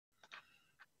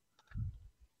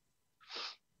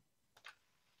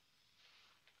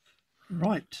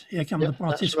Right, here come the Yep, that's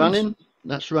participants. running.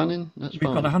 That's running. That's We've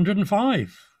got fine.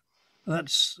 105.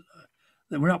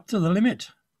 We're up to the limit.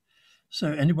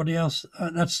 So anybody else?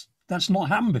 That's not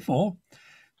happened before.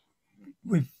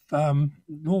 We've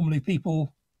normally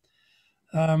people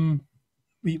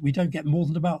we don't get more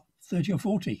than about 30 or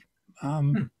 40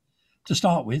 to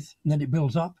start with, and then it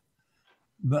builds up.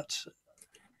 But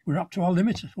we're up to our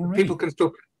limit already. People can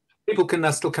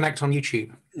still connect on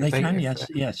YouTube. They can, yes.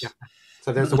 Yeah.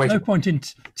 So there's no point in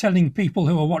telling people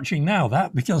who are watching now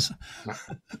that, because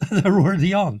they're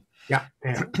already on. Yeah.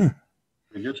 Very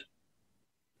good.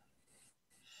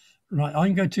 Right,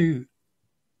 I'm going to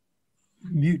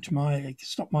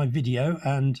stop my video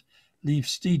and leave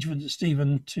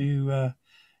Stephen to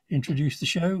introduce the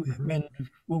show. Mm-hmm.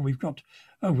 We've got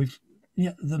the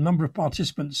number of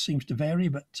participants seems to vary,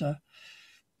 but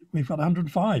we've got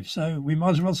 105, so we might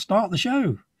as well start the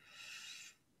show.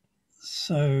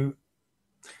 So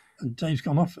Dave's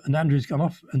gone off and Andrew's gone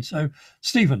off, and so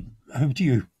Stephen, over to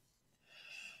you.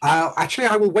 Actually,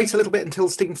 I will wait a little bit until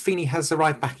Stephen Feeney has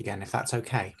arrived back again, if that's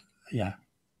okay. Yeah.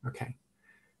 Okay.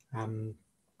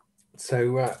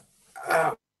 So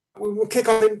we'll kick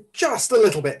off in just a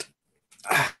little bit.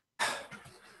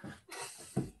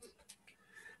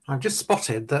 I've just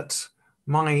spotted that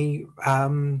my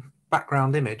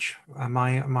background image,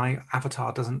 my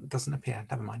avatar doesn't appear.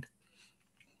 Never mind.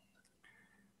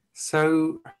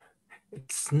 So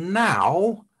it's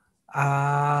now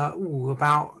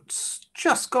about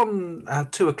just gone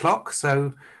 2 o'clock,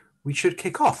 so we should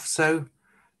kick off. So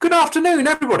good afternoon,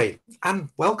 everybody, and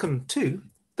welcome to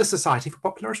the Society for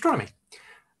Popular Astronomy.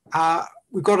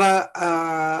 We've got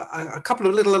a couple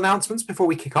of little announcements before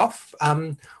we kick off.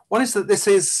 One is that this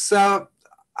is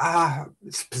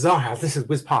it's bizarre how this has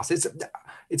whizzed past.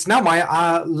 It's now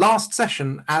my last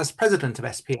session as president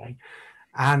of SPA,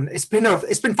 and it's been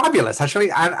fabulous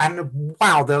actually. And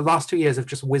wow, the last 2 years have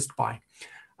just whizzed by.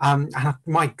 And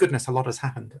my goodness, a lot has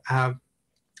happened.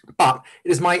 But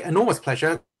it is my enormous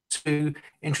pleasure to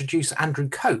introduce Andrew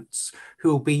Coates, who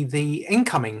will be the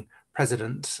incoming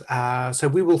president. So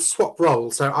we will swap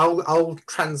roles. So I'll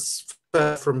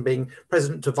transfer from being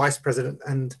president to vice president,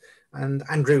 and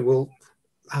Andrew will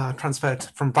transfer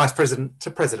from vice president to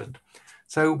president.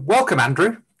 So welcome,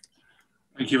 Andrew.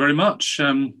 Thank you very much.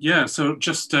 So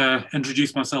just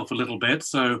introduce myself a little bit.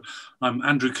 So I'm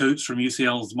Andrew Coates from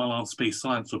UCL's Mullard Space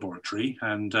Science Laboratory,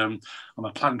 and I'm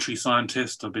a planetary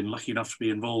scientist. I've been lucky enough to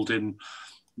be involved in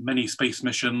many space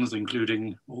missions,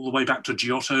 including all the way back to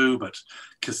Giotto, but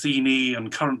Cassini,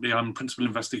 and currently I'm principal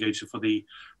investigator for the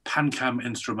PanCam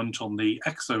instrument on the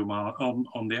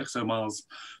ExoMars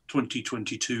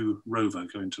 2022 rover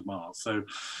going to Mars. So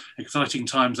exciting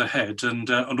times ahead, and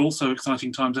also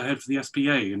exciting times ahead for the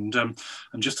SPA. And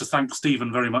just to thank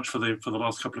Stephen very much for the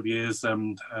last couple of years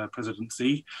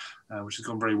presidency, which has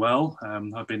gone very well.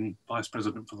 I've been vice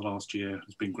president for the last year.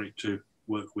 It's been great to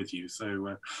work with you.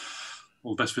 So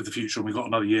all the best for the future, and we've got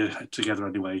another year together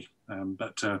anyway.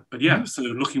 But yeah, so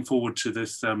looking forward to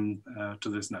this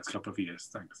next couple of years.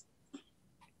 Thanks.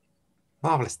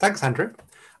 Marvelous, thanks, Andrew.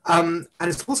 And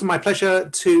it's also my pleasure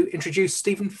to introduce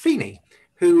Stephen Feeney,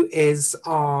 who is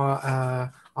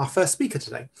our first speaker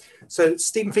today. So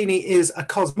Stephen Feeney is a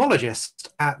cosmologist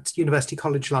at University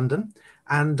College London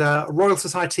and Royal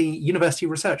Society University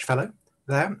Research Fellow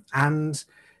there, and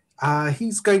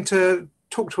he's going to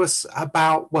talk to us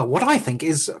about, well, what I think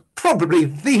is probably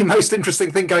the most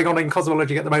interesting thing going on in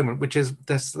cosmology at the moment, which is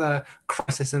this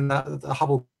crisis in the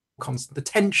Hubble constant, the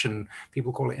tension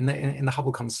people call it in the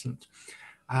Hubble constant.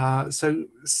 So,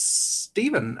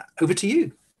 Stephen, over to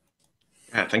you.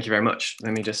 Yeah, thank you very much.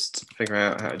 Let me just figure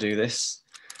out how to do this,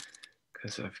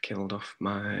 because I've killed off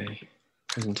my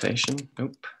presentation.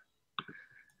 Nope.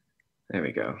 There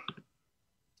we go.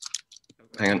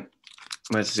 Hang on.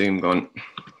 Where's Zoom gone?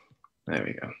 There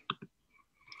we go.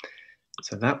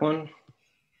 So that one.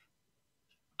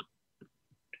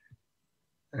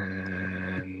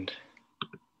 And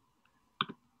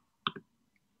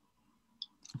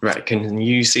right, can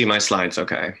you see my slides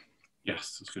okay?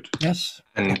 Yes, that's good. Yes.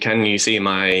 And can you see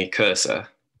my cursor?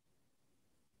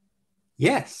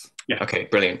 Yes. Yeah. Okay,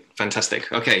 brilliant,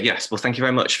 fantastic. Okay, yes. Well, thank you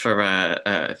very much for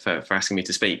asking me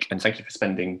to speak, and thank you for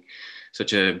spending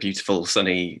such a beautiful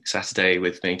sunny Saturday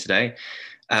with me today.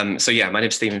 So yeah, my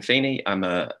name's Stephen Feeney. I'm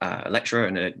a lecturer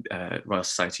in a Royal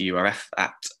Society URF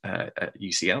at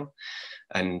UCL.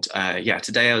 And yeah,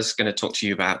 today I was going to talk to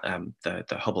you about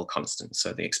the Hubble constant,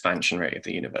 so the expansion rate of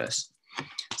the universe.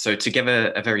 So to give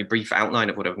a very brief outline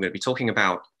of what I'm going to be talking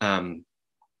about,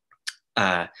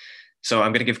 so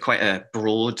I'm going to give quite a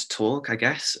broad talk, I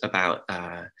guess, about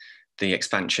the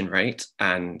expansion rate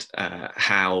and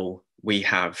how we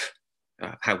have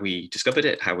how we discovered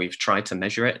it, how we've tried to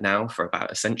measure it now for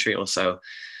about a century or so,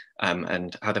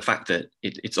 and how the fact that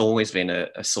it's always been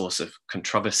a source of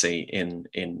controversy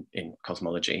in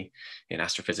cosmology, in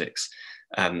astrophysics,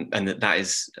 and that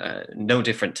is no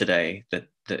different today.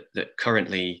 That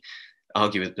currently,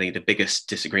 arguably, the biggest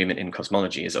disagreement in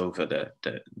cosmology is over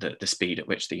the speed at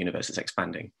which the universe is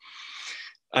expanding.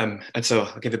 And so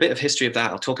I'll give a bit of history of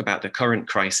that. I'll talk about the current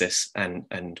crisis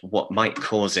and what might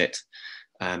cause it,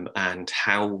 and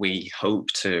how we hope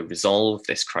to resolve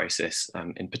this crisis,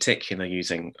 in particular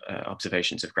using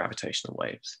observations of gravitational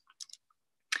waves.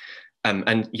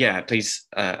 And yeah, please,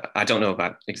 I don't know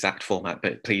about exact format,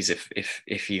 but please,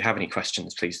 if you have any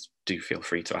questions, please do feel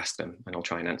free to ask them, and I'll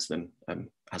try and answer them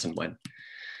as and when.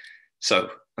 So,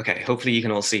 okay, hopefully you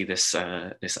can all see this,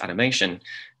 this animation.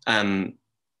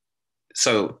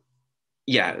 So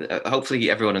yeah, hopefully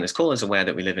everyone on this call is aware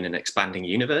that we live in an expanding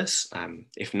universe.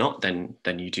 If not, then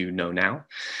you do know now.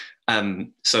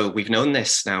 So we've known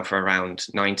this now for around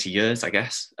 90 years, I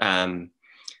guess.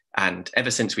 And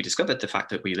ever since we discovered the fact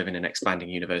that we live in an expanding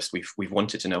universe, we've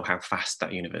wanted to know how fast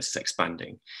that universe is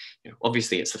expanding. You know,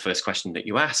 obviously, it's the first question that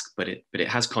you ask, but it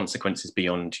has consequences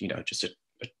beyond, you know, just a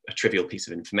trivial piece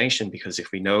of information. Because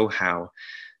if we know how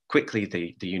quickly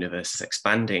the universe is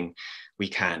expanding, we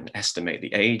can estimate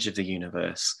the age of the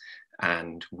universe,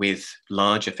 and with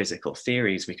larger physical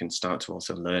theories, we can start to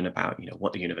also learn about, you know,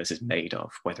 what the universe is made of,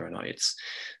 whether or not it's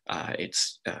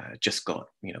just got,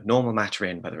 you know, normal matter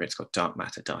in, whether it's got dark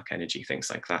matter, dark energy, things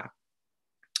like that.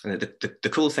 And the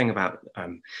cool thing about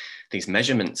these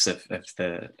measurements of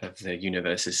the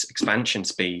universe's expansion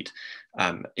speed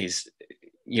is,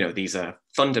 you know, these are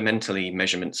fundamentally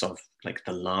measurements of like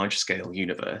the large scale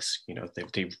universe. You know,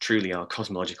 they truly are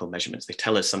cosmological measurements. They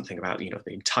tell us something about, you know,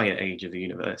 the entire age of the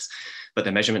universe, but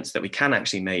they're measurements that we can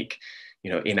actually make,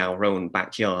 you know, in our own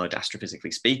backyard,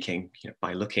 astrophysically speaking, you know,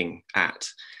 by looking at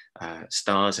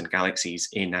stars and galaxies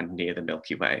in and near the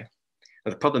Milky Way.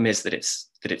 But the problem is that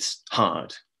it's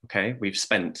hard. Okay, we've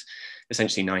spent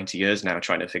essentially 90 years now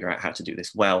trying to figure out how to do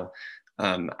this well.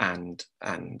 And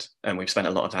we've spent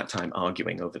a lot of that time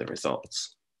arguing over the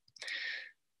results.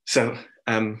 So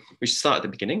we should start at the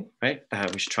beginning, right?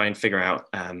 We should try and figure out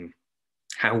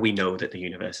how we know that the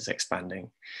universe is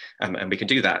expanding. And we can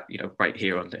do that, you know, right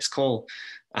here on this call,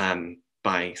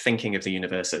 by thinking of the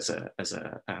universe as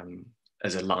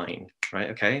a line, right?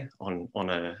 Okay, on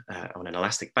an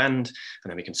elastic band, and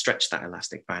then we can stretch that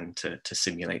elastic band to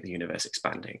simulate the universe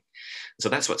expanding. So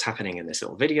that's what's happening in this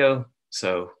little video.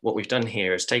 So what we've done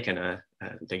here is taken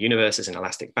the universe as an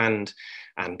elastic band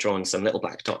and drawn some little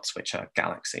black dots, which are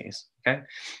galaxies. Okay,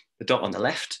 the dot on the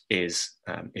left is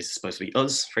supposed to be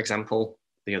us, for example.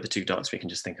 The other two dots we can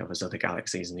just think of as other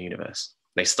galaxies in the universe.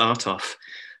 They start off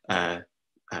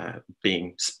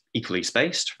being equally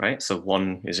spaced, right? So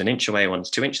one is an inch away, one's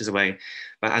 2 inches away.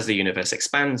 But as the universe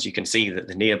expands, you can see that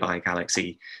the nearby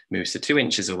galaxy moves to 2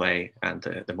 inches away, and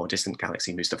the more distant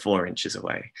galaxy moves to 4 inches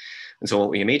away. And so what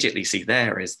we immediately see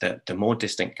there is that the more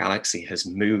distant galaxy has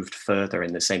moved further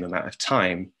in the same amount of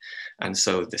time. And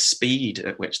so the speed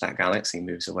at which that galaxy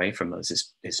moves away from us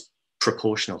is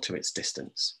proportional to its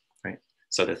distance, right?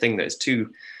 So the thing that is 2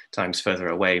 times further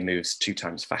away moves 2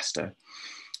 times faster.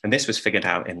 And this was figured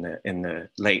out in the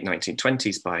late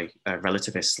 1920s by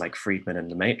relativists like Friedmann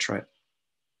and Lemaitre,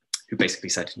 who basically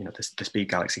said, you know, the speed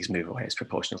galaxies move away is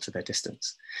proportional to their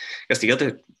distance. Because the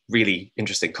other really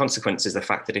interesting consequence is the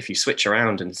fact that if you switch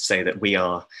around and say that we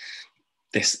are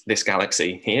this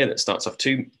galaxy here that starts off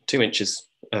 2 inches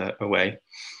away,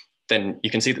 then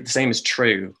you can see that the same is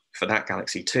true for that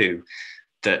galaxy too.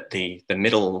 That the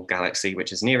middle galaxy,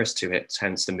 which is nearest to it,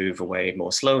 tends to move away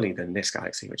more slowly than this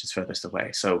galaxy, which is furthest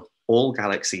away. So all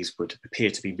galaxies would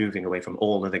appear to be moving away from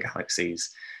all other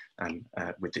galaxies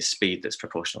with this speed that's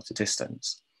proportional to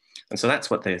distance. And so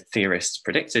that's what the theorists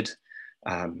predicted.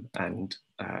 And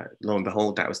lo and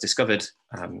behold, that was discovered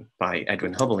by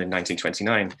Edwin Hubble in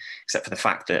 1929, except for the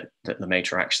fact that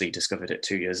Lemaitre actually discovered it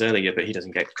 2 years earlier, but he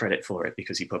doesn't get credit for it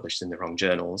because he published in the wrong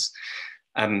journals.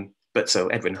 But so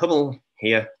Edwin Hubble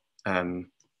here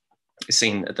is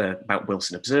seen at the Mount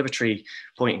Wilson Observatory,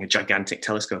 pointing a gigantic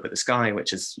telescope at the sky,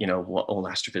 which is, you know, what all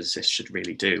astrophysicists should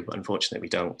really do. But unfortunately, we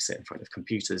don't. We sit in front of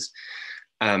computers.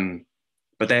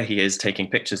 But there he is taking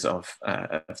pictures of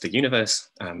the universe,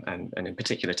 and in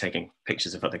particular taking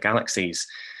pictures of other galaxies.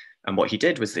 And what he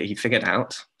did was that he figured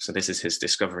out, so this is his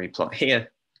discovery plot here,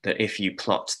 that if you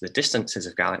plot the distances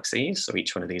of galaxies, so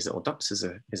each one of these little dots is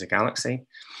a galaxy,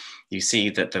 you see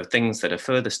that the things that are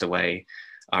furthest away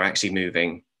are actually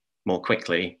moving more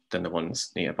quickly than the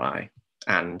ones nearby,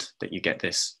 and that you get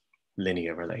this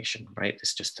linear relation, right?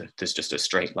 There's just a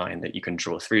straight line that you can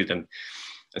draw through them.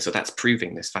 And so that's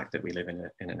proving this fact that we live in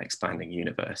an expanding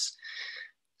universe.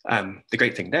 The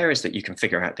great thing there is that you can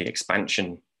figure out the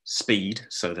expansion speed,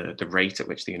 so the rate at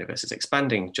which the universe is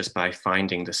expanding, just by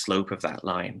finding the slope of that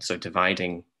line, so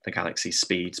dividing the galaxy's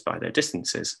speeds by their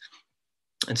distances.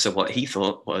 And so what he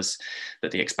thought was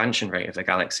that the expansion rate of the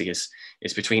galaxy is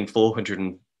between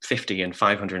 450 and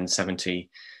 570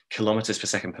 kilometers per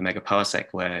second per megaparsec,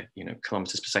 where, you know,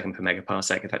 kilometers per second per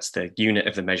megaparsec, that's the unit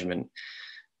of the measurement,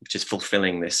 which is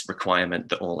fulfilling this requirement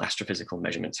that all astrophysical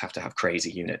measurements have to have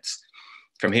crazy units.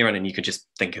 From here on in, you could just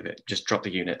think of it, just drop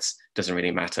the units, doesn't really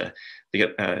matter.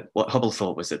 What Hubble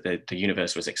thought was that the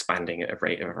universe was expanding at a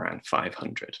rate of around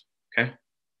 500, okay?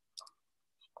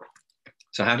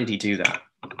 So how did he do that?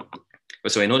 Well,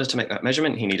 so in order to make that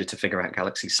measurement, he needed to figure out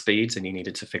galaxy speeds and he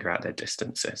needed to figure out their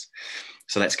distances.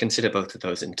 So let's consider both of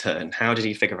those in turn. How did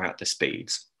he figure out the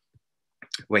speeds?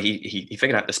 Well, he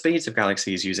figured out the speeds of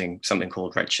galaxies using something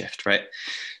called redshift, right?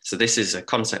 So this is a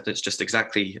concept that's just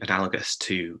exactly analogous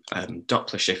to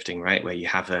Doppler shifting, right? Where you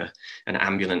have an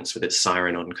ambulance with its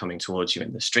siren on coming towards you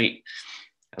in the street.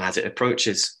 And as it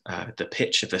approaches, the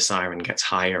pitch of the siren gets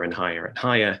higher and higher and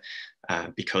higher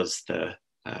because the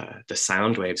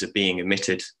sound waves are being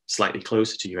emitted slightly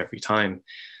closer to you every time.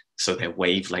 So their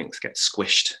wavelength gets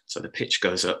squished. So the pitch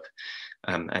goes up.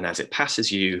 And as it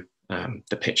passes you,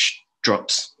 the pitch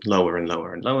drops lower and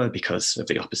lower and lower because of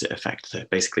the opposite effect.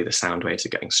 Basically, the sound waves are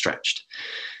getting stretched.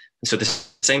 And so the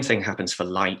same thing happens for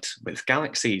light with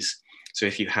galaxies. So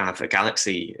if you have a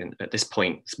galaxy at this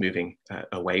point it's moving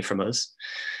away from us,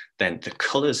 then the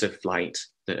colors of light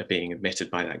that are being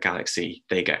emitted by that galaxy,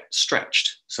 they get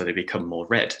stretched, so they become more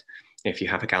red. If you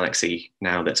have a galaxy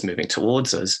now that's moving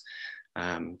towards us,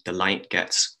 the light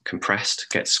gets compressed,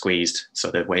 gets squeezed,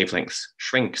 so the wavelengths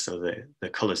shrink, so the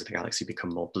colors of the galaxy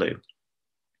become more blue.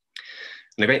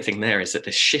 And the great thing there is that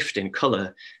this shift in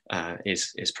color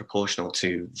is proportional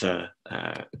to the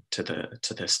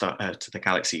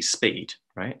galaxy's speed,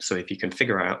 right? So if you can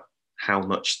figure out how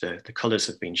much the colors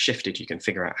have been shifted, you can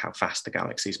figure out how fast the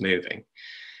galaxy is moving.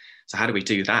 So how do we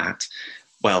do that?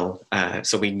 Well,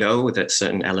 so we know that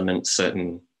certain elements,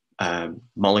 certain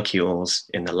molecules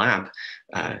in the lab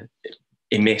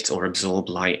emit or absorb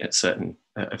light at certain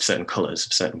colors,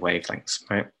 of certain wavelengths,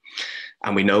 right?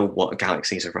 And we know what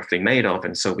galaxies are roughly made of,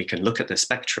 and so we can look at the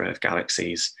spectra of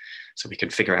galaxies, so we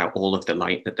can figure out all of the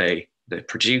light that they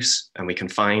produce, and we can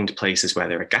find places where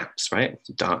there are gaps, right?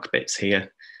 Dark bits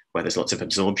here, where there's lots of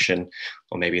absorption,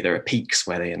 or maybe there are peaks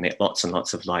where they emit lots and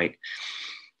lots of light.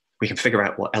 We can figure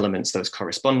out what elements those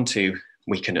correspond to.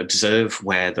 We can observe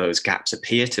where those gaps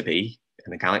appear to be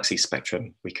in the galaxy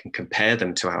spectrum. We can compare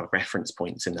them to our reference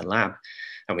points in the lab,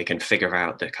 and we can figure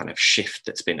out the kind of shift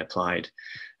that's been applied,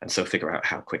 and so figure out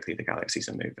how quickly the galaxies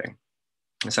are moving.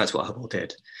 And so that's what Hubble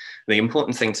did. The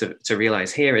important thing to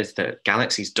realize here is that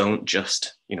galaxies don't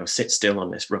just, sit still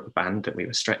on this rubber band that we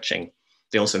were stretching.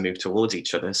 They also move towards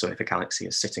each other. So if a galaxy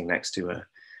is sitting next to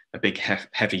a big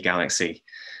heavy galaxy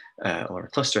or a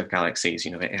cluster of galaxies,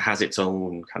 it has its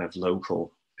own kind of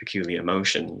local peculiar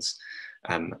motions.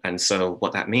 And so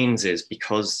what that means is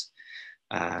because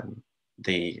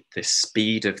the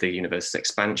speed of the universe's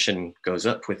expansion goes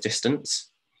up with distance,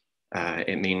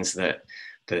 it means that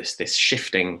this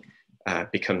shifting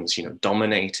becomes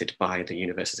dominated by the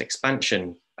universe's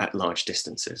expansion at large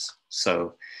distances.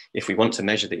 So if we want to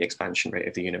measure the expansion rate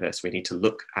of the universe, we need to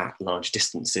look at large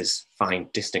distances,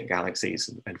 find distant galaxies,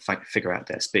 and figure out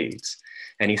their speeds.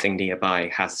 Anything nearby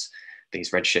has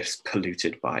these redshifts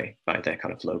polluted by their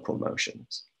kind of local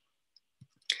motions.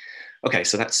 Okay,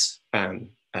 so that's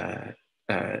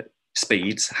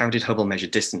speeds. How did Hubble measure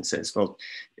distances? Well,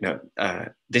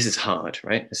 this is hard,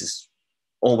 right? This has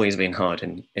always been hard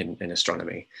in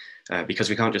astronomy because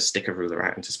we can't just stick a ruler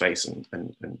out into space and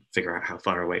figure out how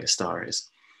far away a star is.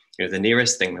 The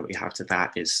nearest thing that we have to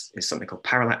that is something called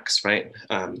parallax, right?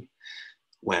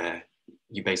 Where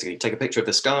you basically take a picture of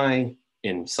the sky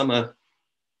in summer,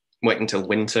 wait until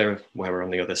winter, where we're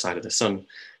on the other side of the sun,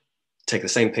 take the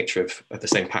same picture of the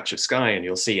same patch of sky, and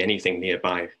you'll see anything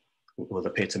nearby will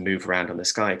appear to move around on the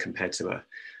sky compared to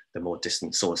the more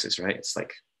distant sources, right? It's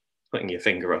like putting your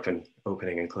finger up and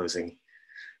opening and closing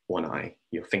one eye.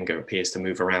 Your finger appears to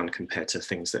move around compared to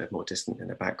things that are more distant in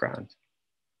the background.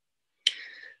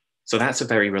 So that's a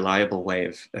very reliable way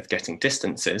of getting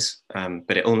distances,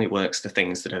 but it only works for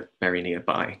things that are very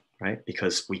nearby, right?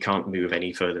 Because we can't move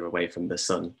any further away from the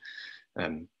sun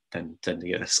than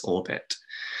the Earth's orbit.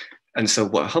 And so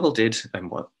what Hubble did, and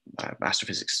what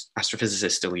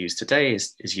astrophysicists still use today,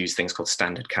 is use things called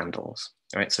standard candles,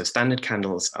 right? So standard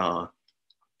candles are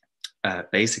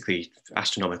basically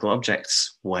astronomical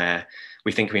objects where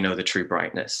we think we know the true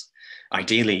brightness.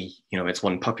 Ideally, it's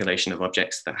one population of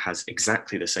objects that has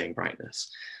exactly the same brightness.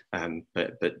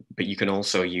 But you can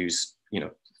also use,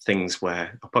 things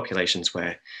where, or populations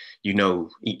where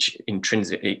each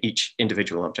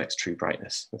individual object's true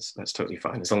brightness. That's totally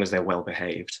fine, as long as they're well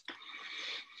behaved.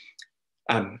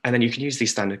 And then you can use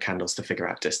these standard candles to figure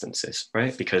out distances,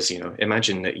 right? Because,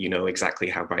 imagine that you know exactly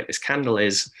how bright this candle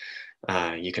is.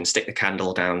 You can stick the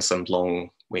candle down some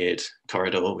long, weird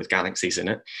corridor with galaxies in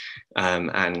it,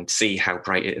 and see how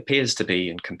bright it appears to be,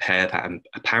 and compare that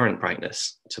apparent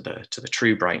brightness to the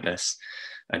true brightness,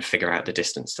 and figure out the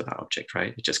distance to that object,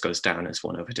 right? It just goes down as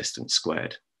 1 over distance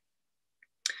squared.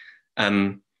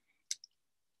 Now,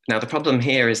 the problem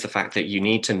here is the fact that you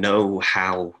need to know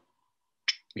how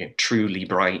truly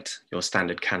bright your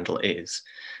standard candle is.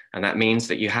 And that means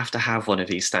that you have to have one of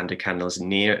these standard candles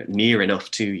near enough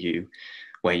to you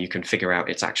where you can figure out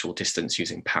its actual distance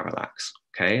using parallax,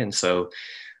 okay? And so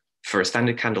for a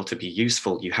standard candle to be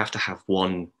useful, you have to have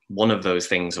one of those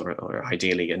things, or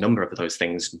ideally a number of those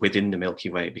things within the Milky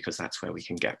Way, because that's where we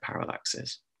can get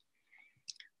parallaxes.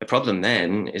 The problem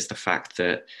then is the fact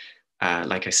that,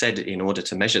 like I said, in order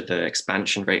to measure the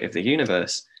expansion rate of the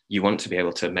universe, you want to be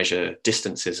able to measure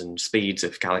distances and speeds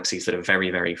of galaxies that are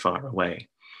very, very far away.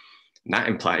 And that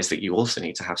implies that you also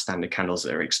need to have standard candles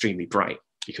that are extremely bright,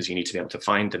 because you need to be able to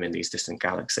find them in these distant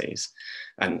galaxies.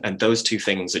 And those two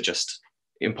things are just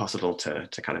impossible to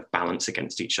kind of balance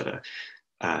against each other.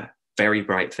 Very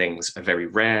bright things are very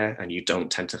rare, and you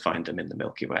don't tend to find them in the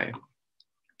Milky Way.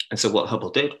 And so what Hubble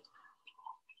did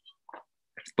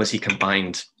was he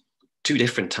combined 2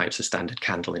 different types of standard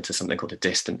candle into something called a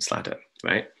distance ladder,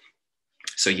 right?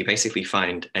 So you basically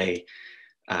find a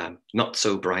not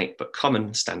so bright but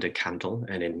common standard candle,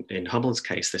 and in Hubble's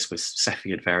case, this was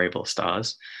Cepheid variable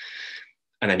stars.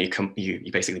 And then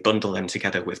you basically bundle them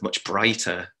together with much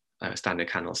brighter standard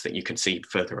candles that you can see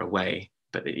further away,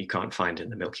 but that you can't find in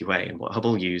the Milky Way. And what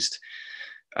Hubble used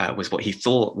was what he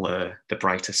thought were the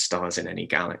brightest stars in any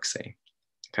galaxy.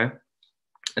 Okay,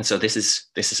 and so this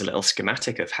is a little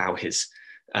schematic of how his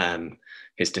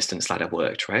distance ladder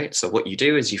worked, right? So what you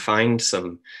do is you find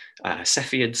some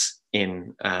Cepheids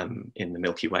in the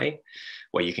Milky Way,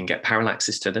 where you can get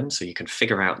parallaxes to them, so you can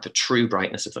figure out the true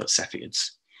brightness of those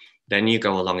Cepheids. Then you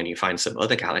go along and you find some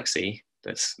other galaxy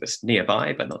that's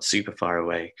nearby but not super far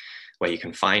away, where you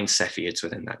can find Cepheids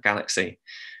within that galaxy.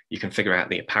 You can figure out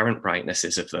the apparent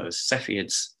brightnesses of those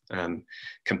Cepheids,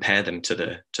 compare them to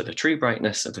the true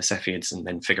brightness of the Cepheids, and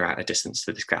then figure out a distance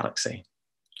to this galaxy.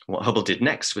 What Hubble did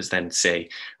next was then say,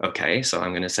 okay, so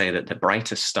I'm going to say that the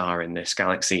brightest star in this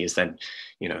galaxy is then,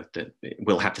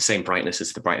 will have the same brightness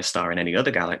as the brightest star in any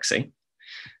other galaxy.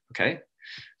 Okay,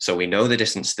 so we know the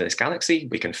distance to this galaxy,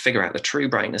 we can figure out the true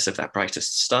brightness of that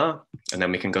brightest star, and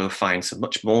then we can go find some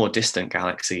much more distant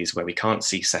galaxies where we can't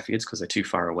see Cepheids because they're too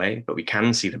far away, but we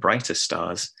can see the brightest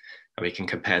stars, and we can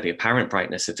compare the apparent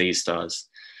brightness of these stars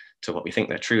to what we think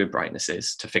their true brightness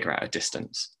is to figure out a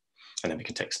distance. And then we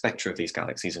can take spectra of these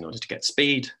galaxies in order to get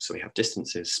speed. So we have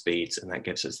distances, speeds, and that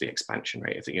gives us the expansion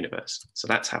rate of the universe. So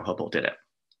that's how Hubble did it.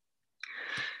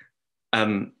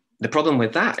 The problem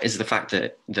with that is the fact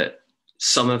that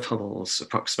some of Hubble's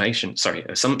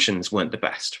assumptions weren't the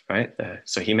best, right?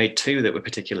 So he made 2 that were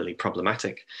particularly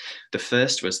problematic. The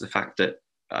first was the fact that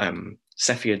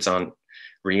Cepheids aren't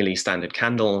really standard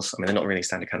candles. I mean, they're not really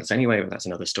standard candles anyway, but that's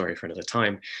another story for another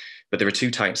time. But there are 2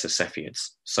 types of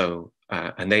Cepheids. So,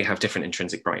 and they have different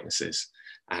intrinsic brightnesses.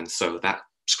 And so that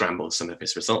scrambled some of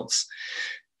his results.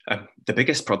 The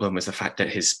biggest problem was the fact that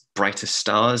his brightest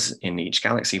stars in each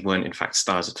galaxy weren't in fact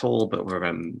stars at all, but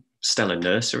were stellar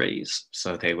nurseries.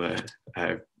 So they were,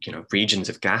 regions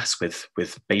of gas with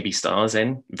baby stars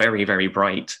in, very, very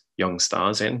bright young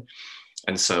stars in.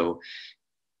 And so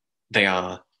they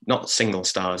are not single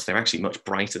stars, they're actually much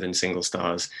brighter than single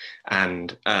stars.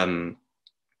 And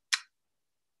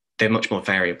they're much more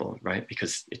variable, right?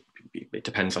 Because it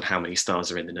depends on how many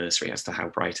stars are in the nursery as to how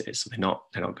bright it is. So they're not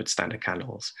good standard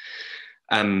candles.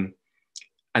 And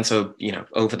so,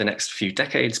 over the next few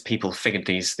decades, people figured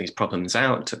these problems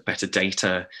out, took better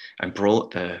data, and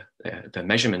brought the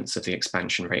measurements of the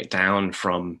expansion rate down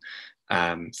from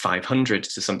 500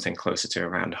 to something closer to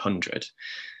around 100.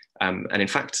 And in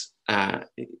fact,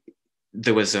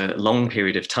 there was a long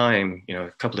period of time, a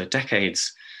couple of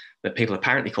decades, that people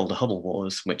apparently called the Hubble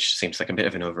Wars, which seems like a bit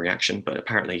of an overreaction, but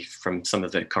apparently from some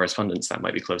of the correspondence that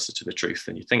might be closer to the truth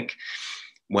than you think,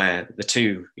 where the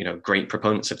two, great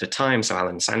proponents of the time, so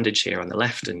Alan Sandage here on the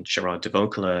left and Gerard de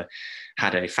Vaucouleurs,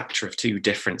 had a factor of 2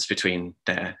 difference between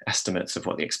their estimates of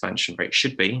what the expansion rate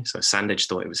should be. So Sandage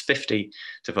thought it was 50,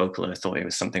 de Vaucouleurs thought it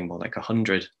was something more like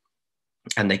 100,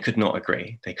 and they could not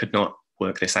agree. They could not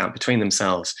work this out between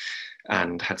themselves,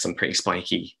 and had some pretty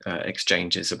spiky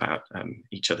exchanges about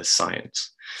each other's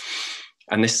science.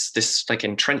 And this like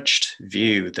entrenched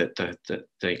view that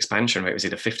the expansion rate was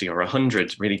either 50 or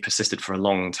 100 really persisted for a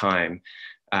long time,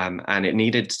 and it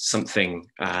needed something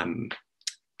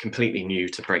completely new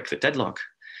to break the deadlock.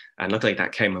 And luckily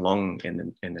that came along in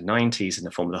the 90s in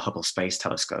the form of the Hubble Space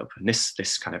Telescope. And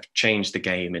this kind of changed the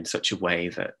game in such a way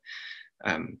that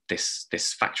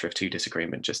this factor of 2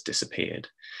 disagreement just disappeared.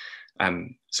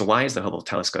 So why is the Hubble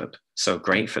telescope so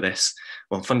great for this?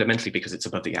 Well, fundamentally because it's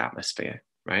above the atmosphere,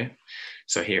 right?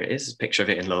 So here it is, a picture of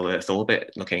it in low Earth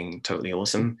orbit, looking totally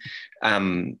awesome.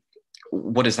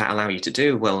 What does that allow you to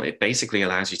do? Well, it basically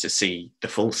allows you to see the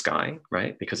full sky,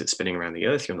 right? Because it's spinning around the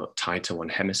Earth. You're not tied to one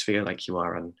hemisphere like you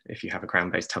are if you have a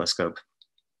ground-based telescope.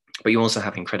 But you also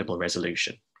have incredible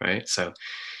resolution, right? So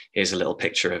here's a little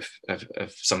picture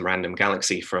of some random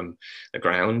galaxy from the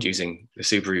ground using the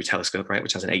Subaru telescope, right,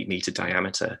 which has an 8-meter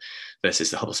diameter, versus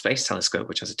the Hubble Space Telescope,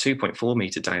 which has a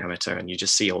 2.4-meter diameter. And you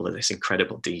just see all of this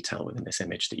incredible detail within this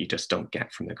image that you just don't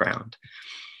get from the ground.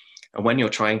 And when you're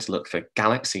trying to look for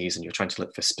galaxies and you're trying to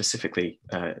look for specifically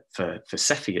for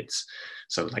Cepheids,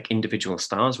 so like individual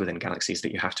stars within galaxies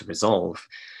that you have to resolve,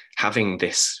 having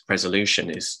this resolution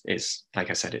is like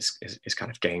I said, is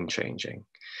kind of game changing.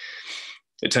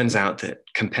 It turns out that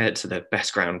compared to the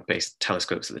best ground-based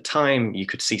telescopes at the time, you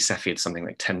could see Cepheids something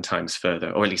like 10 times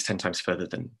further, or at least 10 times further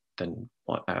than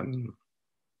what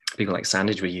people like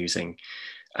Sandage were using.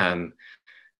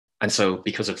 And so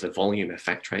because of the volume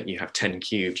effect, right, you have 10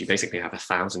 cubed, you basically have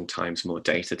 1,000 times more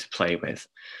data to play with.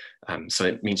 So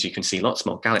it means you can see lots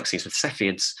more galaxies with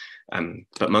Cepheids,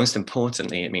 but most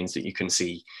importantly, it means that you can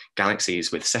see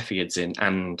galaxies with Cepheids in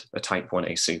and a type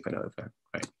 1a supernova,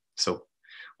 right? So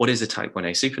what is a type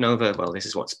 1a supernova? Well, this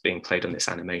is what's being played on this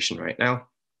animation right now.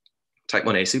 Type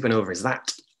 1a supernova is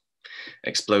that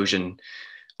explosion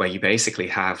where you basically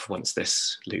have, once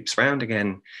this loops round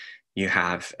again, you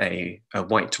have a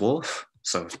white dwarf,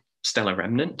 so stellar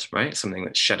remnant, right? Something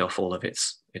that's shed off all of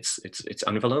its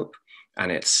envelope, and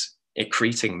it's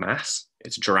accreting mass.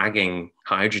 It's dragging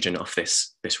hydrogen off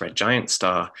this red giant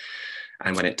star.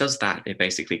 And when it does that, it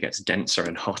basically gets denser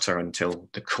and hotter until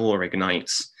the core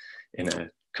ignites in a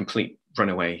complete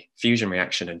runaway fusion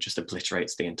reaction and just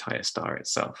obliterates the entire star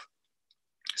itself.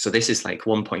 So this is like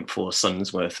 1.4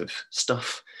 suns worth of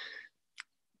stuff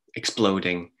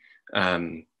exploding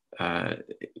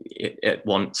at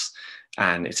once,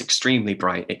 and it's extremely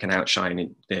bright. It can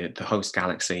outshine the host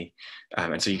galaxy,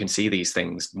 and so you can see these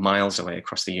things miles away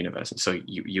across the universe. And so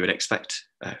you would expect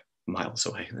miles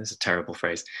away, that's a terrible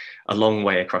phrase, a long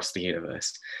way across the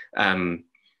universe.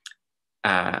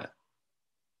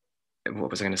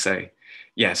 What was I going to say?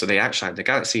 Yeah, so the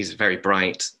galaxy is very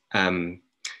bright.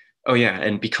 Oh yeah,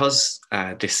 and because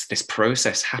this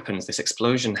process happens, this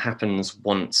explosion happens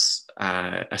once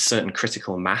a certain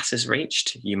critical mass is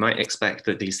reached, you might expect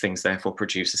that these things therefore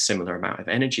produce a similar amount of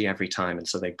energy every time, and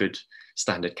so they're good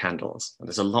standard candles. And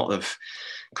there's a lot of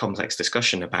complex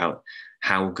discussion about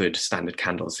how good standard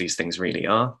candles these things really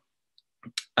are.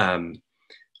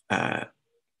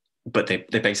 But they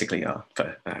basically are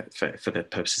for the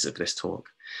purposes of this talk.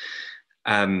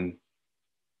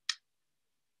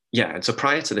 Yeah, and so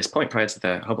prior to this point, prior to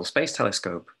the Hubble Space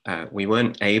Telescope, we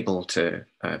weren't able to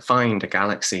find a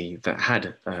galaxy that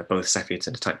had both Cepheids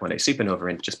and a Type 1a supernova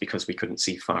in, just because we couldn't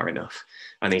see far enough.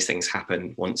 And these things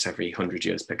happen once every 100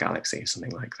 years per galaxy,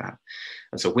 something like that.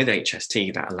 And so with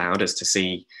HST, that allowed us to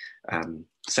see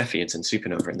Cepheids and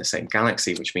supernova in the same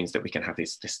galaxy, which means that we can have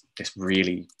this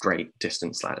really great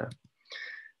distance ladder.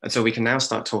 And so we can now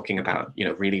start talking about,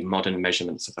 really modern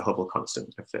measurements of the Hubble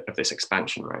constant, of this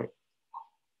expansion rate.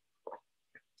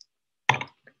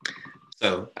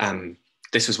 So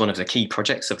this was one of the key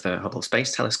projects of the Hubble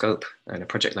Space Telescope, and a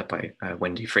project led by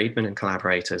Wendy Friedman and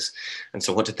collaborators. And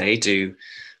so what did they do?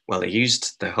 Well, they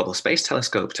used the Hubble Space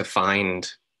Telescope to find,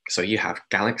 so you have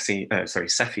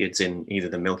Cepheids in either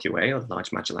the Milky Way or the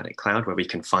Large Magellanic Cloud, where we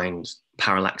can find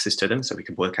parallaxes to them, so we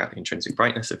can work out the intrinsic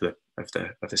brightness of the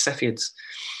Cepheids.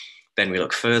 Then we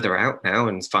look further out now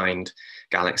and find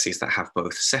galaxies that have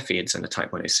both Cepheids and a Type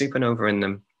 1a supernova in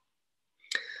them.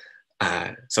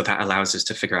 So that allows us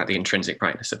to figure out the intrinsic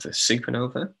brightness of the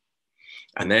supernova.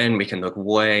 And then we can look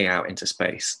way out into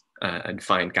space and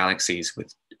find galaxies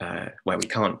with where we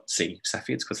can't see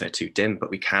Cepheids because they're too dim, but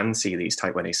we can see these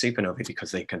type 1a supernovae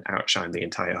because they can outshine the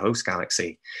entire host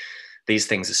galaxy. These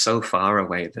things are so far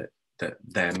away that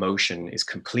their motion is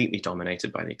completely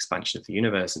dominated by the expansion of the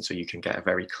universe. And so you can get a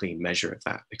very clean measure of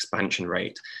that expansion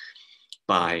rate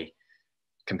by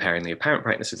comparing the apparent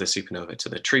brightness of the supernova to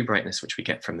the true brightness, which we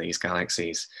get from these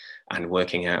galaxies, and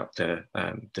working out the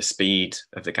speed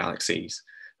of the galaxies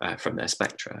from their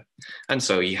spectra. And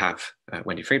so you have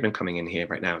Wendy Friedman coming in here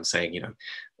right now and saying, you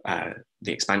know,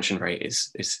 the expansion rate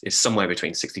is somewhere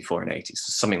between 64 and 80, so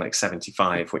something like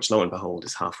 75, which lo and behold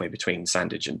is halfway between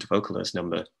Sandage and de Vaucouleurs'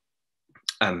 number.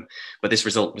 But this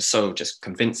result was so just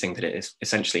convincing that it is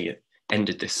essentially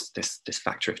ended this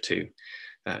factor of 2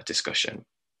 discussion.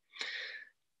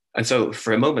 And so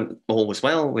for a moment, all was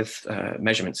well with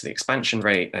measurements of the expansion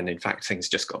rate. And in fact, things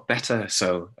just got better.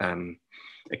 So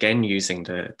again, using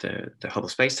the Hubble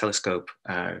Space Telescope,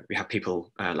 we have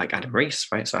people like Adam Rees,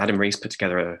 right? So Adam Rees put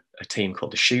together a team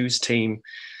called the SHOES team,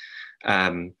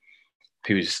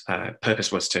 whose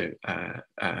purpose was to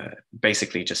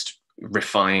basically just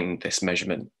refine this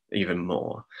measurement even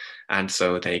more. And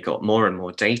so they got more and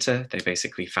more data. They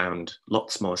basically found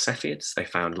lots more Cepheids. They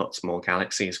found lots more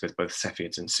galaxies with both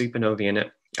Cepheids and supernovae in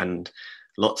it, and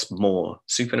lots more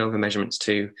supernova measurements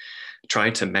too.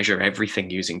 Tried to measure everything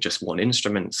using just one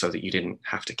instrument so that you didn't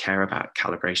have to care about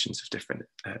calibrations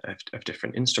of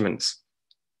different instruments.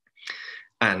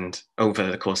 And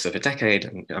over the course of a decade,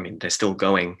 and I mean, they're still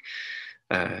going,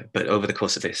 but over the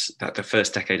course of the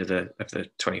first decade of the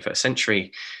 21st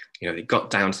century, you know, they got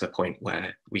down to the point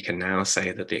where we can now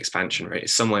say that the expansion rate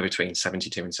is somewhere between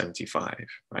 72 and 75,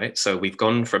 right? So we've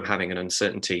gone from having an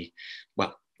uncertainty,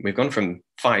 well, we've gone from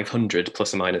 500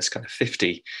 plus or minus kind of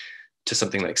 50 to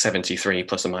something like 73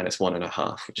 plus or minus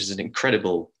 1.5, which is an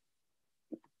incredible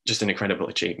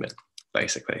achievement,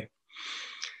 basically.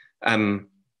 But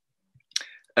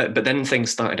then things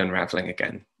started unraveling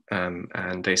again.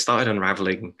 And they started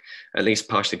unraveling, at least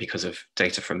partially because of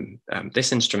data from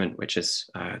this instrument, which is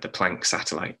the Planck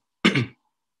satellite.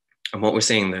 And what we're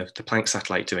seeing the Planck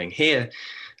satellite doing here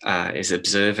is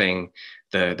observing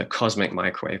the cosmic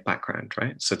microwave background,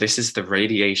 right? So this is the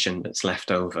radiation that's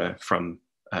left over from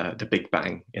the Big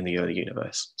Bang in the early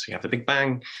universe. So you have the Big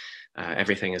Bang,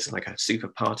 everything is like a super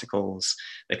particles,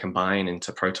 they combine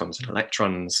into protons and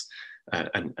electrons,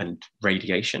 and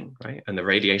radiation, right? And the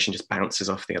radiation just bounces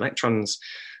off the electrons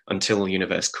until the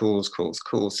universe cools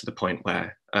to the point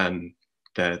where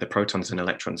the protons and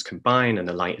electrons combine and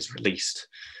the light is released.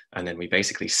 And then we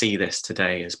basically see this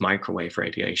today as microwave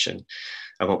radiation.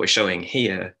 And what we're showing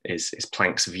here is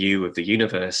Planck's view of the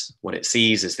universe. What it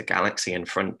sees is the galaxy in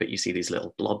front, but you see these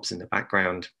little blobs in the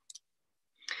background.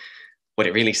 What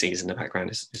it really sees in the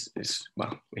background is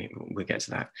well, we'll get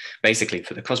to that. Basically,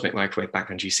 for the cosmic microwave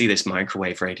background, you see this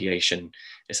microwave radiation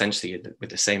essentially with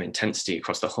the same intensity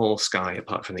across the whole sky,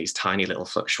 apart from these tiny little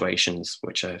fluctuations,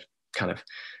 which are kind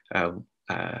of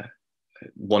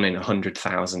 1 in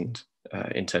 100,000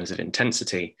 in terms of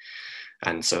intensity.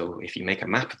 And so if you make a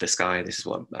map of the sky, this is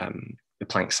what the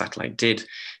Planck satellite did.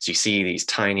 So you see these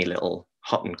tiny little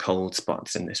hot and cold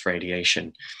spots in this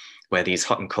radiation, where these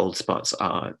hot and cold spots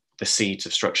are the seeds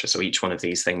of structure. So each one of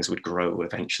these things would grow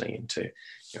eventually into,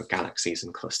 you know, galaxies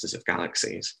and clusters of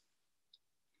galaxies.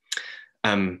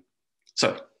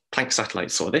 So Planck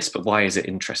satellite saw this, but why is it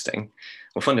interesting?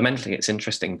 Well, fundamentally, it's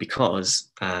interesting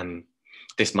because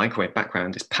this microwave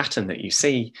background, this pattern that you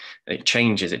see, it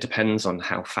changes. It depends on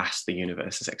how fast the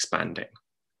universe is expanding,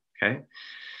 okay?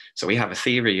 So we have a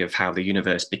theory of how the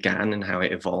universe began and how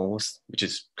it evolves, which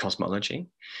is cosmology.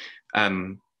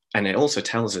 And it also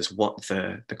tells us what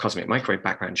the cosmic microwave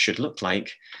background should look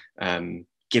like,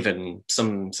 given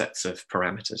some sets of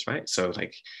parameters, right? So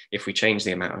like if we change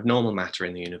the amount of normal matter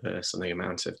in the universe and the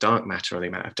amount of dark matter or the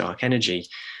amount of dark energy,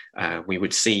 we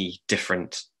would see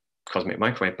different cosmic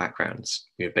microwave backgrounds.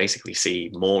 We would basically see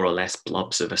more or less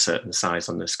blobs of a certain size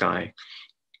on the sky.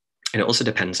 And it also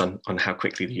depends on how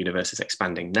quickly the universe is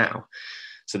expanding now.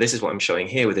 So this is what I'm showing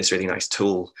here with this really nice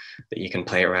tool that you can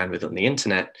play around with on the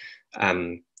internet.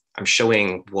 I'm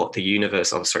showing what the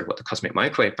universe, what the cosmic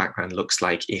microwave background looks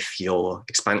like if your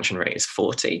expansion rate is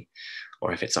 40,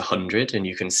 or if it's 100, and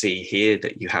you can see here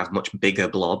that you have much bigger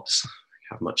blobs, you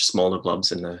have much smaller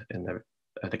blobs in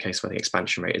the case where the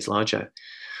expansion rate is larger,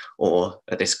 or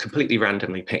at this completely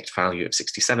randomly picked value of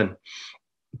 67,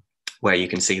 where you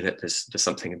can see that there's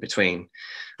something in between.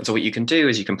 And so what you can do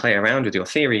is you can play around with your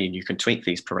theory and you can tweak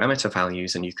these parameter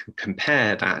values and you can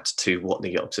compare that to what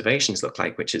the observations look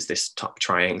like, which is this top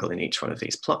triangle in each one of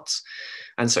these plots.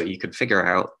 And so you can figure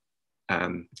out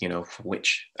you know, for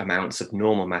which amounts of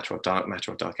normal matter or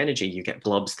dark energy, you get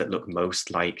blobs that look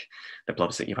most like the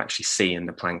blobs that you actually see in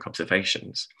the Planck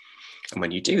observations. And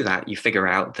when you do that, you figure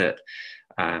out that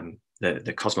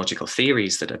the cosmological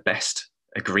theories that are best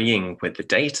agreeing with the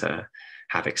data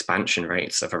have expansion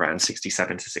rates of around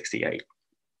 67 to 68.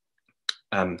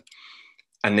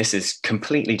 And this is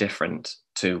completely different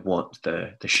to what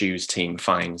the Shoes team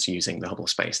finds using the Hubble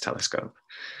Space Telescope.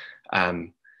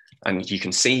 And you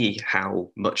can see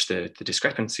how much the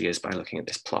discrepancy is by looking at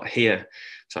this plot here.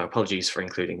 So apologies for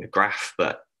including a graph,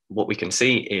 but what we can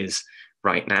see is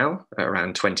right now,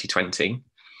 around 2020,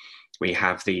 we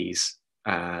have these.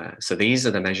 So these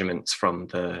are the measurements from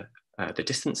the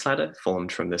distance ladder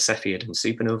formed from the Cepheid and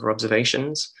supernova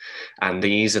observations. And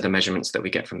these are the measurements that we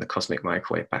get from the cosmic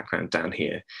microwave background down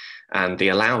here. And the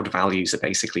allowed values are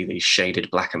basically these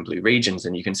shaded black and blue regions.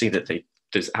 And you can see that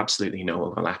there's absolutely no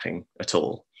overlapping at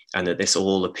all. And that this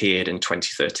all appeared in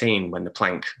 2013 when the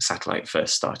Planck satellite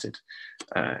first started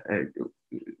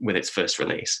with its first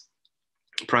release.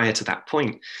 Prior to that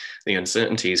point, the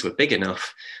uncertainties were big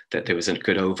enough that there was a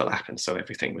good overlap, and so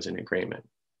everything was in agreement.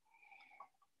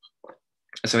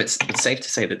 So it's safe to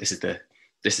say that this is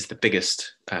the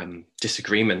biggest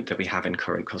disagreement that we have in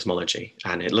current cosmology,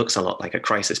 and it looks a lot like a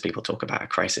crisis. People talk about a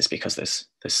crisis because there's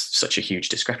such a huge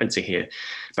discrepancy here,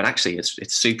 but actually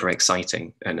it's super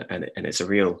exciting, and it's a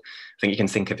real. I think you can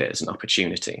think of it as an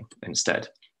opportunity instead.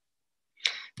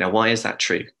 Now, why is that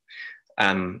true?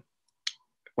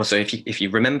 Well, so if you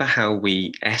remember how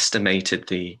we estimated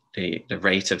the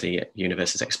rate of the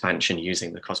universe's expansion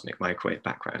using the cosmic microwave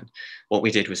background, what we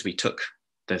did was we took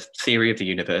the theory of the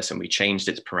universe and we changed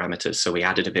its parameters. So we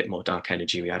added a bit more dark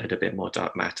energy, we added a bit more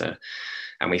dark matter,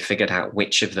 and we figured out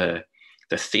which of the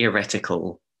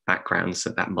theoretical backgrounds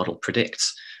that model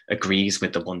predicts agrees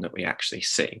with the one that we actually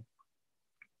see.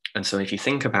 And so if you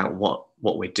think about what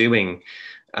we're doing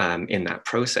in that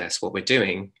process, what we're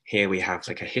doing here, we have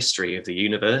like a history of the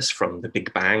universe from the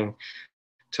Big Bang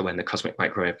to when the cosmic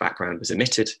microwave background was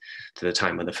emitted, to the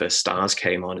time when the first stars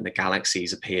came on and the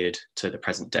galaxies appeared, to the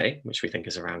present day, which we think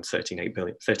is around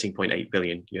 13.8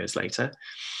 billion years later.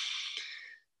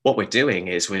 What we're doing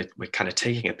is we're kind of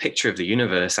taking a picture of the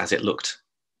universe as it looked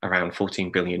around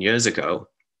 14 billion years ago,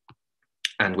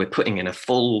 and we're putting in a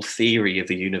full theory of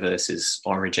the universe's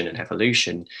origin and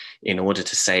evolution in order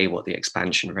to say what the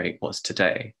expansion rate was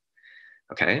today.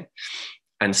 Okay,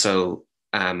 and so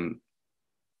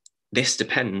this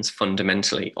depends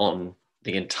fundamentally on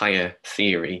the entire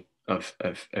theory of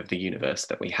the universe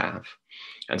that we have.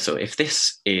 And so if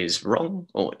this is wrong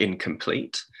or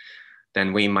incomplete,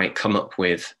 then we might come up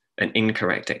with an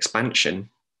incorrect expansion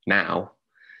now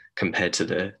compared to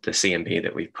the CMB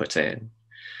that we've put in.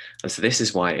 And so this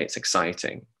is why it's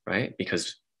exciting, right?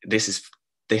 Because this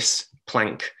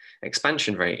Planck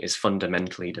expansion rate is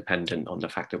fundamentally dependent on the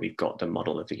fact that we've got the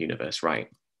model of the universe right.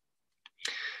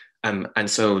 And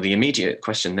so the immediate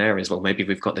question there is, well, maybe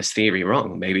we've got this theory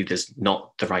wrong. Maybe there's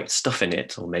not the right stuff in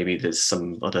it, or maybe there's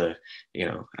some other,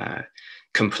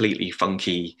 completely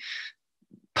funky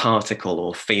particle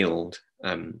or field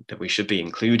that we should be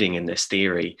including in this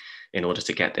theory in order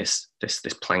to get this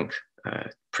Planck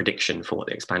prediction for what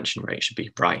the expansion rate should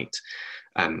be right.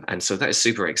 And so that is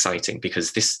super exciting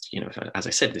because this, as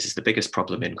I said, this is the biggest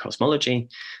problem in cosmology.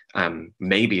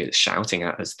 Maybe it's shouting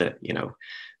at us that,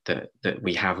 that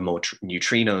we have more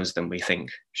neutrinos than we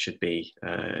think should be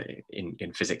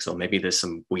in physics, or maybe there's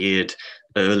some weird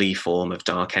early form of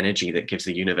dark energy that gives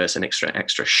the universe an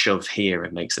extra shove here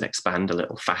and makes it expand a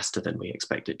little faster than we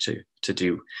expect it to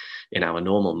do in our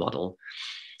normal model.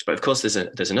 But of course,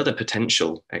 there's another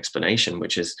potential explanation,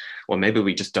 which is, well, maybe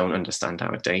we just don't understand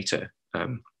our data.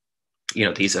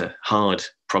 These are hard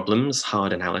problems,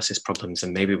 hard analysis problems,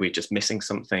 and maybe we're just missing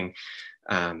something.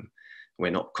 We're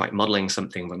not quite modeling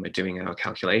something when we're doing our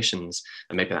calculations,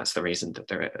 and maybe that's the reason that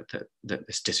that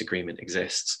this disagreement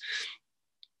exists.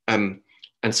 And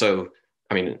so,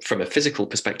 I mean, from a physical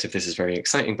perspective, this is very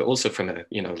exciting, but also from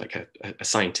a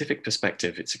scientific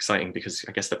perspective, it's exciting because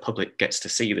I guess the public gets to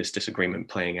see this disagreement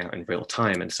playing out in real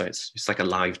time, and so it's like a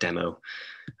live demo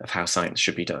of how science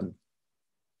should be done.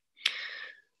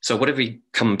 So what have we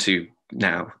come to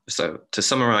now? So to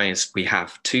summarize, we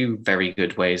have two very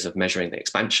good ways of measuring the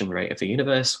expansion rate of the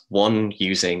universe. One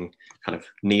using kind of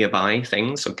nearby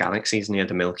things, so galaxies near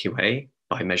the Milky Way,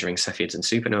 by measuring Cepheids and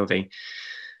supernovae.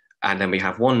 And then we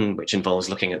have one which involves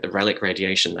looking at the relic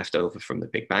radiation left over from the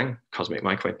Big Bang, cosmic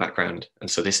microwave background. And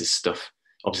so this is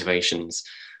observations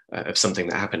of something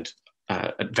that happened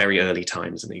at very early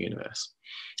times in the universe.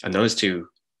 And those two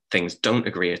things don't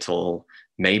agree at all.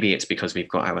 Maybe it's because we've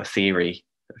got our theory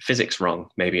physics wrong.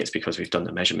 Maybe it's because we've done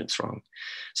the measurements wrong.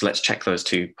 So let's check those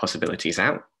two possibilities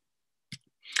out.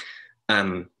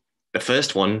 The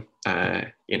first one,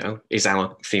 is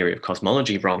our theory of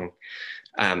cosmology wrong?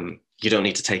 You don't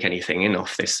need to take anything in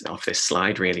off this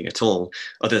slide really at all,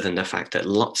 other than the fact that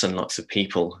lots and lots of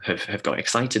people have got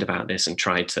excited about this and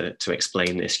tried to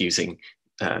explain this using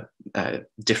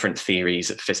different theories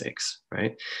of physics,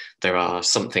 right? There are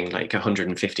something like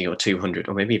 150 or 200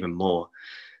 or maybe even more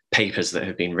papers that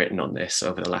have been written on this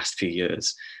over the last few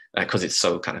years because it's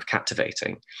so kind of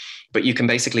captivating. But you can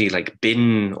basically like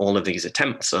bin all of these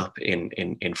attempts up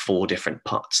in 4 different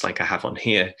pots like I have on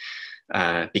here.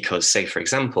 Because, say, for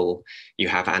example, you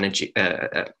have energy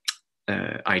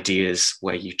ideas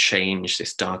where you change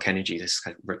this dark energy, this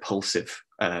kind of repulsive,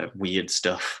 weird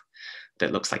stuff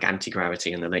that looks like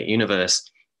anti-gravity in the late universe.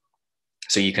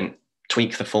 So you can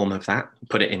tweak the form of that,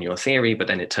 put it in your theory, but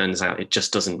then it turns out it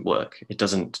just doesn't work. It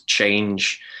doesn't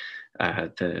change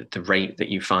the rate that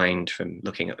you find from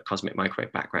looking at the cosmic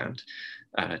microwave background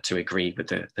to agree with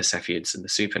the Cepheids and the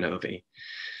supernovae.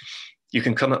 You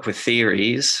can come up with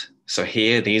theories. So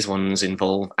here, these ones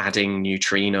involve adding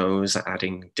neutrinos,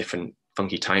 adding different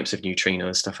funky types of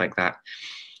neutrinos, stuff like that.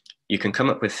 You can come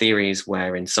up with theories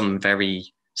where in some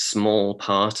very small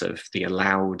part of the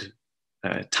allowed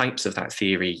types of that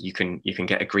theory, you can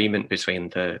get agreement between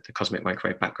the cosmic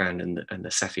microwave background and the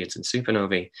Cepheids and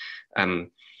supernovae,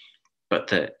 but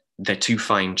they're too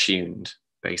fine-tuned,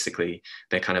 basically.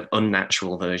 They're kind of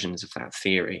unnatural versions of that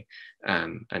theory.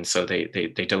 And so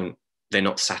they're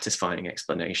not satisfying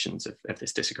explanations of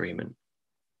this disagreement.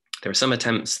 There are some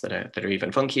attempts that are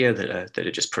even funkier, that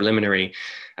are just preliminary,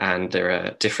 and there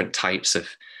are different types of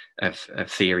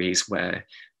theories where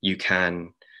you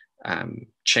can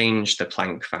change the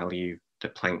Planck value, the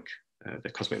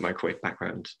cosmic microwave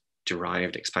background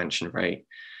derived expansion rate,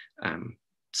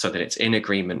 so that it's in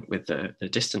agreement with the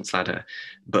distance ladder,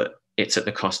 but it's at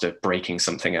the cost of breaking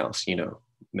something else. You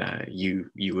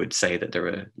would say that there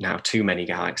are now too many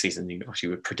galaxies in the universe.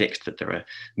 You would predict that there are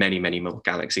many, many more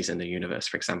galaxies in the universe,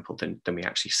 for example, than we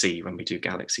actually see when we do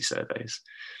galaxy surveys.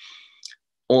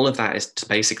 All of that is to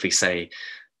basically say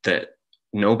that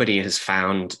nobody has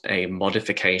found a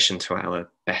modification to our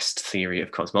best theory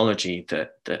of cosmology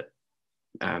that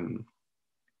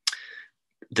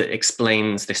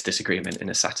explains this disagreement in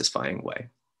a satisfying way.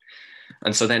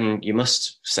 And so then you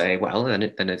must say, well, then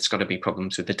it's got to be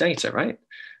problems with the data, right?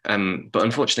 But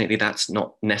unfortunately, that's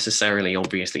not necessarily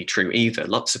obviously true either.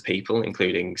 Lots of people,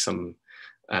 including some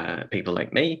people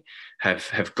like me,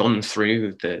 have gone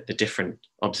through the different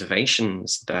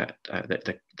observations that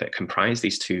comprise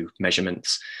these 2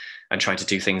 measurements and try to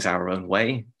do things our own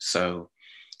way. So,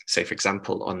 say, for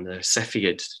example, on the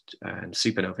Cepheid and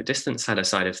supernova distance ladder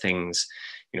side of things,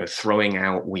 throwing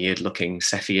out weird-looking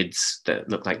Cepheids that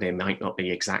look like they might not be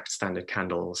exact standard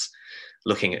candles,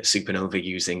 looking at supernova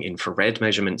using infrared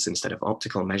measurements instead of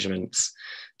optical measurements,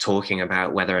 talking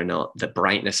about whether or not the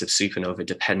brightness of supernova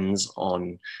depends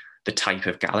on the type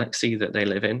of galaxy that they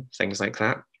live in, things like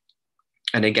that.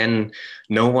 And again,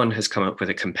 no one has come up with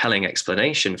a compelling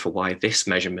explanation for why this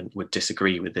measurement would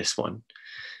disagree with this one.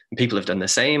 And people have done the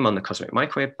same on the cosmic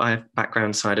microwave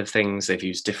background side of things. They've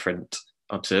used different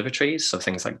observatories, so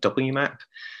things like WMAP,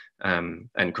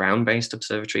 and ground-based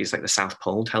observatories like the South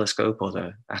Pole Telescope or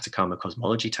the Atacama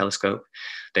Cosmology Telescope.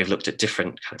 They've looked at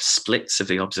different kind of splits of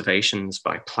the observations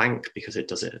by Planck because it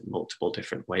does it at multiple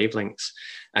different wavelengths.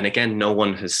 And again, no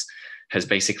one has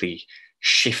basically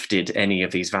shifted any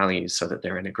of these values so that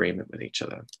they're in agreement with each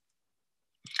other.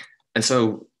 And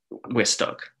so we're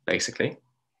stuck, basically.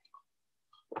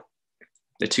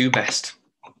 The 2 best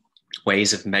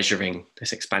ways of measuring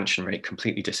this expansion rate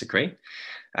completely disagree.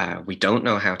 We don't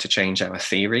know how to change our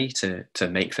theory to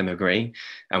make them agree,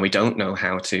 and we don't know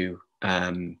how to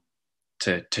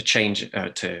change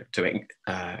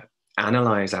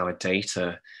analyze our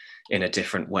data in a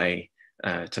different way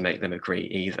to make them agree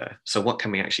either. So what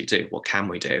can we actually do? What can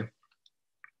we do?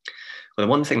 Well,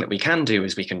 the one thing that we can do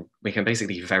is we can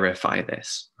basically verify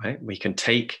this, right? We can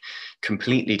take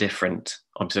completely different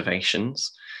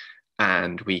observations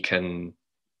and we can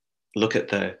look at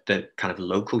the kind of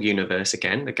local universe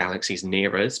again, the galaxies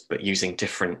near us, but using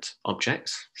different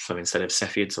objects. So instead of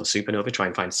Cepheids or supernova, try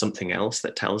and find something else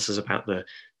that tells us about the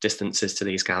distances to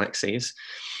these galaxies.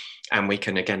 And we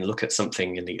can again look at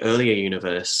something in the earlier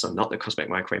universe, so not the cosmic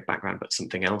microwave background, but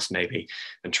something else maybe,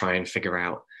 and try and figure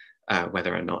out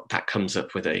whether or not that comes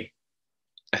up with a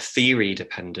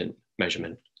theory-dependent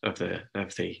measurement of the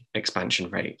expansion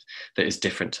rate that is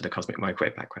different to the cosmic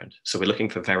microwave background. So we're looking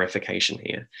for verification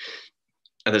here.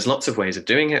 And there's lots of ways of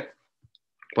doing it.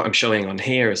 What I'm showing on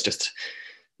here is just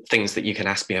things that you can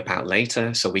ask me about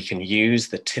later. So we can use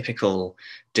the typical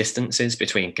distances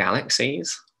between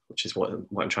galaxies, which is what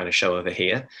I'm trying to show over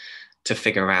here, to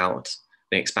figure out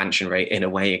the expansion rate in a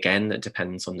way, again, that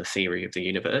depends on the theory of the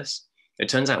universe. It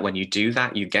turns out when you do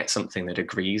that, you get something that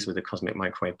agrees with the cosmic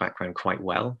microwave background quite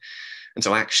well. And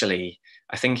so actually,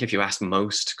 I think if you ask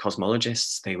most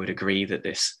cosmologists, they would agree that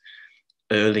this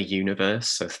early universe,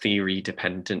 so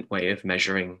theory-dependent way of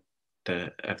measuring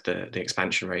the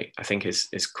expansion rate, I think is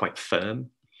quite firm.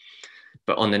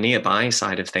 But on the nearby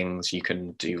side of things, you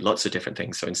can do lots of different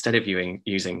things. So instead of using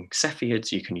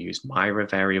Cepheids, you can use Mira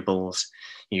variables,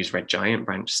 use red giant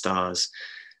branch stars.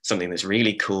 Something that's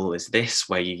really cool is this,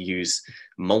 where you use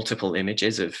multiple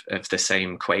images of the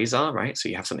same quasar, right? So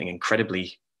you have something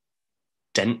incredibly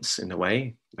dense in a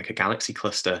way, like a galaxy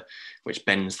cluster, which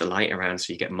bends the light around.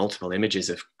 So you get multiple images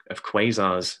of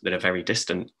quasars that are very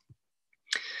distant.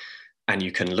 And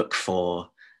you can look for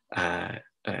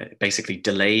basically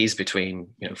delays between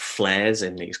flares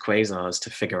in these quasars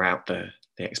to figure out the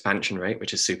expansion rate,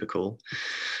 which is super cool.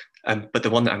 But the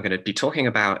one that I'm going to be talking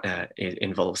about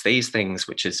involves these things,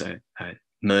 which is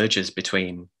mergers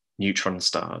between neutron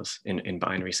stars in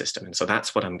binary system. And so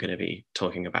that's what I'm going to be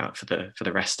talking about for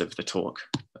the rest of the talk.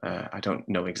 I don't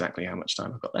know exactly how much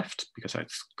time I've got left because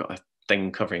I've got a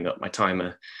thing covering up my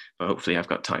timer, but hopefully I've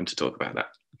got time to talk about that.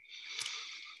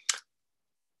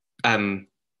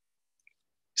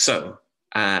 So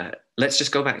let's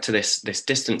just go back to this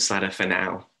distance ladder for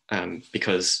now,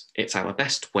 because it's our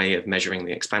best way of measuring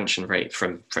the expansion rate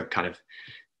from kind of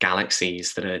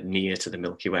galaxies that are near to the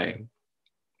Milky Way.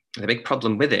 The big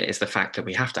problem with it is the fact that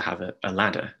we have to have a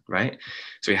ladder, right?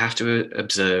 So we have to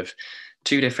observe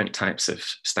 2 different types of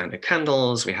standard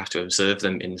candles. We have to observe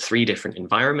them in 3 different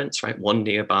environments, right? One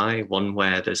nearby, one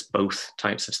where there's both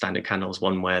types of standard candles,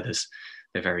 one where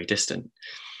they're very distant.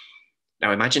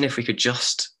 Now imagine if we could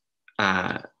just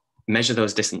measure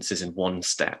those distances in one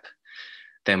step,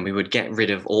 then we would get rid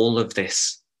of all of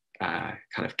this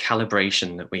kind of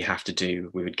calibration that we have to do.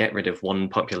 We would get rid of one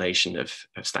population of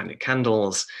standard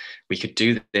candles. We could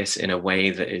do this in a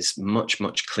way that is much,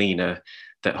 much cleaner,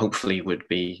 that hopefully would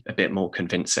be a bit more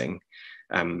convincing.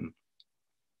 And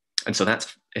so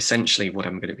that's essentially what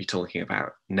I'm going to be talking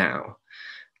about now.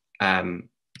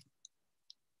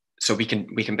 So we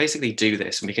can basically do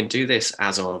this, and we can do this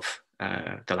as of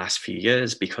the last few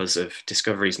years because of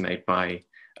discoveries made by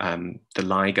the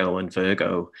LIGO and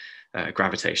Virgo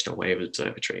gravitational wave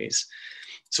observatories.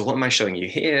 So what am I showing you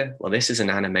here? Well, this is an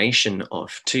animation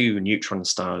of 2 neutron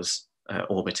stars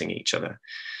orbiting each other.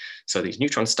 So these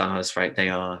neutron stars, right, they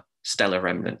are stellar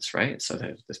remnants, right? So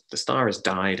the star has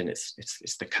died, and it's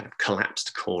the kind of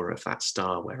collapsed core of that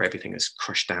star where everything is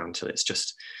crushed down till it's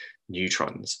just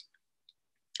neutrons.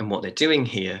 And what they're doing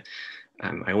here,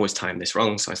 I always time this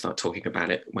wrong, so I start talking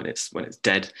about it when it's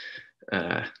dead.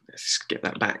 Let's skip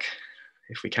that back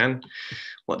if we can.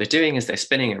 What they're doing is they're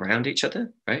spinning around each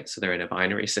other, right? So they're in a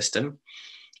binary system,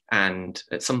 and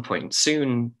at some point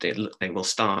soon they will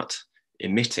start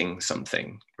emitting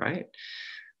something, right?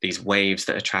 These waves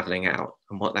that are traveling out,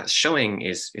 and what that's showing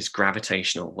is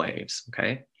gravitational waves,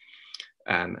 okay?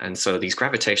 And so these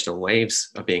gravitational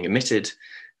waves are being emitted,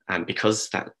 and because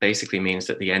that basically means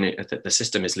that the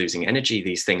system is losing energy,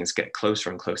 these things get closer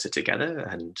and closer together,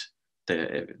 and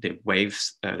the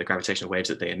waves, the gravitational waves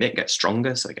that they emit get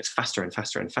stronger, so it gets faster and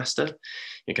faster and faster.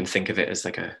 You can think of it as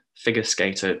like a figure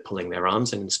skater pulling their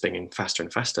arms in and spinning faster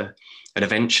and faster. And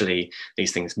eventually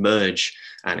these things merge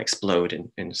and explode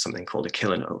in something called a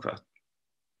kilonova.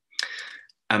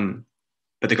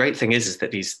 But the great thing is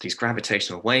that these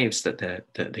gravitational waves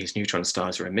that these neutron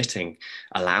stars are emitting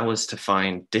allow us to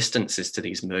find distances to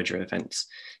these merger events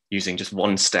using just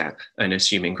one step and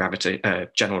assuming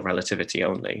general relativity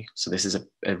only. So this is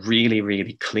a really,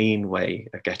 really clean way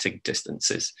of getting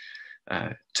distances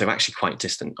to actually quite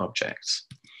distant objects.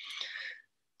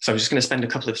 So I'm just going to spend a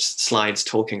couple of slides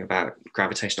talking about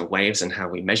gravitational waves and how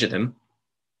we measure them.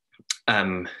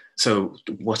 So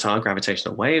what are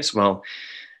gravitational waves? Well,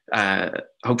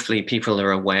 hopefully people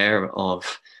are aware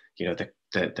of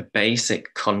the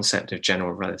basic concept of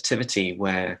general relativity,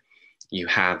 where you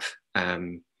have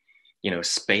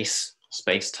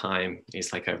space-time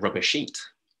is like a rubber sheet,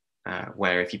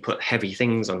 where if you put heavy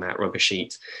things on that rubber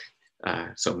sheet,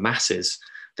 so masses,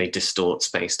 they distort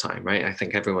space-time, right? I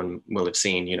think everyone will have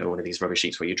seen one of these rubber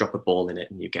sheets where you drop a ball in it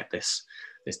and you get this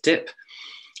dip,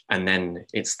 and then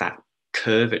it's that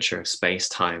curvature of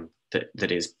space-time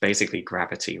that is basically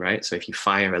gravity, right? So if you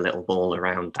fire a little ball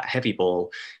around that heavy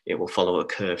ball, it will follow a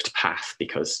curved path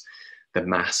because the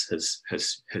mass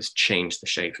has changed the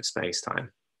shape of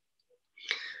space-time.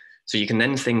 So you can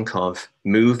then think of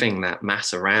moving that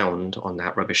mass around on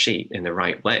that rubber sheet in the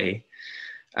right way.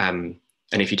 And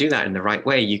if you do that in the right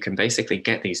way, you can basically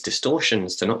get these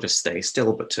distortions to not just stay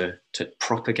still, but to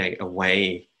propagate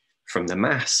away from the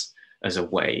mass as a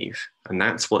wave. And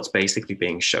that's what's basically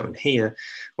being shown here,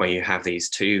 where you have these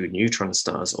two neutron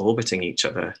stars orbiting each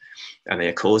other, and they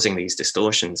are causing these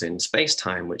distortions in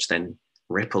space-time, which then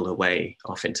ripple away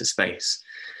off into space.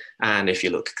 And if you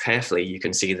look carefully, you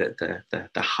can see that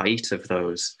the height of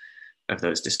those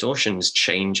distortions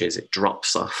changes. It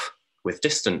drops off with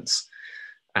distance.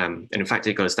 And in fact,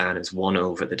 it goes down as 1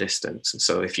 over the distance. And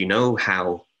so if you know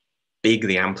how big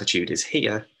the amplitude is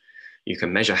here, you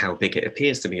can measure how big it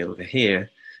appears to be over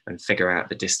here and figure out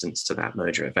the distance to that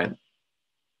merger event.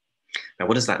 Now,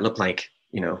 what does that look like,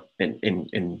 you know,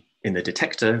 in the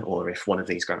detector, or if one of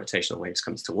these gravitational waves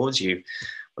comes towards you?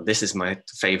 Well, this is my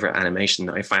favorite animation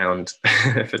that I found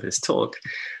for this talk.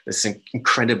 This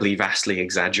incredibly vastly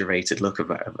exaggerated look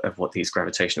of what these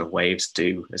gravitational waves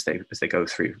do as they go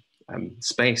through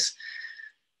space.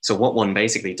 So what one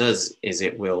basically does is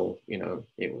it will, you know,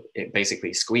 it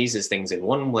basically squeezes things in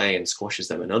one way and squashes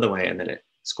them another way, and then it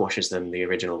squashes them the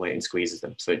original way and squeezes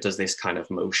them. So it does this kind of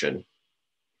motion.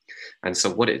 And so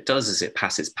what it does is it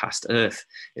passes past Earth,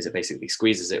 is it basically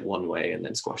squeezes it one way and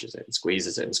then squashes it and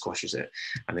squeezes it and squashes it.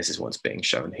 And this is what's being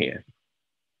shown here.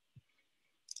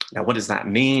 Now, what does that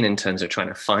mean in terms of trying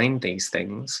to find these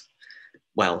things?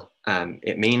 Well,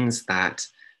 it means that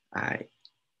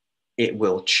it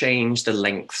will change the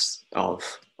lengths of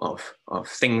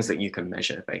things that you can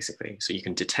measure, basically. So you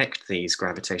can detect these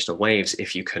gravitational waves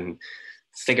if you can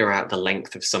figure out the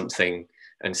length of something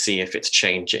and see if it's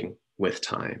changing with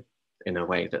time in a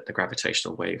way that the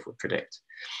gravitational wave would predict.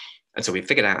 And so we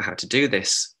figured out how to do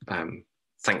this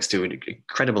thanks to an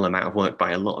incredible amount of work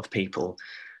by a lot of people.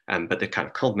 But the kind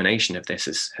of culmination of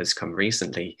this has come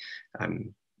recently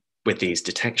with these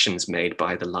detections made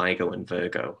by the LIGO and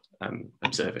Virgo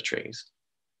observatories.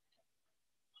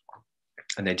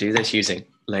 And they do this using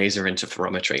laser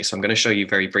interferometry. So I'm going to show you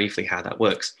very briefly how that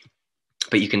works.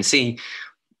 But you can see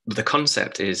the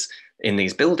concept is in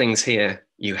these buildings here,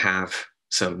 you have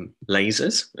some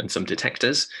lasers and some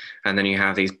detectors, and then you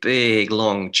have these big,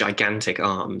 long, gigantic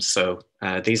arms. So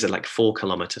these are like 4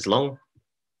 kilometers long,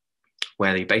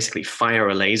 where they basically fire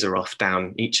a laser off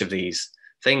down each of these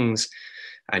things,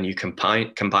 and you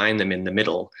combine them in the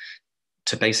middle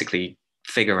to basically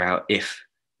figure out if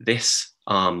this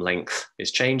arm length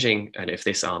is changing and if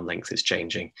this arm length is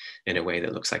changing in a way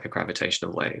that looks like a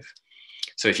gravitational wave.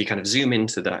 So if you kind of zoom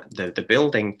into the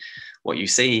building, what you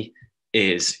see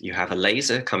is you have a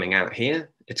laser coming out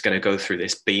here. It's going to go through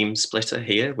this beam splitter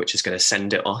here, which is going to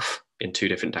send it off in 2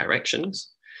 different directions,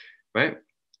 right?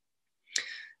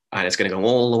 And it's going to go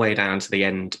all the way down to the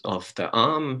end of the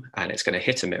arm, and it's going to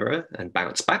hit a mirror and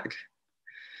bounce back.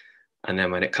 And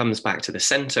then when it comes back to the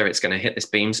center, it's going to hit this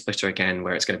beam splitter again,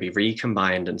 where it's going to be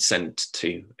recombined and sent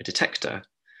to a detector.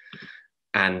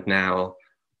 And now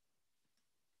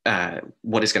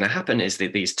what is going to happen is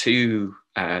that these 2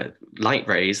 light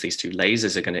rays, these 2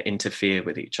 lasers, are going to interfere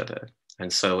with each other.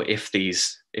 And so if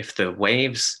the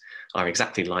waves are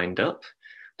exactly lined up,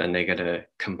 then they're going to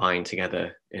combine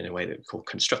together in a way that's called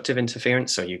constructive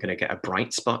interference. So you're going to get a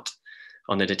bright spot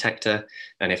on the detector.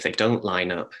 And if they don't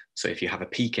line up, so if you have a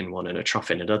peak in one and a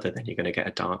trough in another, then you're going to get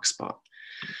a dark spot.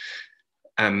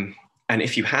 And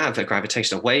if you have a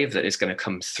gravitational wave that is going to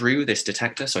come through this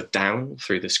detector, so down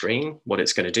through the screen, what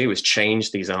it's going to do is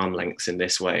change these arm lengths in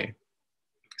this way.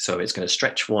 So it's going to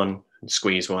stretch one and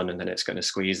squeeze one, and then it's going to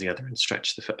squeeze the other and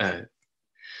stretch the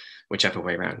whichever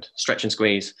way around. Stretch and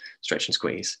squeeze, stretch and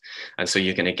squeeze. And so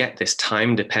you're going to get this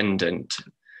time-dependent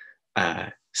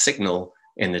signal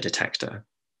in the detector.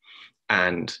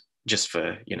 And just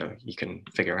for, you know, you can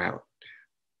figure out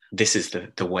this is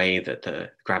the way that the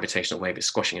gravitational wave is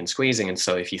squashing and squeezing. And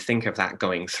so if you think of that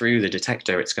going through the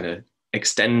detector, it's going to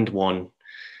extend one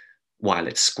while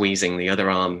it's squeezing the other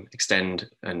arm, extend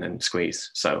and then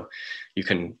squeeze. So you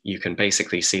can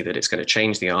basically see that it's going to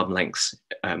change the arm lengths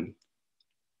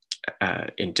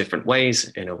in different ways,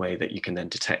 in a way that you can then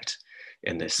detect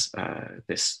in this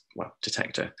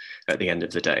detector at the end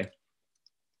of the day.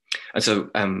 And so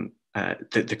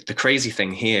the crazy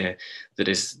thing here, that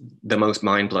is the most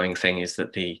mind-blowing thing, is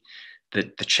that the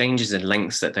changes in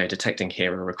lengths that they're detecting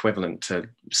here are equivalent to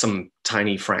some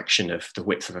tiny fraction of the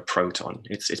width of a proton.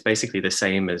 It's basically the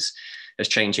same as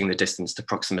changing the distance to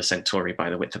Proxima Centauri by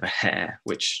the width of a hair,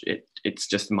 which it's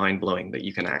just mind-blowing that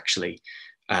you can actually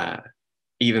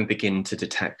even begin to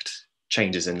detect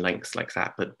changes in length like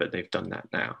that, but they've done that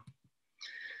now.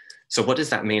 So what does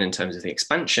that mean in terms of the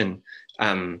expansion?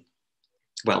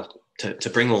 Well, to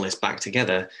bring all this back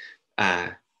together,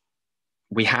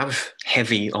 we have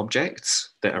heavy objects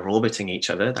that are orbiting each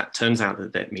other. That turns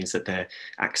out that means that they're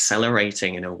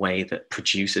accelerating in a way that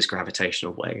produces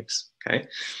gravitational waves. Okay,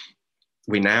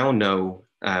 we now know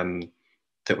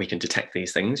that we can detect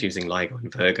these things using LIGO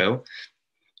and Virgo.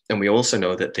 And we also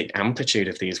know that the amplitude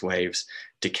of these waves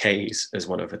decays as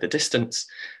 1 over the distance.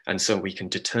 And so we can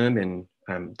determine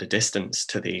the distance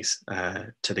to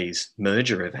these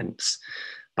merger events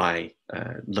by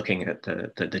looking at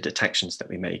the detections that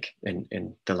we make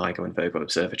in the LIGO and Virgo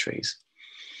observatories.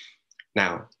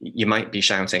 Now, you might be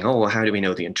shouting, oh, well, how do we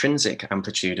know the intrinsic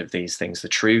amplitude of these things, the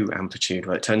true amplitude?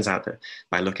 Well, it turns out that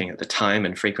by looking at the time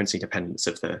and frequency dependence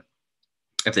of the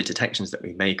detections that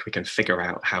we make, we can figure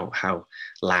out how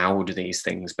loud these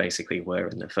things basically were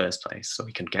in the first place. So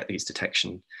we can get these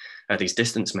these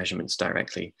distance measurements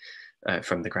directly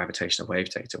from the gravitational wave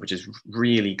data, which is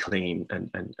really clean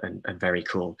and very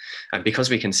cool. And because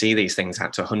we can see these things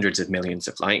out to hundreds of millions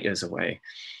of light years away,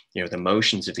 you know, the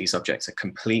motions of these objects are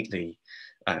completely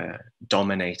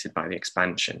dominated by the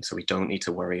expansion. So we don't need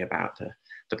to worry about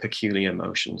the peculiar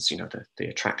motions, you know, the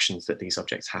attractions that these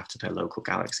objects have to their local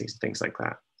galaxies and things like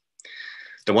that.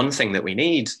 The one thing that we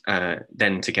need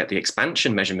then to get the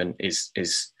expansion measurement is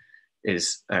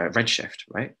redshift,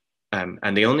 right?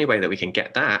 And the only way that we can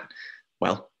get that,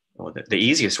 well, or the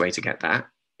easiest way to get that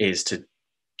is to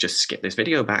just skip this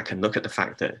video back and look at the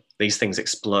fact that these things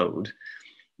explode.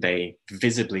 They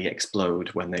visibly explode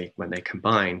when they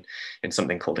combine in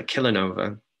something called a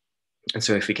kilonova. And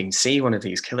so if we can see one of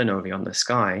these kilonovae on the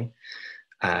sky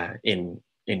in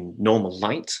normal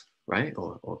light, right,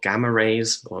 or gamma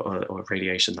rays or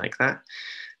radiation like that,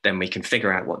 then we can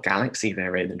figure out what galaxy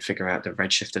they're in and figure out the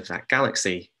redshift of that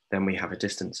galaxy. Then we have a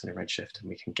distance and a redshift, and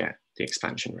we can get the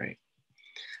expansion rate.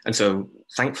 And so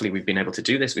thankfully, we've been able to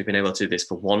do this. We've been able to do this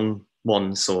for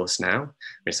one source now.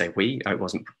 We say it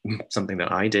wasn't something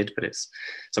that I did, but it's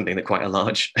something that quite a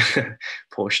large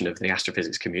portion of the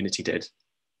astrophysics community did.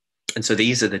 And so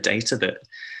these are the data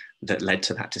that led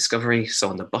to that discovery. So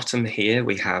on the bottom here,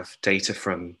 we have data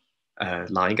from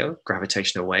LIGO,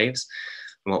 gravitational waves.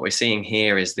 And what we're seeing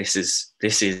here is this is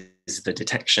the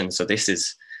detection. So this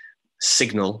is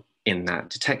signal in that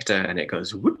detector, and it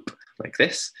goes whoop like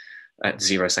this at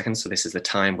 0 seconds. So this is the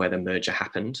time where the merger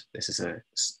happened. This is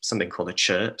something called a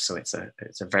chirp. So it's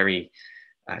a very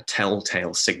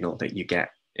telltale signal that you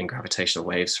get in gravitational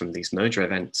waves from these merger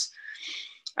events.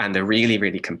 And the really,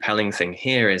 really compelling thing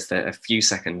here is that a few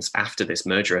seconds after this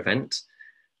merger event,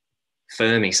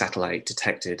 Fermi satellite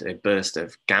detected a burst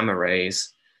of gamma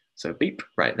rays. So beep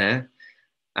right there.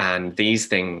 And these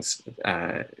things,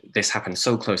 this happened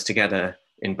so close together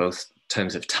in both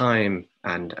terms of time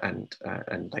and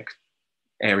like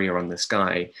area on the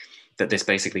sky, that this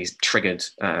basically triggered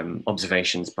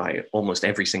observations by almost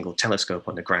every single telescope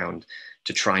on the ground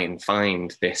to try and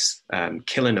find this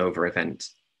kilonova event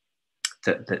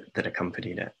that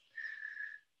accompanied it.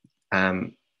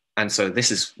 And so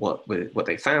this is what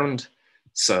they found.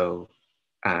 So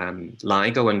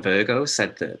LIGO and Virgo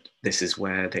said that this is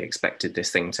where they expected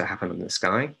this thing to happen in the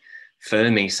sky.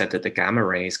 Fermi said that the gamma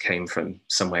rays came from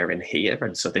somewhere in here.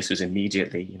 And so this was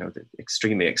immediately, you know,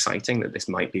 extremely exciting that this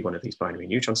might be one of these binary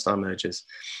neutron star mergers.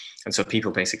 And so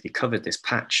people basically covered this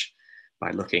patch by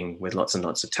looking with lots and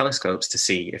lots of telescopes to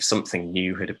see if something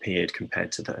new had appeared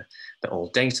compared to the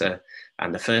old data.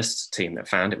 And the first team that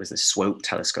found it was the SWOPE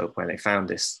telescope, where they found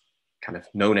this kind of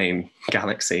no-name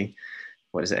galaxy,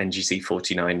 what is it, NGC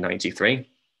 4993,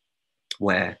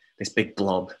 where this big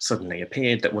blob suddenly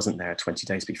appeared that wasn't there 20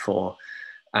 days before.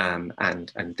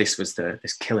 And this was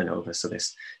this kilonova, so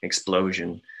this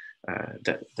explosion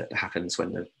that happens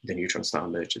when the neutron star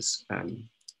merges. The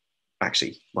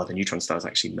neutron stars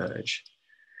actually merge.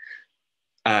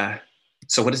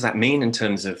 So what does that mean in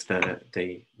terms of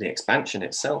the expansion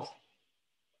itself?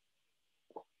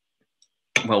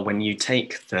 Well, when you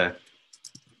take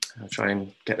I'll try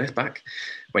and get this back.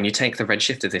 When you take the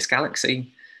redshift of this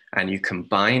galaxy and you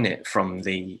combine it from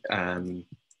the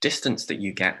distance that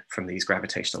you get from these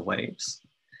gravitational waves,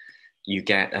 you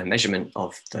get a measurement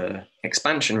of the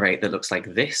expansion rate that looks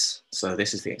like this. So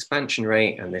this is the expansion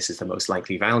rate, and this is the most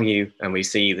likely value. And we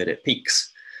see that it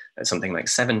peaks at something like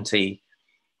 70,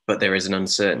 but there is an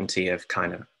uncertainty of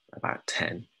kind of about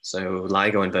 10. So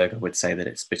LIGO and Virgo would say that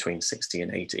it's between 60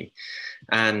 and 80.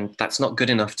 And that's not good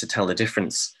enough to tell the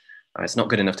difference. It's not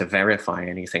good enough to verify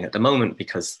anything at the moment,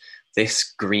 because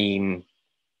this green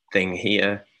thing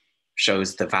here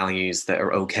shows the values that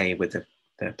are okay with the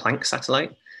Planck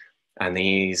satellite. And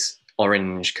these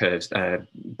orange curves,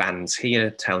 bands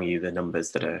here tell you the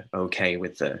numbers that are okay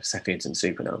with the Cepheids and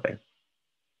supernovae.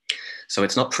 So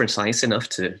it's not precise enough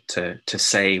to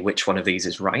say which one of these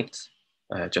is right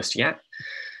just yet.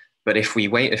 But if we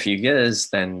wait a few years,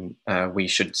 then we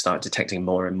should start detecting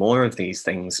more and more of these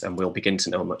things, and we'll begin to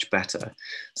know much better.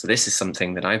 So this is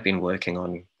something that I've been working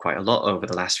on quite a lot over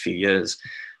the last few years.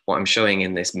 What I'm showing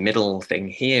in this middle thing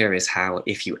here is how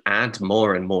if you add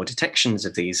more and more detections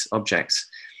of these objects,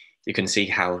 you can see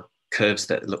how curves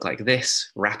that look like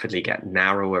this rapidly get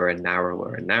narrower and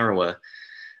narrower and narrower.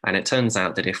 And it turns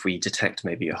out that if we detect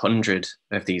maybe 100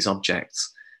 of these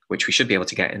objects, which we should be able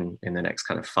to get in the next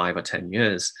kind of 5 or 10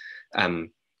 years,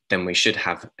 then we should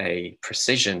have a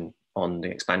precision on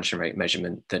the expansion rate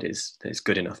measurement that is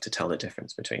good enough to tell the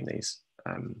difference between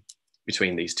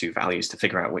these two values, to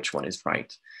figure out which one is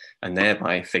right, and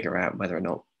thereby figure out whether or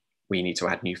not we need to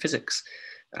add new physics,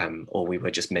 or we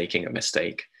were just making a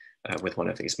mistake with one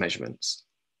of these measurements.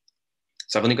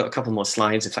 So I've only got a couple more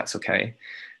slides, if that's okay.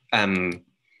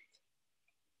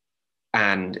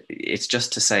 And it's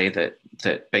just to say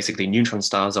that basically neutron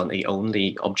stars aren't the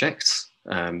only objects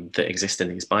that exist in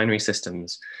these binary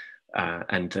systems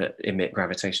and that emit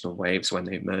gravitational waves when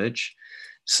they merge.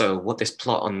 So what this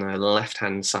plot on the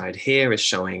left-hand side here is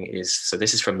showing is, so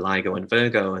this is from LIGO and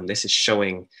Virgo, and this is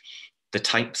showing the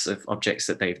types of objects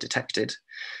that they've detected.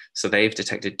 So they've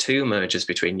detected 2 mergers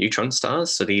between neutron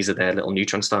stars. So these are their little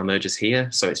neutron star mergers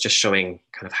here. So it's just showing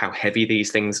kind of how heavy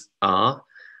these things are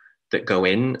that go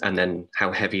in, and then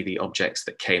how heavy the objects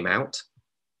that came out.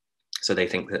 So they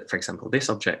think that, for example, this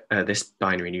object, this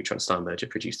binary neutron star merger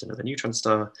produced another neutron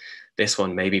star. This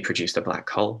one maybe produced a black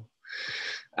hole.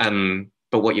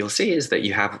 But what you'll see is that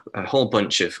you have a whole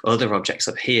bunch of other objects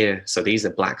up here. So these are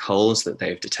black holes that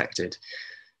they've detected.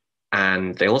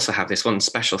 And they also have this one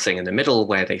special thing in the middle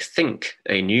where they think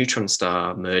a neutron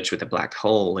star merged with a black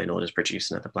hole in order to produce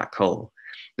another black hole.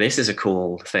 This is a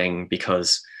cool thing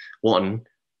because, one,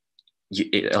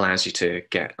 it allows you to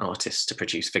get artists to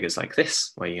produce figures like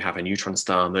this, where you have a neutron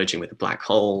star merging with a black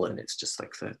hole, and it's just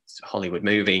like the Hollywood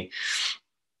movie.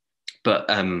 But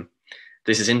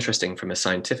this is interesting from a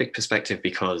scientific perspective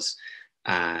because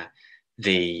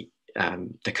the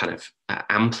kind of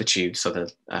amplitude, so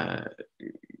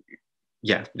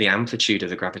the amplitude of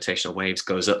the gravitational waves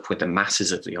goes up with the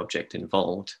masses of the object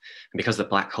involved. And because the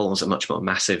black holes are much more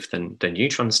massive than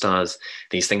neutron stars,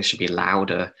 these things should be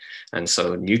louder. And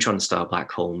so neutron star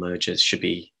black hole mergers should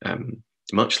be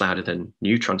much louder than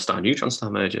neutron star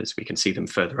mergers. We can see them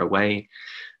further away.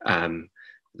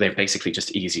 They're basically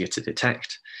just easier to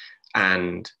detect.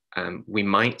 And we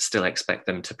might still expect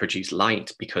them to produce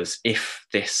light, because if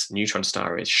this neutron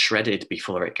star is shredded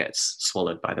before it gets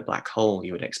swallowed by the black hole,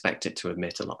 you would expect it to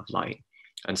emit a lot of light.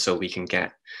 And so we can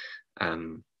get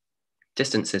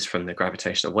distances from the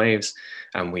gravitational waves,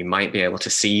 and we might be able to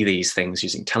see these things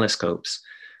using telescopes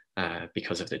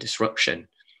because of the disruption.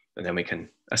 And then we can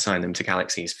assign them to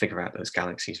galaxies, figure out those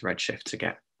galaxies' redshift to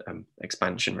get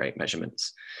expansion rate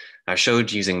measurements. I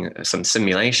showed using some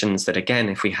simulations that, again,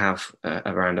 if we have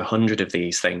around 100 of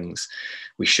these things,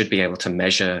 we should be able to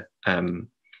measure the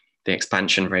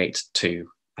expansion rate to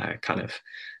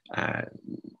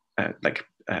like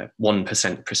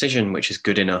 1% precision, which is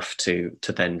good enough to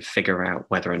then figure out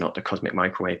whether or not the cosmic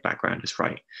microwave background is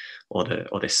right, or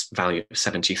this value of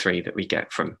 73 that we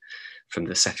get from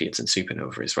the Cepheids and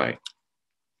supernova is right.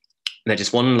 And then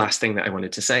just one last thing that I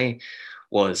wanted to say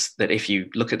was that if you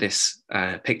look at this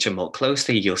picture more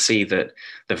closely, you'll see that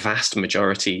the vast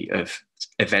majority of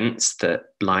events that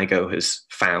LIGO has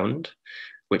found,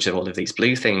 which are all of these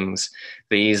blue things,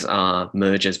 these are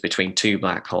mergers between 2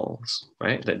 black holes,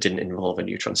 right, that didn't involve a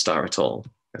neutron star at all.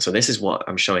 And so this is what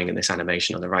I'm showing in this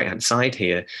animation on the right-hand side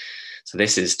here. So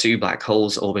this is 2 black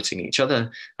holes orbiting each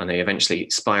other, and they eventually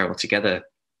spiral together,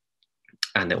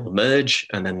 and they will merge,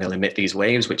 and then they'll emit these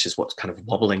waves, which is what's kind of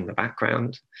wobbling the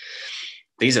background.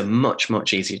 These are much,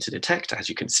 much easier to detect, as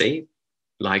you can see.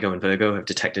 LIGO and Virgo have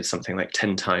detected something like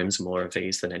 10 times more of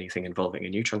these than anything involving a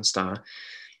neutron star.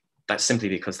 That's simply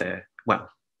because they're,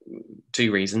 well,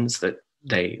 2 reasons: that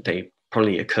they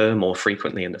probably occur more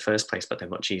frequently in the first place, but they're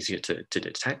much easier to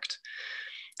detect.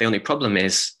 The only problem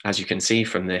is, as you can see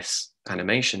from this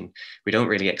animation, we don't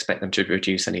really expect them to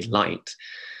produce any light.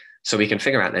 So we can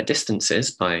figure out their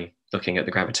distances by looking at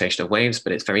the gravitational waves,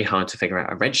 but it's very hard to figure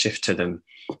out a redshift to them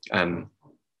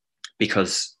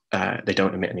because they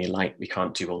don't emit any light. We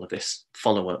can't do all of this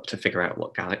follow-up to figure out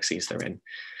what galaxies they're in.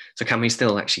 So can we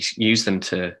still actually use them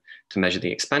to measure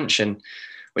the expansion?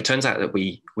 Well, it turns out that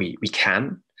we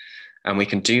can, and we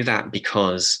can do that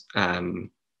because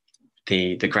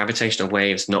the gravitational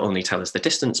waves not only tell us the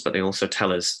distance, but they also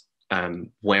tell us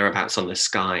whereabouts on the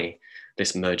sky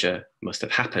this merger must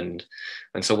have happened.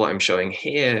 And so what I'm showing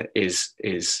here is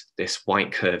this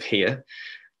white curve here.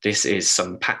 This is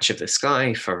some patch of the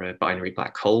sky for a binary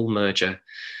black hole merger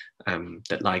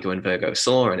that LIGO and Virgo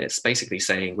saw. And it's basically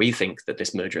saying, we think that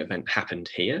this merger event happened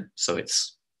here. So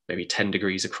it's maybe 10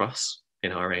 degrees across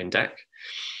in our AN deck.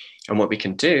 And what we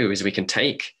can do is we can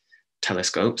take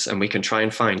telescopes and we can try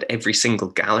and find every single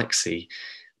galaxy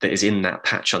that is in that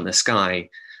patch on the sky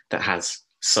that has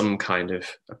some kind of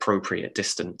appropriate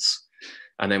distance.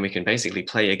 And then we can basically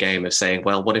play a game of saying,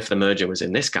 well, what if the merger was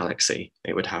in this galaxy?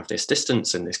 It would have this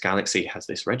distance, and this galaxy has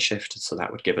this redshift. So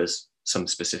that would give us some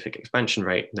specific expansion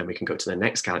rate. And then we can go to the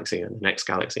next galaxy and the next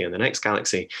galaxy and the next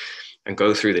galaxy and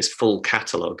go through this full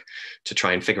catalog to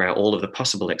try and figure out all of the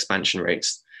possible expansion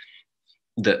rates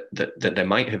that there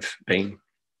might have been.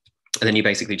 And then you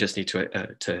basically just need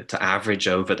to average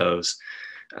over those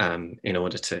in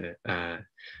order to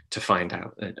find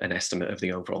out an estimate of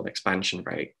the overall expansion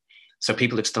rate. So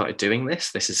people have started doing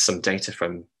this. This is some data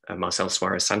from Marcel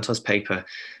Suarez-Santos' paper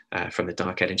from the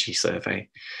Dark Energy Survey.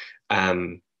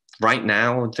 Right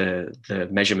now, the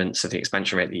measurements of the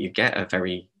expansion rate that you get are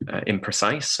very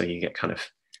imprecise. So you get kind of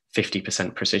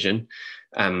 50% precision.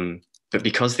 But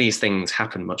because these things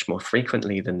happen much more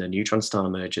frequently than the neutron star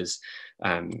mergers,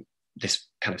 this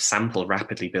kind of sample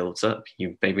rapidly builds up.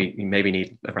 You maybe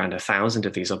need around 1,000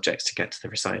 of these objects to get to the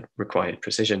required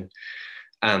precision.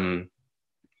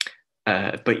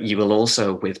 But you will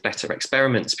also, with better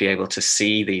experiments, be able to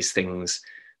see these things,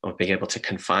 or be able to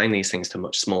confine these things to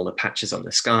much smaller patches on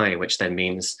the sky, which then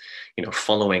means,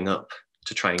 following up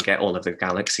to try and get all of the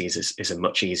galaxies is a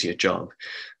much easier job.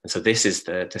 And so this is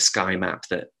the sky map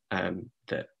that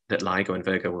LIGO and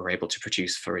Virgo were able to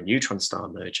produce for a neutron star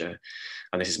merger.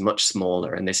 And this is much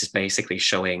smaller. And this is basically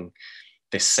showing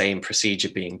this same procedure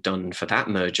being done for that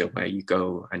merger, where you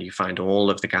go and you find all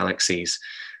of the galaxies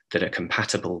that are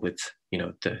compatible with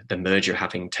the merger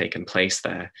having taken place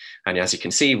there. And as you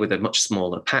can see, with a much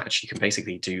smaller patch, you can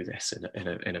basically do this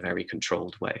in a very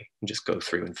controlled way and just go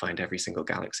through and find every single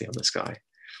galaxy on the sky.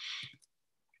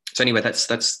 So anyway,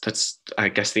 that's I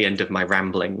guess the end of my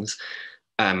ramblings.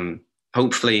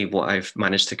 Hopefully what I've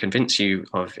managed to convince you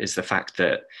of is the fact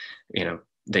that,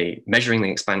 measuring the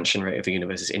expansion rate of the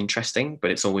universe is interesting,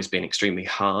 but it's always been extremely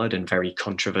hard and very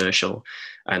controversial.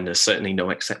 And there's certainly no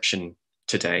exception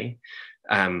today.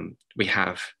 We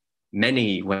have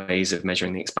many ways of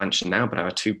measuring the expansion now, but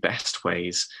our two best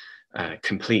ways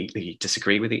completely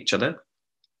disagree with each other.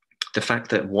 The fact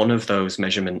that one of those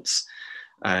measurements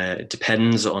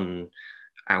depends on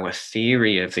our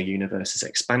theory of the universe's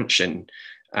expansion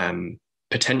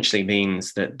potentially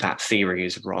means that that theory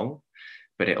is wrong,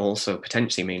 but it also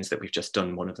potentially means that we've just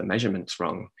done one of the measurements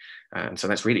wrong. So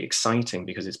that's really exciting,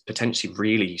 because it's potentially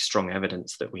really strong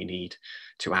evidence that we need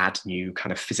to add new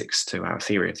kind of physics to our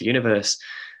theory of the universe.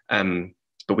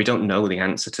 But we don't know the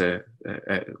answer to,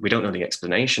 we don't know the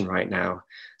explanation right now.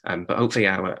 But hopefully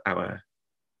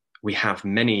we have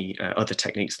many other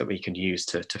techniques that we can use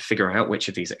to figure out which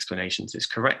of these explanations is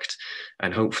correct.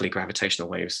 And hopefully gravitational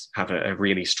waves have a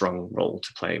really strong role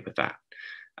to play with that.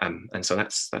 And so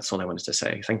that's all I wanted to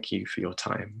say. Thank you for your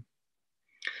time.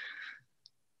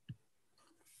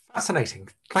 Fascinating.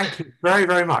 Thank you very,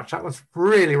 very much. That was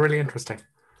really, really interesting.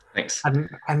 Thanks.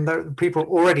 And the people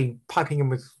already piping in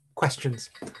with questions.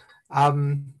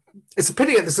 It's a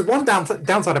pity. There's one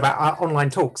downside about our online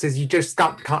talks is you just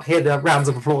can't hear the rounds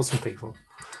of applause from people.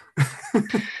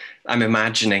 I'm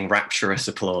imagining rapturous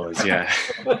applause. Yeah.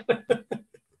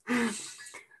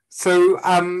 So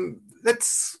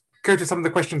let's go to some of the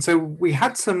questions. So we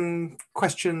had some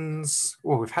questions.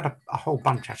 Well, we've had a whole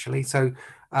bunch actually. So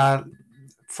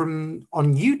from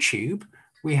on YouTube,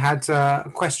 we had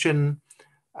a question.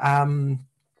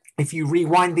 If you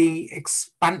rewind the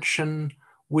expansion,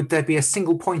 would there be a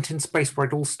single point in space where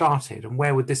it all started, and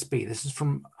where would this be? This is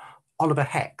from Oliver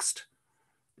Hext.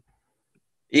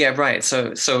 Yeah, right.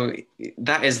 So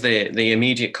that is the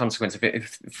immediate consequence of it.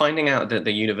 If finding out that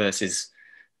the universe is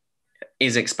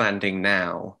expanding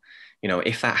now,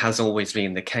 if that has always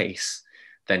been the case,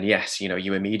 then yes,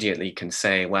 you immediately can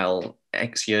say, well,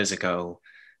 X years ago,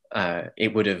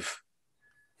 it would have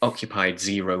occupied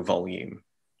 0 volume,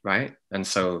 right? And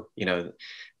so,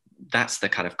 that's the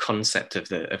kind of concept of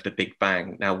the Big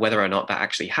Bang. Now, whether or not that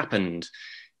actually happened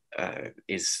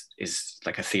is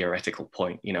like a theoretical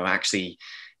point. Actually,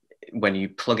 when you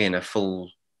plug in a full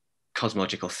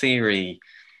cosmological theory,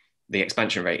 the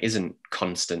expansion rate isn't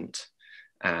constant.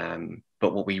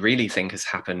 But what we really think has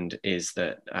happened is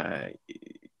that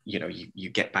you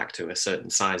get back to a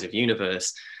certain size of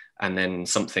universe, And then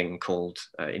something called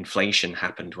inflation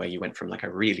happened, where you went from like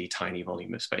a really tiny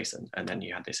volume of space, and then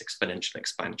you had this exponential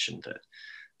expansion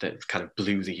that kind of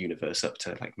blew the universe up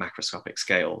to like macroscopic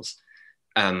scales.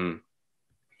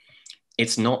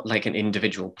 It's not like an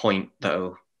individual point,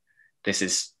 though.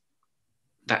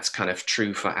 That's kind of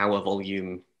true for our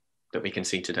volume that we can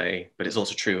see today, but it's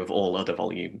also true of all other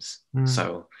volumes.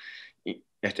 So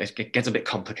it gets a bit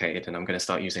complicated, and I'm going to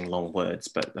start using long words,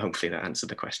 but hopefully that answered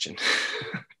the question.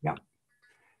 Yeah,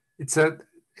 it's a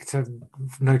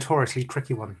notoriously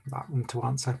tricky one, that one to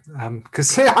answer,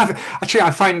 because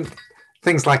I find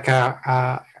things like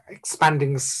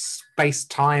expanding space,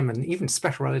 time, and even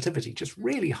special relativity just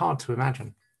really hard to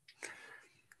imagine.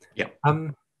 Yeah.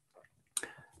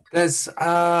 There's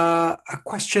a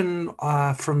question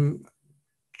from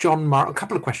John Murrell, a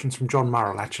couple of questions from John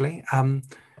Murrell, actually.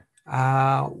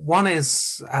 One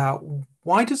is,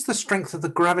 why does the strength of the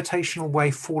gravitational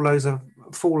wave fall as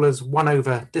 1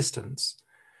 over distance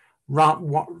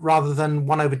rather than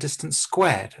 1 over distance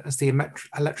squared, as the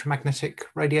electromagnetic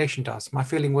radiation does? My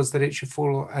feeling was that it should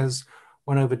fall as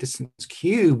 1 over distance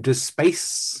cubed, as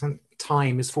space and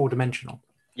time is 4-dimensional.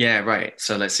 Yeah, right.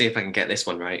 So let's see if I can get this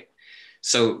one right.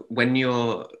 So when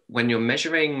you're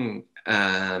measuring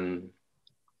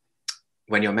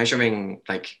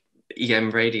like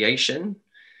EM radiation,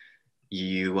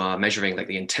 you are measuring like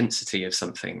the intensity of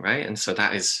something, right? And so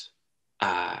that is,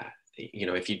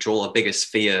 if you draw a bigger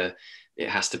sphere, it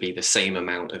has to be the same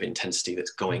amount of intensity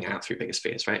that's going out through bigger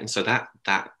spheres, right? And so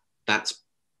that's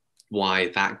why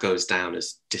that goes down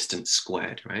as distance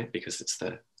squared, right? Because it's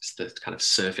the kind of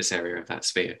surface area of that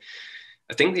sphere.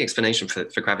 I think the explanation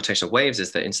for gravitational waves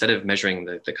is that instead of measuring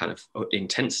the kind of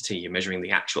intensity, you're measuring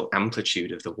the actual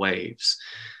amplitude of the waves,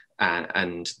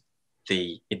 and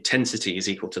the intensity is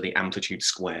equal to the amplitude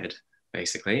squared,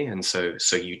 basically. And so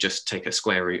you just take a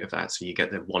square root of that, so you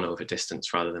get the 1 over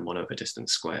distance rather than 1 over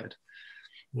distance squared.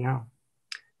 Yeah,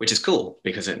 which is cool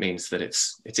because it means that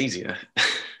it's easier.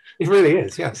 It really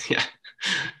is, yes. Yeah.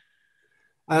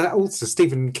 Also,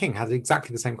 Stephen King had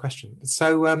exactly the same question.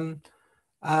 So,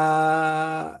 John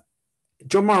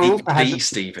Morrow the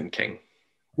Stephen King.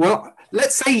 Well,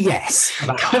 let's say yes.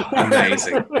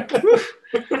 Amazing.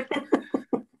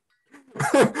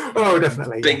 Oh,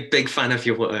 definitely. Big fan of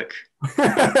your work.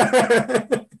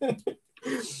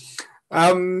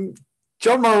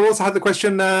 John Morrow also had the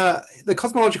question, the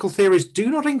cosmological theories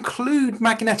do not include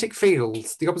magnetic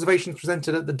fields. The observations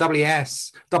presented at the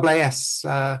AAS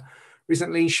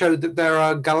recently showed that there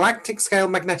are galactic scale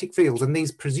magnetic fields, and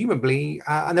these presumably,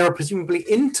 and there are presumably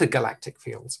intergalactic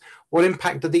fields. What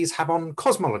impact do these have on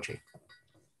cosmology?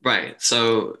 Right.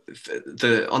 So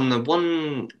on the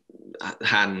one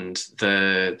hand,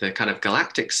 the kind of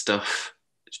galactic stuff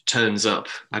turns up.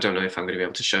 I don't know if I'm going to be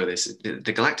able to show this.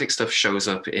 The galactic stuff shows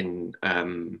up in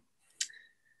the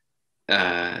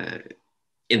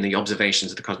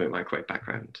observations of the cosmic microwave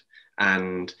background,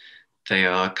 and they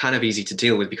are kind of easy to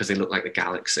deal with because they look like the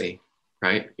galaxy,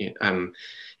 right?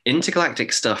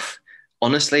 Intergalactic stuff,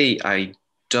 honestly, I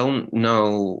don't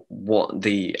know what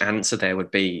the answer there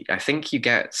would be. I think you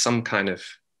get some kind of,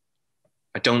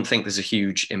 I don't think there's a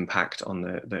huge impact on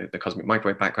the cosmic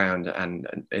microwave background,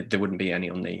 and there wouldn't be any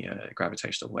on the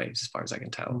gravitational waves as far as I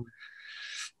can tell.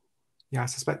 Yeah, I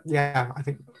suspect, yeah, I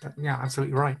think, yeah,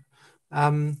 absolutely right.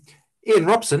 Ian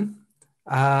Robson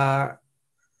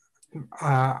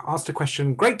asked a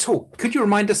question, great talk. Could you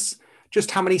remind us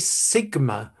just how many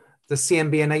sigma the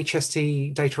CMB and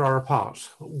HST data are apart?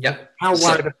 Yep. How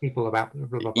worried are people about blah,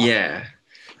 blah, blah? Yeah,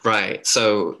 right.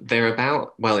 So they're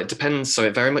about, well, it depends. So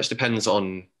it very much depends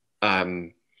on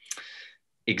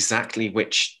exactly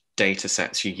which data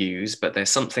sets you use, but there's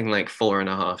something like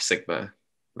 4.5 sigma,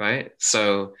 right?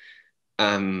 So,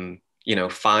 5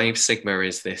 sigma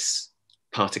is this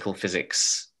particle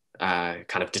physics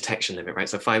kind of detection limit, right?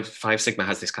 So 5 sigma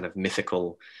has this kind of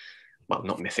mythical, well,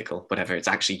 not mythical, whatever, it's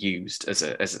actually used as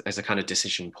a kind of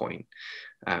decision point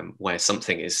where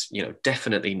something is,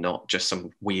 definitely not just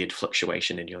some weird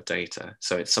fluctuation in your data.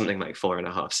 So it's something like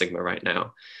 4.5 sigma right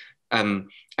now.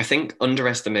 I think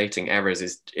underestimating errors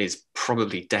is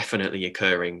probably definitely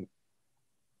occurring,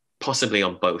 possibly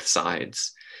on both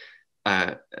sides.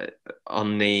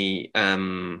 On the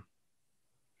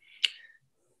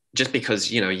just because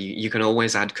you can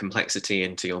always add complexity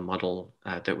into your model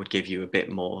that would give you a bit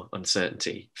more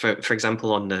uncertainty. For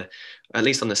example, at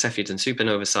least on the Cepheid and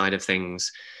supernova side of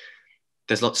things,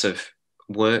 there's lots of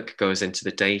work goes into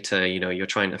the data. You're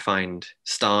trying to find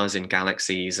stars in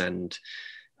galaxies, and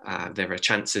there are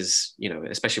chances,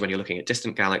 especially when you're looking at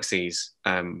distant galaxies,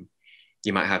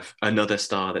 you might have another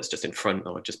star that's just in front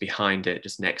or just behind it,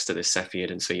 just next to this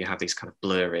Cepheid. And so you have these kind of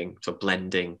blurring, so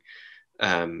blending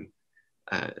and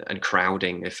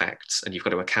crowding effects, and you've got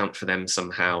to account for them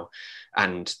somehow.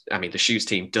 And I mean, the SHOES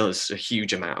team does a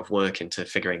huge amount of work into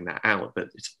figuring that out, but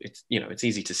it's you know, it's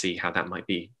easy to see how that might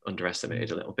be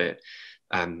underestimated a little bit.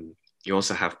 You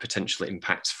also have potential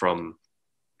impacts from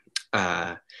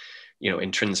you know,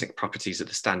 intrinsic properties of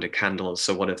the standard candles.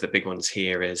 So one of the big ones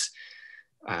here is,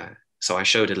 so I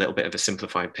showed a little bit of a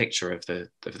simplified picture of the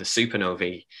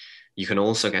supernovae. You can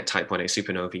also get type 1a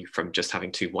supernovae from just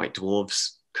having two white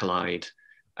dwarfs collide.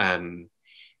 And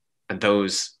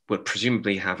those would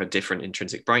presumably have a different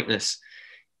intrinsic brightness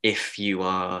if you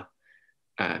are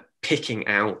picking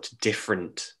out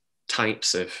different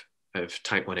types of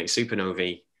type 1a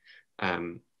supernovae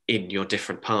in your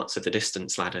different parts of the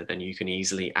distance ladder. Then you can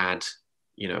easily add,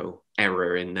 you know,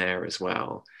 error in there as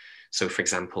well. So for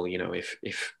example, you know, if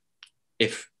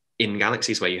in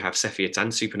galaxies where you have Cepheids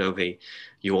and supernovae,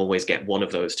 you always get one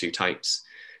of those two types.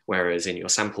 Whereas in your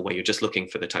sample where you're just looking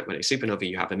for the type 1a supernovae,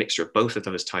 you have a mixture of both of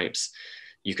those types.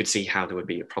 You could see how there would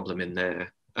be a problem in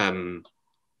there. I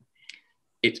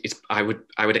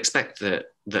would expect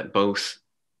that both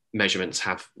measurements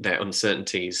have their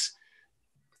uncertainties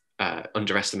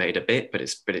underestimated a bit, but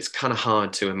it's kind of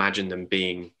hard to imagine them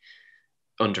being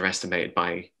underestimated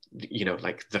by, you know,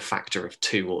 like the factor of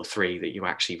 2 or 3 that you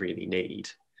actually really need.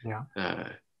 Yeah.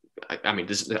 I mean,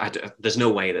 there's no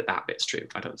way that bit's true,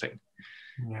 I don't think.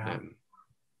 Yeah.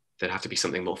 There'd have to be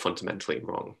something more fundamentally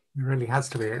wrong. It really has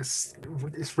to be. It's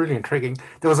really intriguing.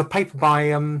 There was a paper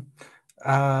by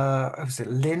was it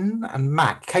Lynn and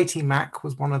Mack? Katie Mack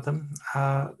was one of them,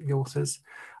 the authors,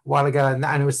 a while ago,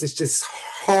 and it was this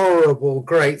horrible,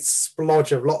 great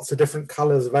splodge of lots of different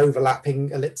colours of overlapping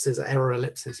ellipses, error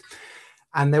ellipses,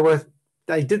 and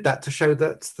they did that to show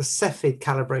that the Cepheid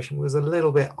calibration was a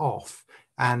little bit off.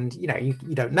 And you know, you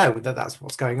don't know that that's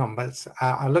what's going on, but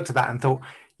I looked at that and thought,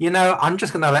 you know, I'm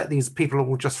just going to let these people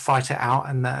all just fight it out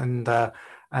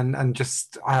and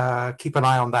just keep an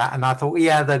eye on that. And I thought,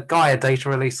 yeah, the Gaia data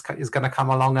release is going to come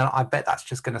along, and I bet that's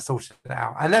just going to sort it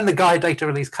out. And then the Gaia data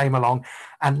release came along,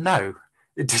 and no,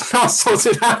 it did not sort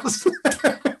it out.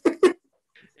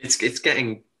 It's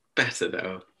getting better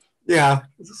though. Yeah,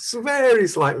 it's very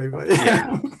slightly, but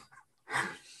yeah.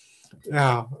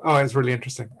 Yeah. Oh, it's really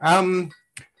interesting.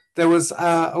 There was,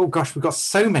 oh gosh, we've got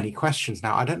so many questions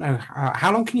now. I don't know,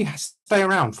 how long can you stay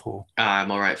around for?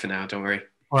 I'm all right for now, don't worry.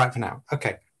 All right for now,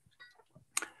 okay.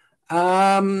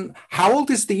 How old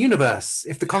is the universe?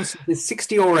 If the constant is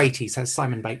 60 or 80, says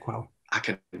Simon Bakewell. I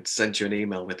can send you an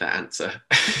email with that answer.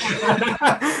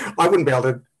 I wouldn't be able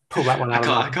to pull that one out.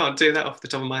 I can't do that off the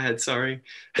top of my head, sorry.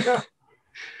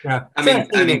 Yeah. I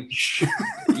mean,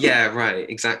 yeah, right,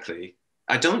 exactly.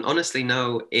 I don't honestly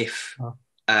know if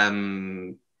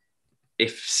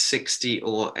 60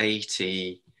 or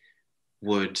 80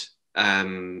 would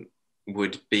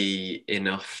be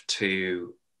enough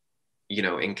to, you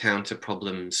know, encounter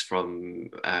problems from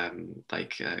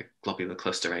globular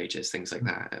cluster ages, things like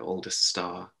that, oldest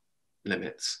star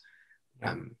limits.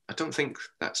 I don't think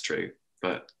that's true,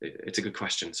 but it's a good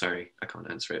question. Sorry, I can't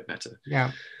answer it better.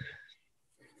 Yeah.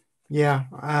 Yeah.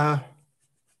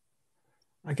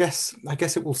 I guess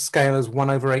it will scale as 1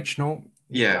 over h0.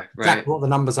 Yeah, right. Exactly what the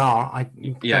numbers are.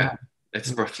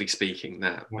 It's roughly speaking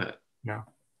that, but yeah.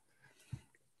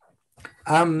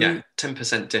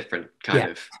 10% different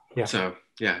kind of. Yeah. So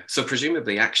yeah, so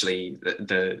presumably actually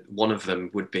the one of them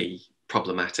would be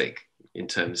problematic in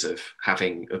terms of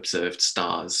having observed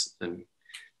stars and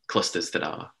clusters that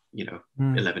are, you know,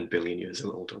 11 billion years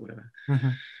old or whatever. Mm-hmm.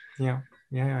 Yeah.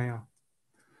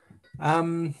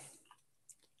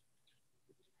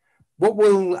 What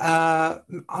will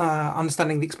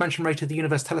understanding the expansion rate of the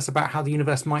universe tell us about how the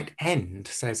universe might end,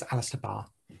 says Alistair Barr.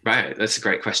 Right, that's a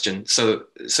great question. So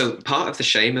part of the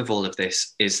shame of all of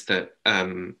this is that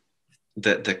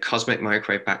the cosmic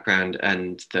microwave background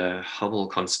and the Hubble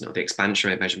constant, or the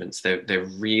expansion rate measurements, they're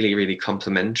really, really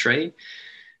complementary,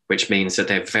 which means that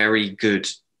they're very good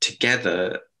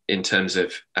together in terms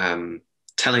of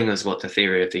telling us what the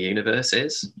theory of the universe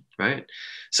is, right?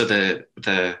 So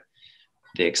the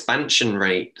expansion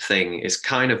rate thing is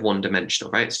kind of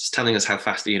one-dimensional, right? It's just telling us how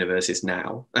fast the universe is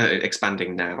now,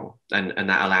 expanding now, and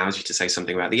that allows you to say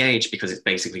something about the age because it's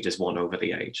basically just 1 over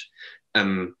the age.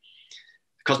 The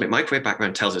cosmic microwave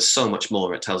background tells us so much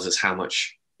more. It tells us how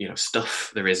much, you know,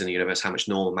 stuff there is in the universe, how much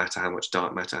normal matter, how much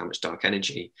dark matter, how much dark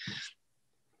energy.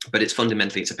 But it's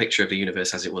fundamentally, it's a picture of the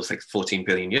universe as it was like 14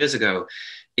 billion years ago.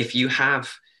 If you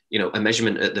have, you know, a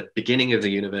measurement at the beginning of the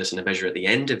universe and a measure at the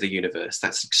end of the universe,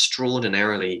 that's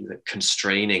extraordinarily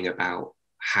constraining about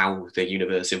how the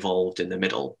universe evolved in the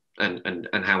middle and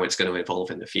how it's going to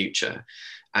evolve in the future.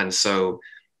 And so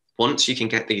once you can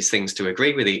get these things to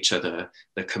agree with each other,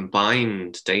 the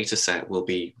combined data set will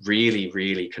be really,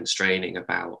 really constraining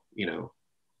about,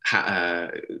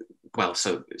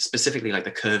 so specifically like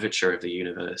the curvature of the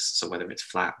universe. So whether it's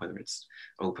flat, whether it's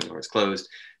open or it's closed,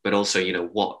 but also,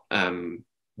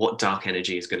 what dark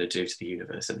energy is going to do to the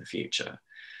universe in the future.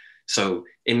 So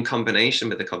in combination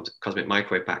with the cosmic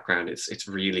microwave background, it's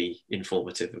really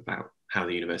informative about how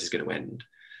the universe is going to end.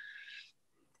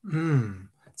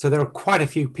 So there are quite a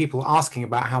few people asking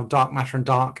about how dark matter and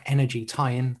dark energy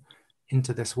tie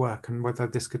into this work, and whether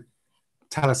this could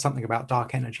tell us something about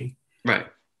dark energy. Right.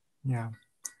 Yeah.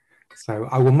 So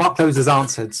I will mark those as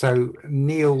answered. So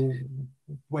Neil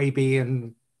Waby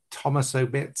and Thomas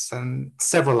Obitz and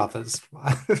several others.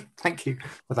 Thank you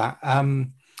for that.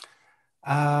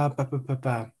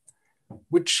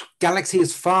 Which galaxy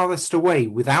is farthest away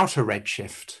without a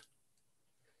redshift?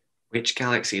 Which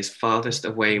galaxy is farthest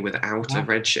away without a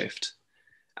redshift?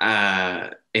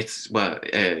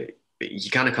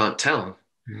 You kind of can't tell.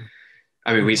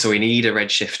 I mean, we need a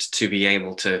redshift to be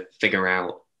able to figure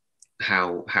out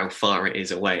how far it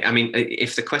is away. I mean,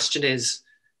 if the question is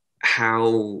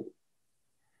how,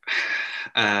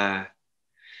 so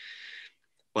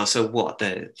what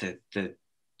the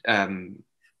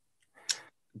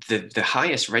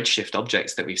highest redshift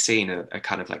objects that we've seen are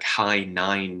kind of like high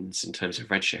 9s in terms of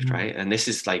redshift, right? And this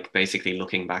is like basically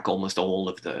looking back almost all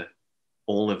of the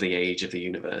age of the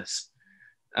universe.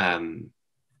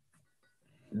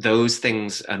 Those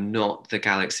things are not the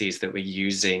galaxies that we're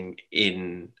using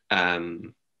in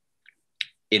the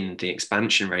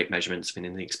expansion rate measurements. I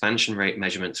mean, in the expansion rate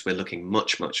measurements, we're looking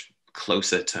much, much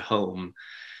closer to home.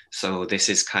 So this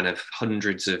is kind of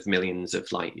hundreds of millions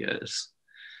of light years.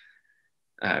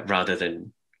 Rather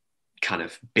than kind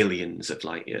of billions of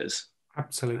light years.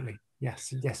 Absolutely.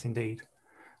 Yes, indeed.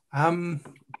 Scrolling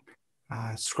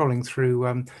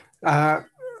through,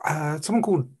 someone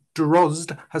called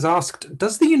Drozd has asked,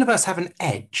 does the universe have an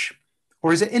edge,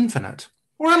 or is it infinite?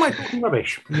 Or am I talking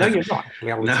rubbish? No, you're not.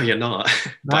 No, you're not.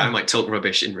 But I might talk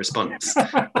rubbish in response.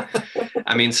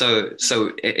 I mean, so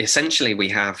essentially we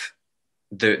have,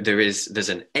 there's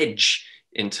an edge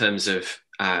in terms of,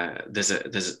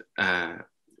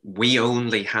 we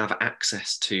only have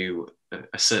access to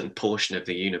a certain portion of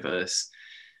the universe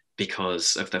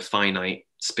because of the finite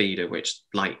speed at which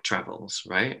light travels,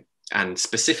 right? And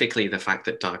specifically the fact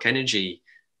that dark energy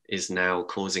is now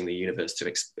causing the universe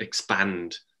to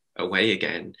expand away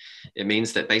again. It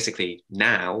means that basically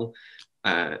now,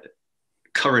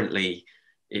 currently,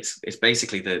 it's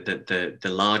basically the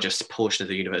largest portion of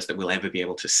the universe that we'll ever be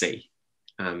able to see.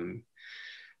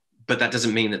 But that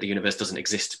doesn't mean that the universe doesn't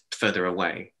exist further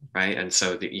away, right? And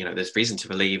so there's reason to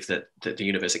believe that the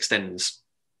universe extends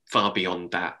far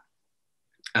beyond that.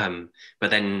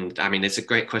 But then, I mean, it's a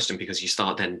great question because you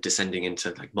start then descending into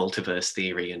like multiverse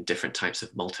theory and different types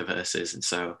of multiverses. And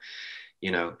so,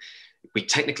 we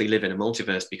technically live in a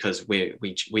multiverse because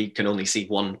we can only see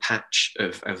one patch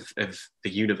of the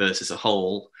universe as a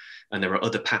whole. And there are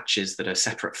other patches that are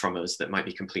separate from us that might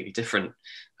be completely different.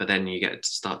 But then you get to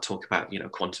start talk about,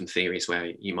 quantum theories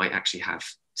where you might actually have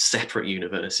separate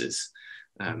universes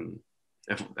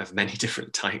of many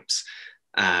different types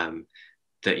that,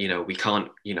 we can't,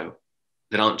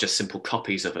 that aren't just simple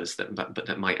copies of us, but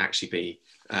that might actually be,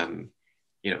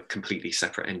 completely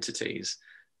separate entities.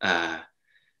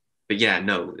 But yeah,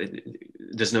 no,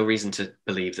 there's no reason to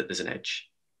believe that there's an edge.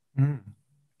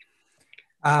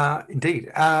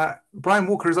 Indeed. Brian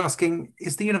Walker is asking,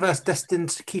 is the universe destined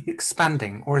to keep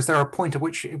expanding, or is there a point at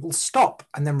which it will stop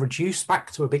and then reduce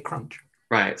back to a big crunch?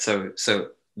 Right. So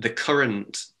the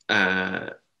current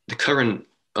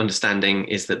understanding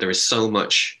is that there is so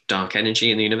much dark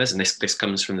energy in the universe, and this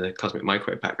comes from the cosmic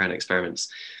microwave background experiments.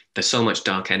 There's so much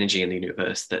dark energy in the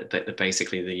universe that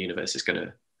basically the universe is going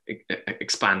to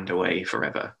expand away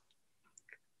forever.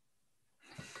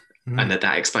 And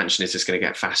that expansion is just going to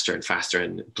get faster and faster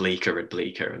and bleaker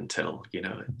until,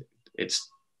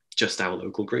 it's just our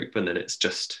local group, and then it's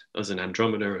just us and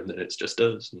Andromeda, and then it's just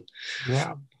us.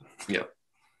 Yeah. Yeah.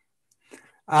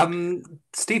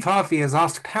 Steve Harvey has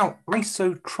asked, how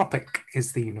isotropic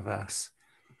is the universe?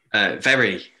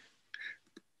 Very.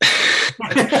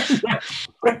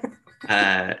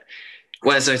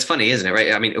 Well, so it's funny, isn't it?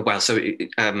 Right? I mean,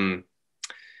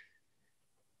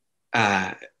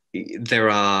 there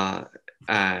are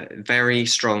very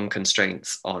strong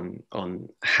constraints on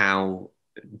how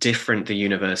different the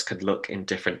universe could look in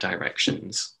different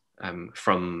directions.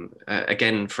 from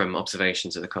again from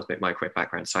observations of the cosmic microwave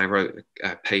background. So I wrote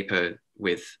a paper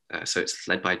with so it's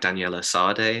led by Daniela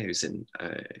Sade, who's in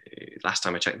last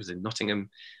time I checked was in Nottingham,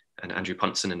 and Andrew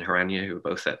Ponson and Haranya, who were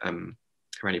both at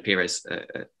Haranya Pires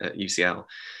at UCL.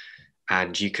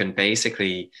 And you can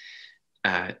basically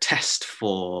test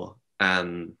for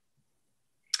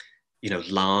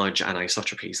large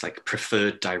anisotropies, like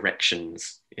preferred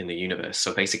directions in the universe.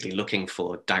 So basically looking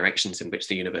for directions in which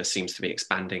the universe seems to be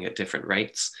expanding at different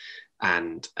rates.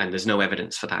 And there's no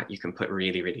evidence for that. You can put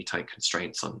really, really tight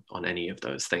constraints on any of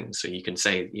those things. So you can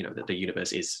say, that the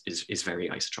universe is very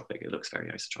isotropic. It looks very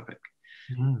isotropic.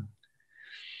 Mm.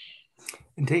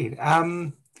 Indeed.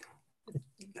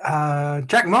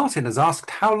 Jack Martin has asked,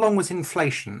 how long was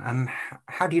inflation and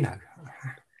how do you know?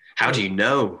 How do you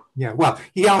know? Yeah, well,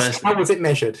 he asked, how was it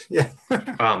measured? Yeah.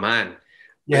 Oh, man.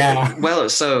 Yeah. Well,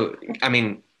 so, I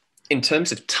mean, in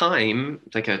terms of time,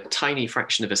 like a tiny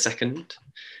fraction of a second,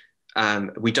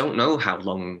 we don't know how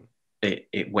long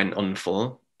it went on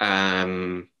for. That's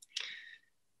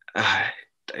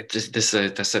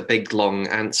a big, long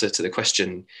answer to the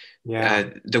question. Yeah.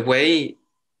 The way,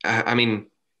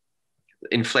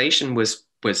 inflation was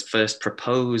first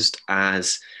proposed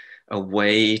as a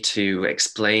way to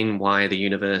explain why the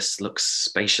universe looks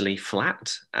spatially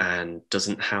flat and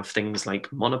doesn't have things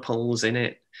like monopoles in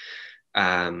it.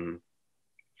 And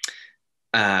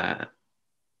to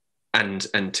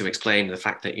explain the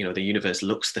fact that the universe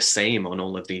looks the same on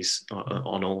all of these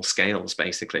on all scales,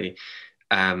 basically.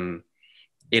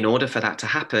 In order for that to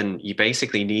happen, you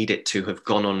basically need it to have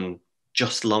gone on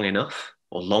just long enough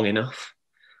or long enough.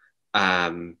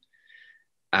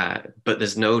 But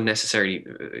there's no necessary,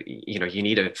 you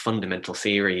need a fundamental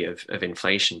theory of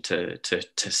inflation to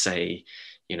say,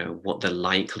 what the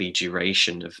likely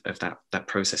duration of that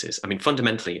process is. I mean,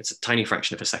 fundamentally, it's a tiny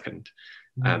fraction of a second.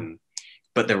 Mm.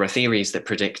 But there are theories that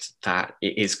predict that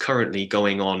it is currently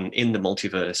going on in the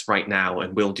multiverse right now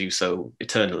and will do so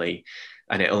eternally.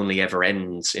 And it only ever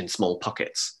ends in small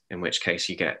pockets, in which case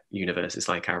you get universes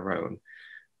like our own.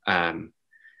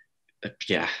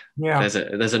 Yeah. There's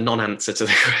a non-answer to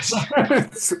the question.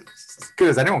 It's as good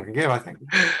as anyone can give, I think.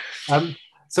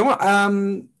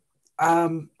 Someone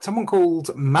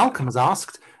called Malcolm has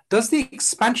asked, does the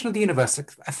expansion of the universe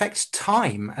affect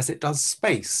time as it does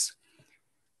space?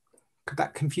 Could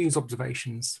that confuse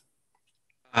observations?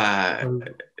 I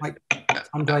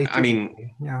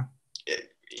mean, yeah.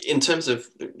 In terms of,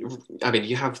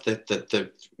 you have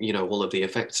the all of the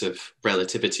effects of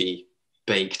relativity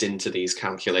baked into these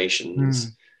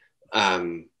calculations.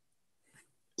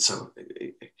 So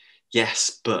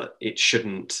yes, but it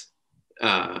shouldn't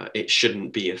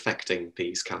be affecting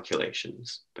these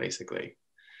calculations, basically,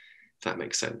 if that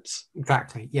makes sense.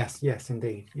 Exactly. Yes,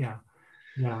 indeed. Yeah.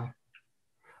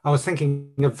 I was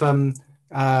thinking of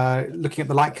looking at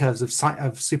the light curves of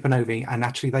supernovae, and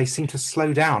actually they seem to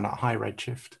slow down at high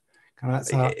redshift.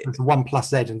 That's a 1 +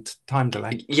 z in time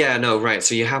delay. Yeah, no, right.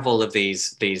 So you have all of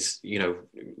these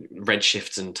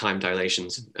redshifts and time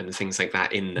dilations and things like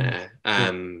that in there.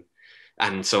 And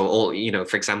so all,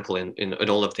 for example, in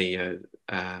all of the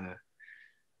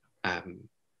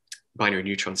binary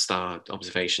neutron star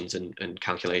observations and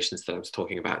calculations that I was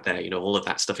talking about there, all of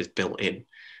that stuff is built in.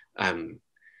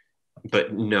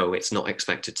 But no, it's not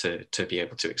expected to be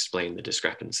able to explain the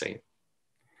discrepancy.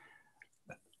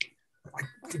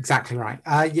 Exactly right.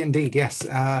 Indeed, yes.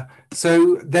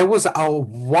 So there was a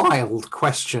wild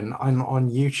question on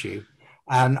YouTube,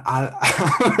 and I'm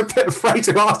a bit afraid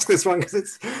to ask this one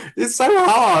because it's so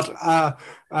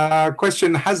hard.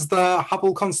 Question: has the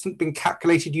Hubble constant been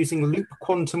calculated using loop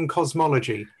quantum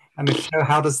cosmology? And if so,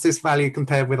 how does this value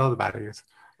compare with other values?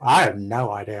 I have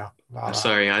no idea. I'm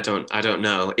sorry, I don't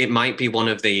know. It might be one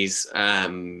of these.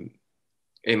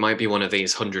 It might be one of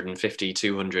these 150,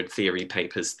 200 theory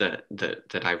papers that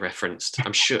I referenced.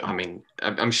 I'm sure. I mean,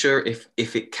 I'm sure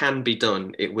if it can be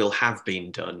done, it will have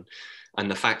been done.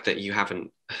 And the fact that you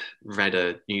haven't read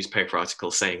a newspaper article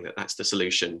saying that that's the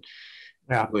solution,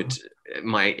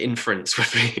 my inference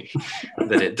would be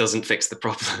that it doesn't fix the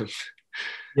problem.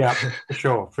 Yeah,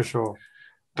 for sure.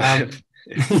 And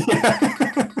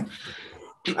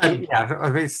I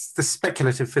mean, the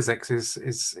speculative physics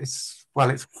is well,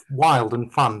 it's wild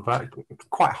and fun, but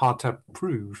quite hard to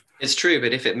prove. It's true,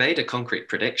 but if it made a concrete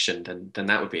prediction, then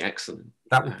that would be excellent.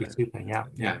 That would be super. Yeah.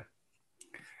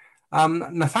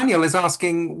 Nathaniel is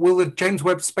asking, will the James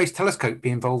Webb Space Telescope be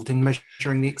involved in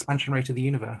measuring the expansion rate of the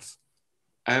universe?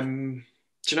 Do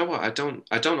you know what? I don't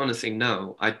honestly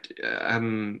know. I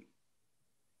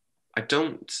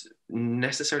don't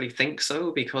necessarily think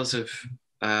so because of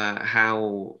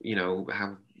how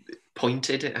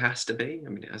pointed it has to be. I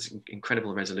mean, it has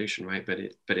incredible resolution, right? But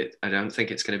I don't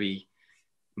think it's going to be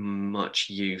much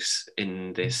use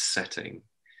in this setting.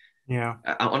 Yeah.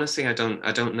 Honestly, I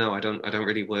don't know. I don't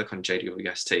really work on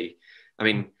JWST. I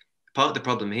mean, part of the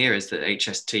problem here is that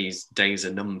HST's days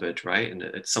are numbered, right? And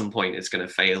at some point it's going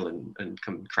to fail and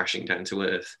come crashing down to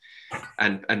earth.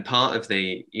 And part of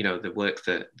the, you know, the work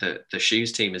that the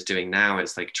Shoes team is doing now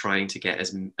is like trying to get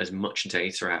as much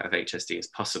data out of HST as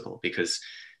possible, because,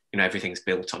 you know, everything's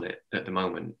built on it at the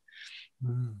moment.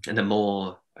 And the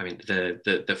more, I mean,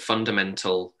 the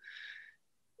fundamental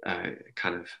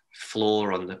kind of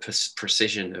flaw on the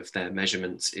precision of their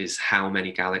measurements is how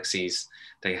many galaxies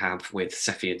they have with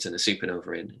Cepheids and a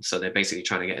supernova in. So they're basically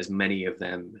trying to get as many of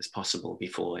them as possible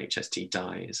before HST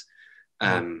dies.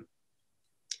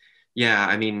 Yeah,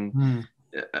 I mean,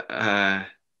 I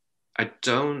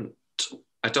don't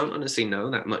honestly know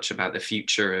that much about the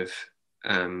future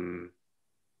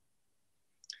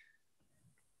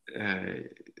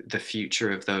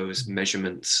of those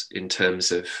measurements in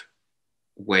terms of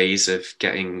ways of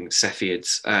getting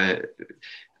Cepheids.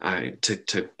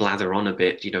 To blather on a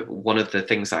bit, you know, one of the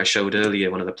things that I showed earlier,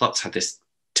 one of the plots had this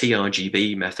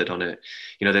TRGB method on it.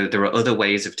 You know, there are other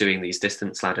ways of doing these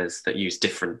distance ladders that use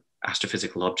different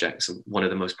astrophysical objects. And one of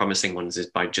the most promising ones is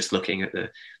by just looking at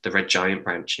the red giant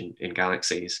branch in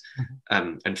galaxies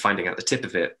and finding out the tip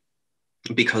of it,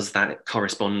 because that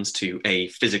corresponds to a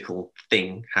physical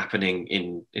thing happening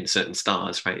in certain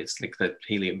stars, right? It's like the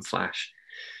helium flash.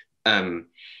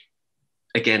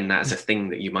 Again, that's a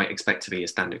thing that you might expect to be a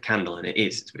standard candle, and it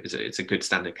is. It's a good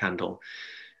standard candle,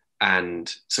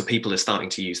 and so people are starting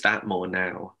to use that more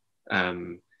now.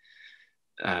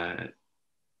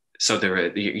 So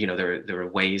there are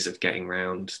ways of getting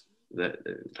around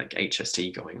like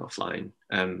HST going offline,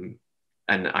 and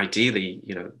ideally,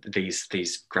 you know,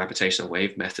 these gravitational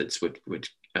wave methods would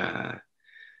kind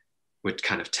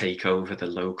of take over the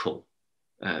local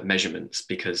measurements,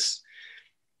 because,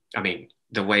 I mean,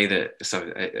 the way that,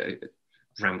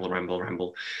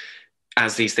 ramble.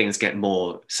 As these things get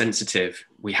more sensitive,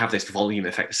 we have this volume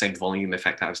effect, the same volume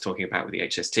effect that I was talking about with the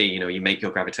HST. You know, you make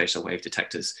your gravitational wave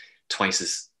detectors twice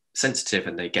as sensitive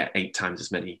and they get 8 times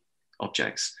as many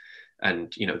objects.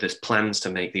 And, you know, there's plans to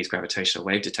make these gravitational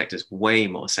wave detectors way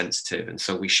more sensitive. And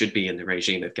so we should be in the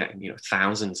regime of getting, you know,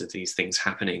 thousands of these things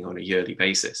happening on a yearly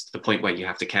basis, to the point where you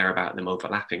have to care about them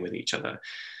overlapping with each other.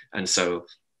 And so,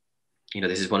 you know,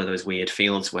 this is one of those weird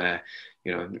fields where,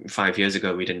 you know, 5 years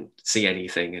ago we didn't see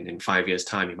anything, and in 5 years'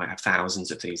 time you might have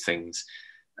thousands of these things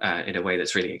in a way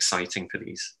that's really exciting for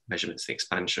these measurements, the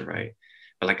expansion rate.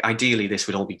 But like, ideally, this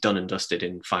would all be done and dusted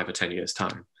in 5 or 10 years'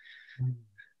 time.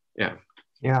 Yeah.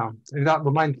 Yeah, that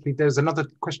reminds me, there's another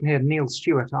question here, Neil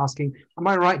Stewart asking, am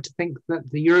I right to think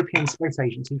that the European Space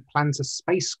Agency plans a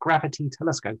space gravity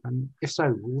telescope? And if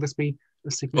so, will this be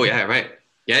a significant... Oh, yeah, right.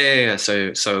 Yeah.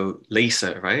 So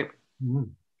LISA, right?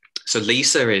 So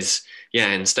LISA is,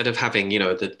 instead of having, you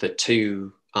know, the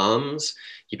 2 arms,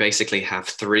 you basically have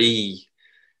 3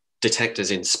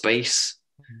 detectors in space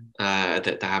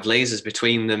that have lasers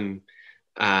between them,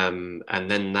 and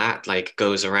then that like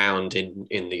goes around in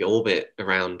the orbit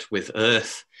around with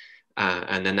Earth,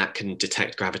 and then that can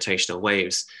detect gravitational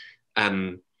waves.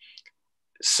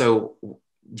 So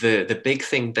the big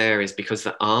thing there is, because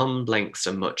the arm lengths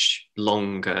are much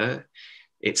longer,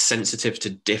 it's sensitive to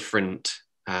different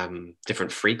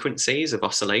frequencies of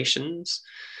oscillations,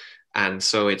 and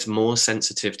so it's more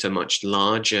sensitive to much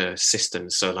larger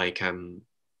systems. So like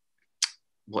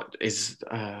what is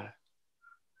I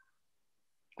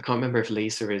can't remember if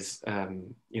LISA is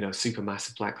you know,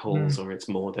 supermassive black holes, or it's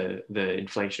more the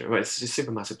inflation. Well, it's just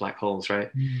supermassive black holes,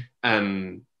 right?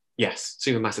 Yes,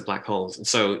 supermassive black holes. And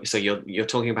so you're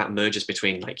talking about mergers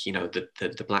between, like, you know,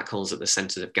 the black holes at the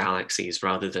centers of galaxies,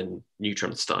 rather than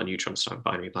neutron star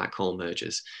binary black hole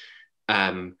mergers.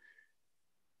 I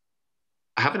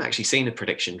haven't actually seen a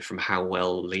prediction from how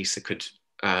well LISA could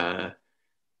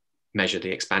measure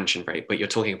the expansion rate, but you're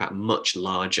talking about much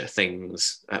larger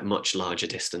things at much larger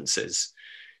distances.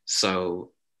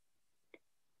 So,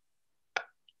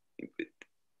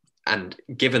 and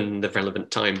given the relevant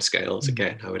timescales,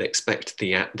 again, I would expect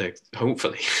the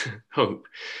hopefully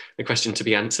the question to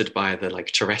be answered by the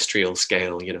like terrestrial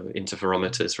scale, you know,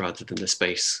 interferometers, rather than the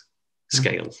space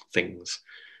scale things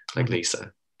like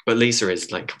LISA. But LISA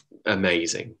is like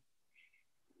amazing.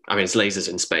 I mean, it's lasers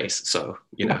in space, so,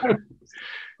 you know.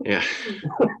 Yeah.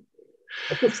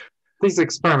 These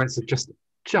experiments are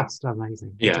just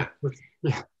amazing. Yeah.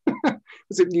 Yeah.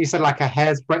 You said like a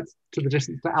hair's breadth to the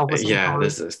distance to Alpha Centauri.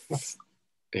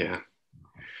 Yeah.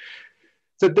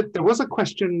 So there was a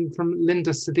question from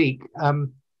Linda Sadiq.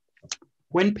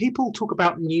 when people talk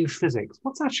about new physics,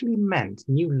 what's actually meant?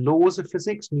 New laws of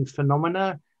physics, new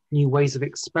phenomena, new ways of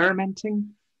experimenting?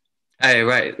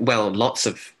 Right. Well, lots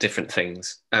of different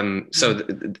things.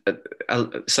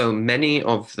 So many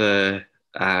of the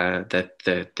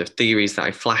theories that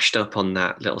I flashed up on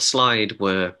that little slide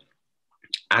were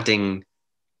adding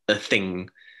a thing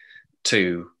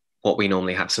to what we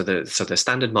normally have. So the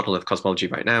standard model of cosmology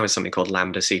right now is something called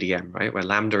lambda CDM, right? Where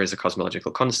lambda is a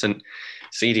cosmological constant,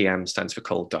 CDM stands for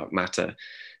cold dark matter.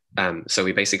 So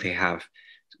we basically have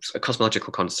a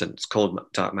cosmological constant, cold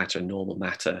dark matter, normal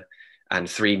matter, and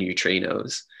 3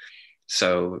 neutrinos.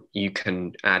 So you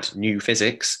can add new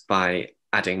physics by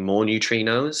adding more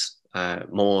neutrinos,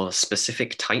 more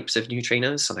specific types of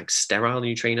neutrinos, so like sterile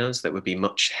neutrinos that would be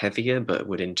much heavier but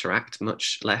would interact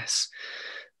much less.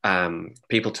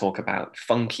 People talk about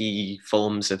funky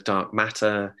forms of dark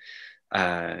matter,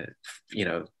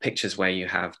 pictures where you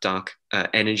have dark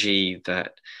energy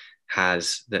that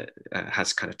has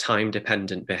kind of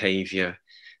time-dependent behavior.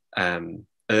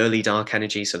 Early dark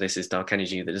energy, so this is dark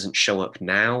energy that doesn't show up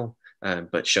now,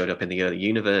 but showed up in the early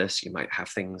universe. You might have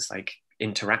things like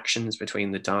interactions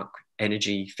between the dark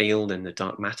energy field and the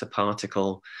dark matter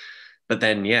particle. But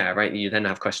then, you then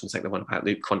have questions like the one about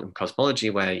loop quantum cosmology,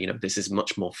 where, this is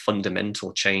much more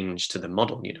fundamental change to the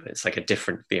model. It's like a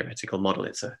different theoretical model.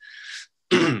 It's a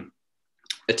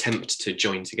attempt to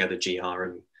join together GR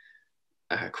and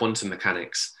quantum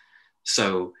mechanics.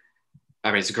 So,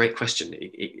 I mean, it's a great question.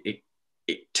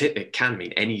 It can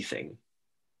mean anything.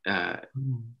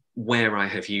 Where I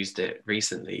have used it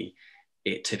recently,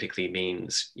 it typically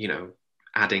means,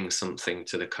 adding something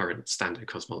to the current standard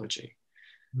cosmology,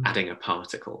 adding a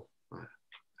particle,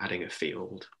 adding a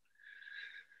field.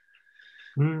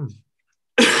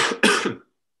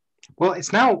 Well,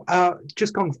 it's now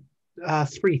just gone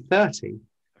 3:30. Okay.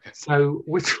 So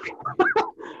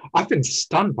I've been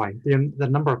stunned by the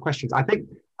number of questions. I think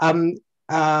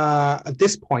at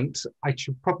this point, I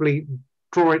should probably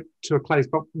draw it to a close,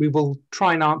 but we will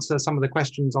try and answer some of the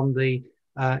questions on the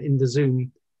in the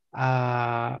Zoom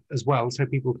as well, so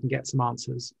people can get some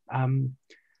answers.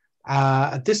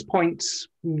 At this point,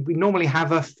 we normally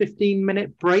have a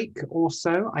 15-minute break or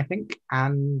so, I think,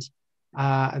 and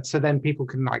so then people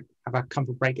can like have a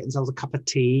comfort break, get themselves a cup of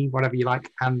tea, whatever you like,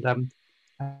 and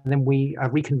then we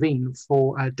reconvene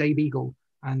for Dave Eagle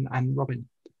and Robin.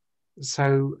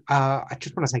 So I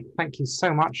just want to say thank you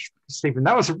so much, Stephen.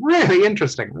 That was really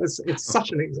interesting. It's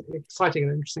such an exciting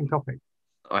and interesting topic.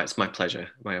 Oh, it's my pleasure,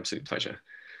 my absolute pleasure.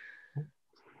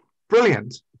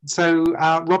 Brilliant. So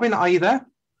Robin, are you there?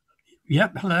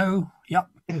 Yep. Hello. Yep.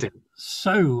 Indeed.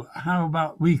 So how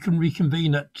about we can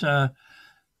reconvene at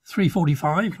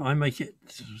 3:45? I make it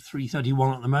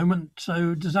 3:31 at the moment.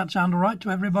 So does that sound all right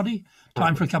to everybody?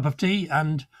 Time for a cup of tea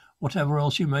and whatever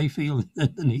else you may feel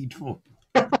the need for.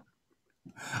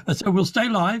 So we'll stay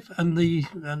live, and the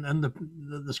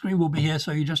screen will be here.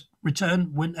 So you just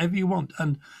return whenever you want.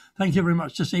 And thank you very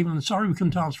much to Stephen. And sorry we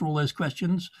couldn't answer all those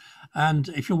questions. And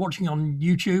if you're watching on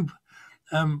YouTube,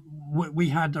 we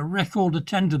had a record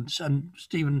attendance, and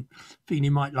Stephen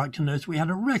Feeney might like to know. So we had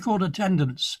a record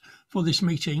attendance for this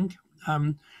meeting.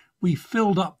 We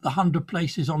filled up the 100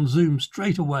 places on Zoom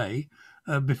straight away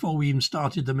before we even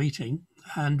started the meeting.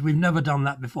 And we've never done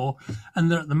that before. And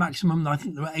they're at the maximum. I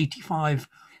think there were 85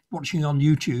 watching on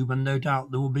YouTube, and no doubt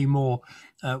there will be more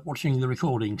watching the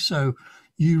recording. So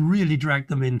you really dragged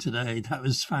them in today. That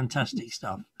was fantastic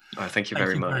stuff. Oh, thank you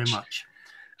very much.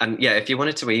 And yeah, if you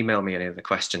wanted to email me any of the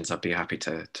questions, I'd be happy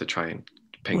to try and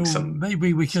ping some.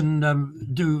 Maybe we can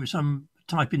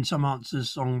type in some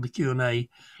answers on the Q&A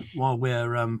while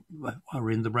we're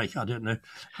in the break. I don't know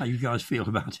how you guys feel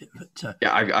about it, but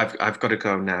yeah, I've got to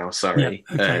go now. Sorry,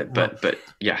 yeah, okay, but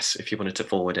yes, if you wanted to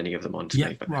forward any of them on to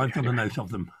me. But I've got a note of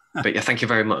them. But yeah, thank you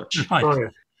very much. Right. Oh, yeah.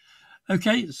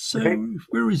 Okay, so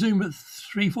we'll resume at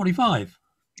 3:45.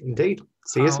 Indeed.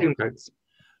 See you soon, folks.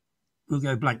 We'll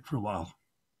go blank for a while.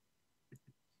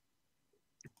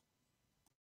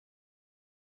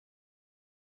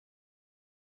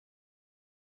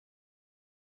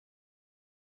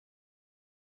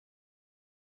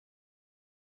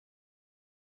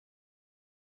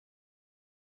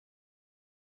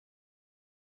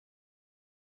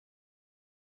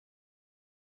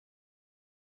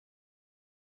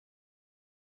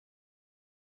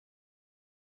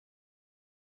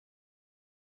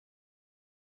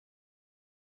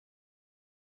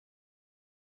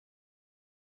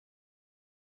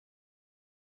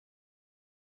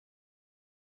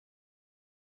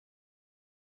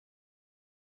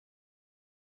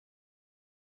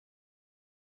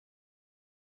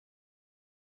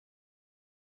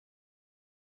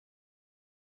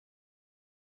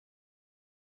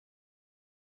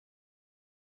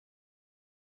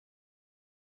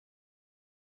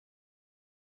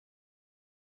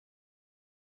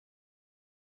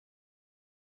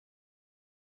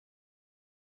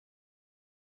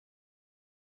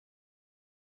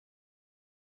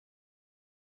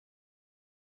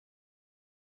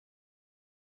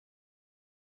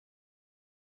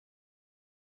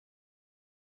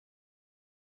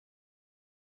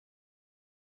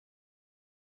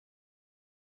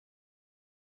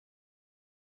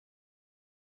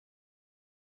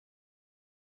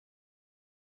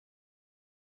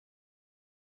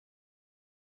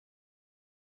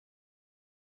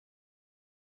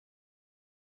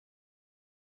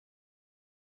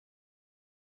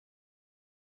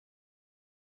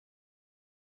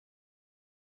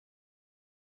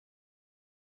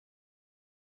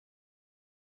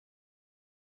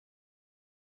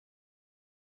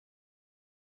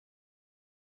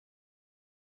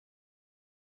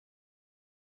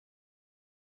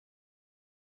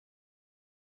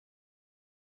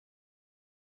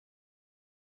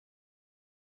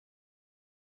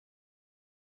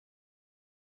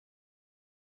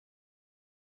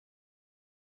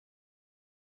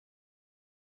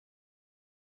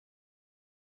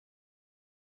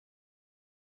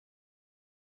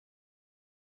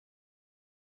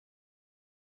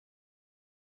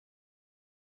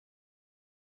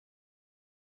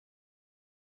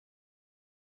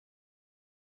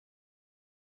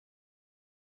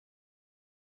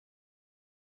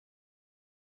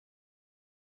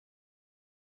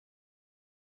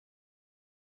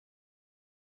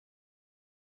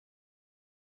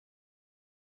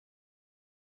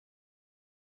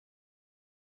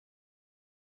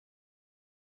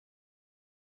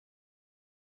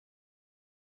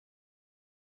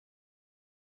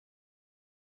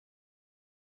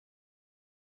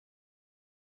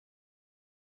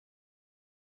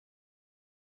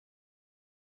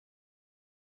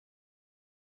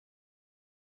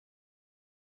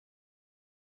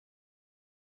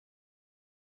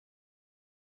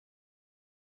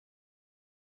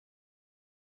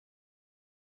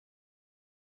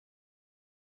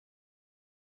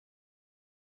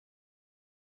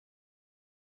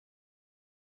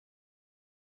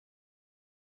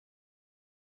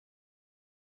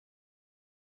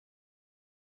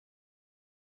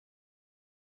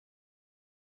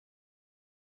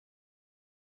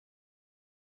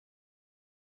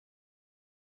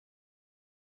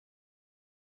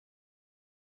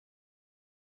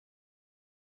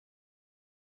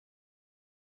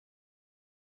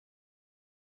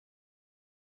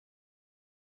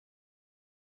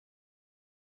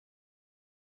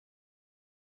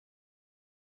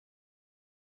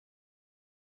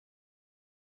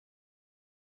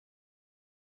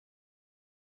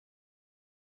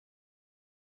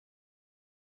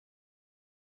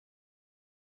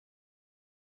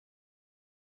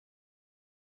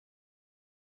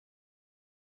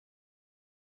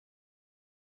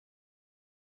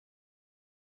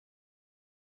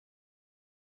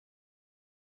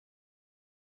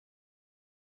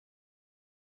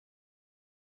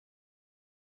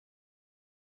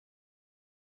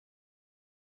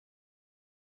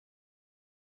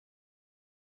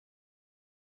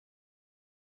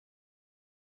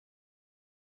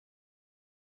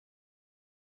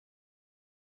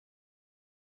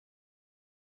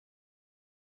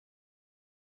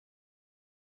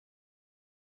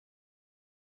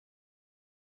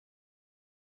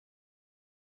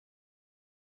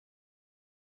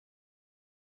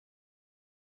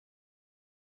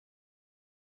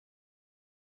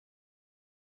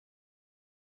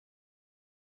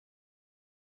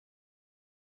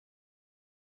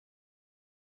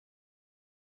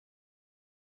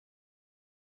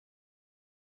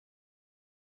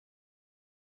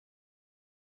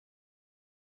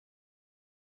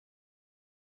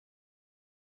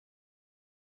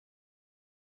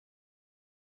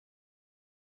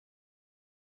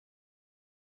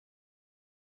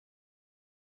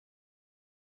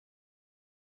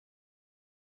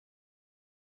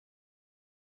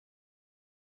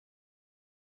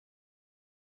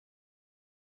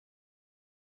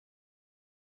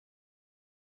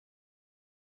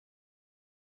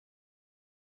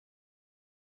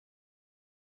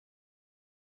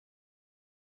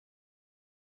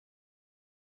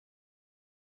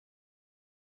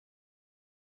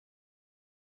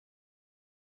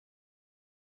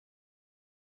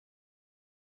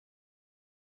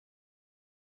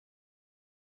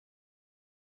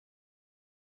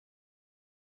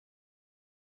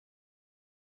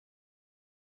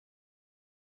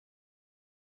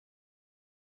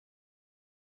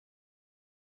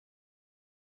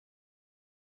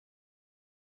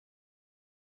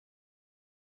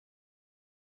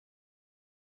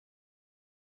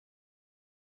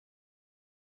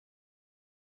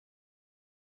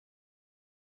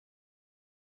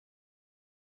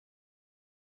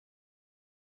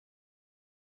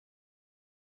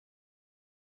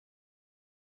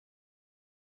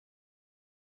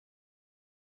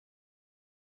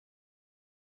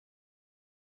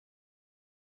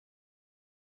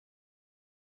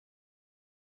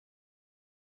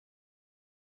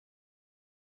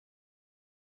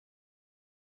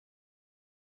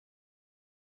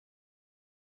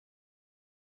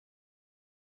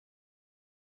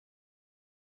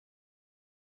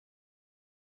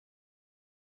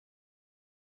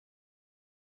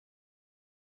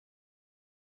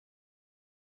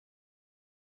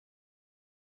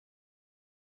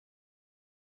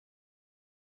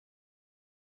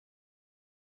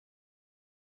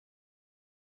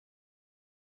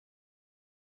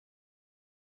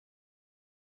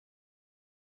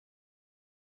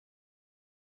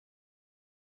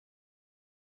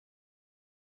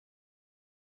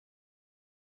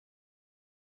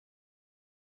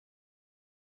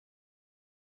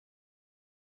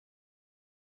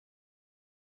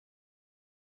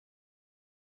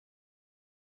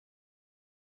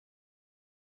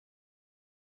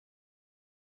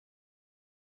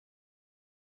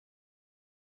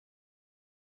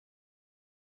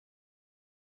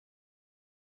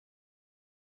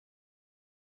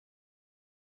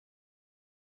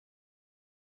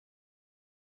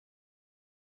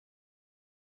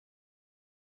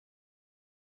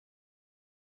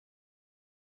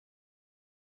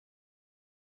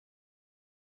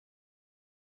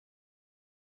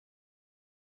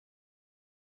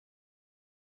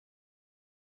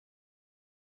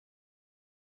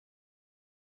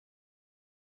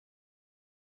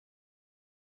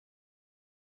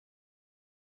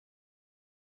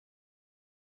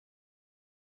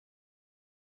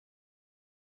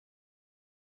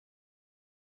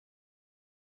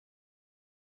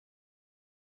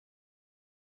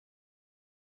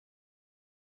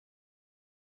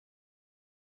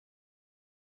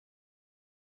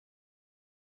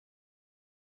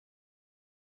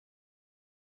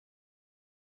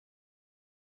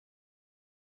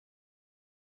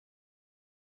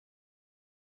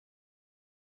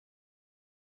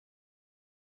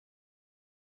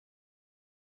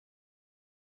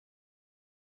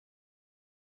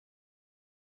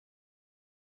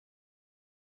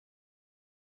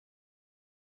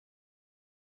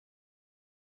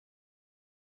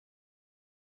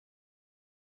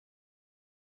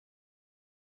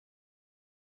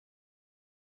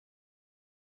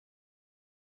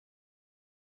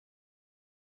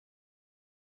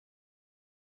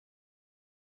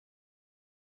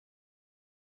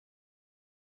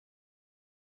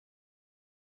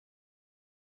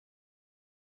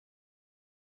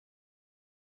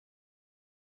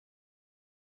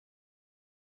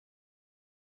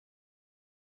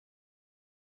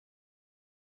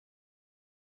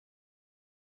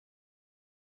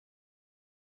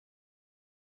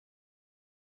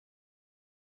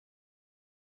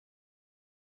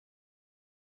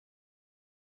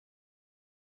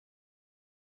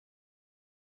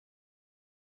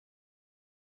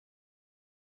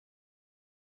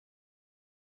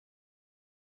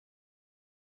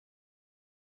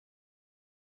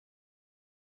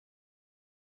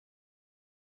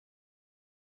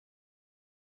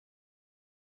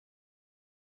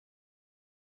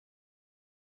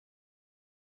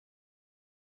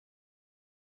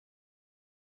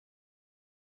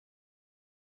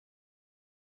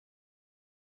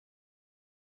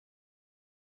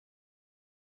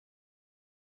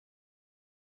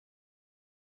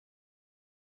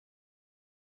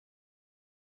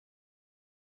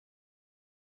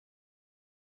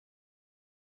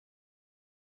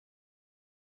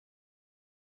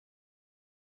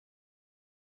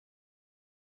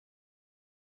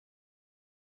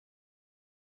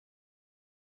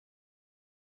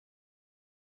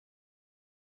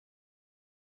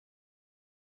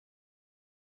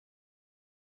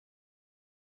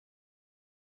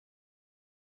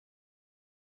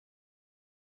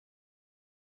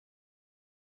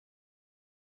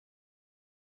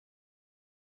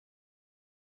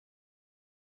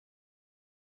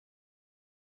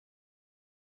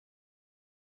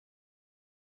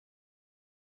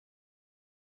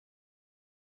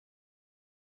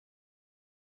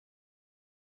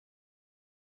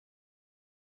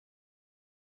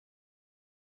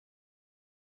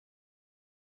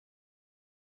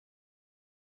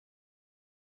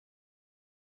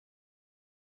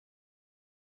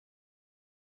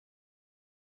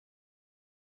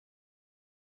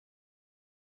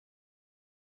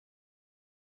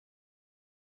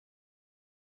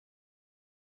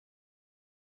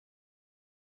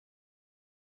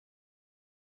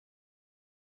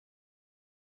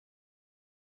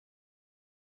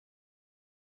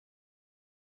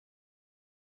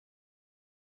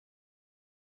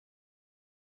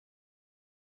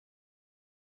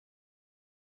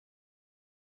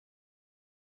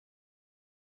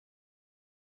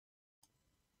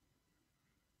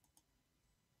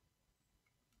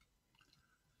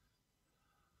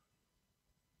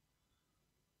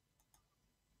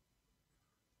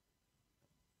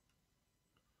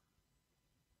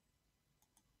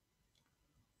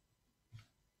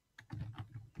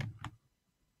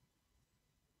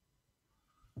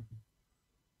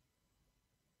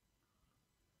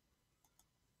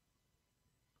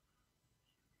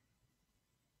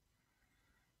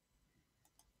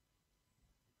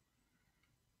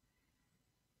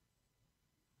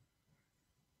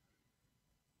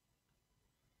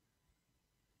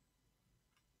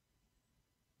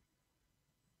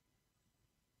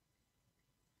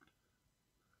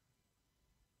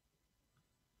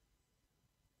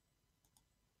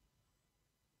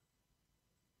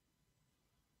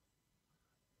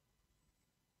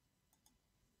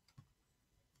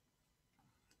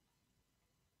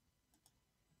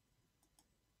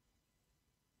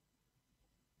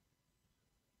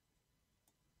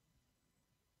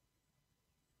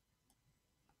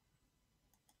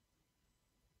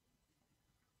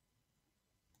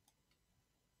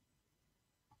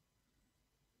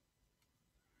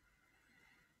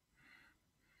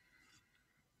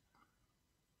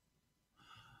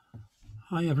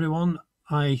 Hi, everyone.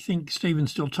 I think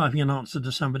Stephen's still typing an answer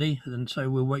to somebody, and so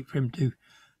we'll wait for him to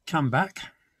come back.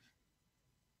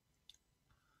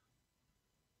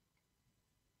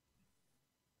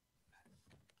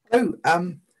 Oh,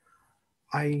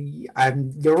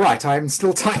 you're right. I'm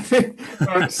still typing. There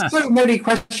are so many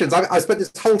questions. I spent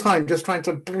this whole time just trying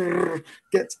to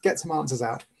get some answers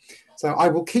out. So I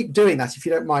will keep doing that if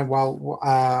you don't mind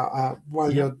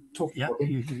while you're talking. Yeah,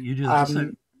 you do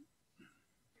that.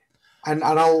 And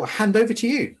I'll hand over to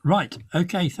you. Right.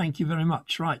 Okay. Thank you very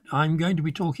much. Right. I'm going to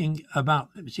be talking about,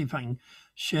 let me see if I can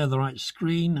share the right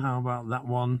screen. How about that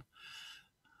one?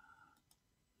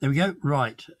 There we go.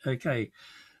 Right. Okay.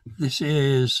 This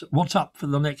is what's up for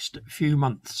the next few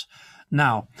months.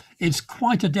 Now, it's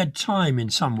quite a dead time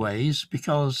in some ways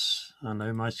because, I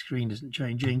know my screen isn't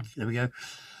changing. There we go.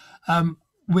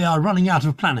 We are running out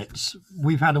of planets.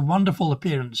 We've had a wonderful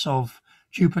appearance of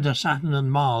Jupiter, Saturn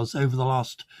and Mars over the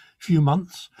last few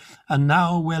months, and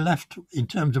now we're left, in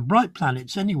terms of bright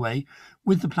planets anyway,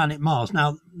 with the planet Mars.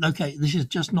 Now, okay, this is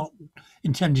just not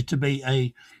intended to be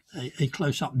a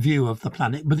close-up view of the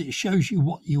planet, but it shows you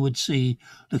what you would see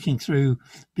looking through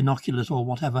binoculars or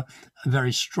whatever, a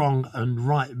very strong and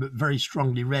very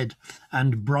strongly red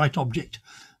and bright object.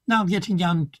 Now getting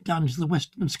down to the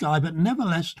western sky, but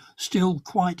nevertheless still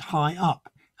quite high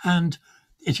up. And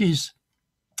it is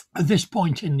at this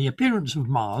point in the appearance of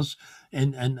Mars,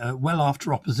 well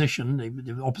after opposition,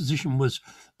 the opposition was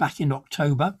back in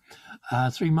October,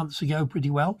 3 months ago, pretty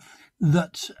well,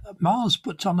 that Mars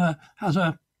has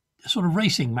a sort of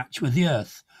racing match with the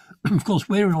Earth. Of course,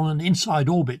 we're on an inside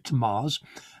orbit to Mars,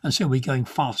 and so we're going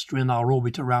faster in our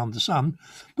orbit around the sun.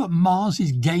 But Mars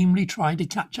is gamely trying to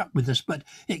catch up with us, but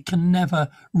it can never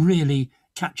really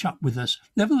catch up with us.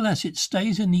 Nevertheless, it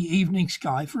stays in the evening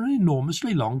sky for an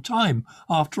enormously long time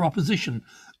after opposition.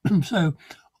 So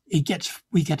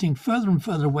we're getting further and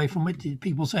further away from it.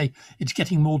 People say it's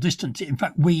getting more distant. In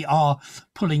fact, we are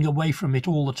pulling away from it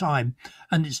all the time.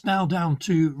 And it's now down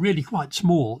to really quite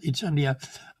small. It's only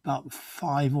about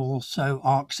 5 or so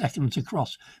arc seconds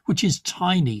across, which is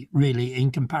tiny, really,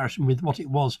 in comparison with what it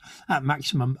was at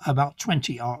maximum, about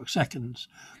 20 arc seconds.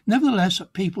 Nevertheless,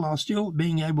 people are still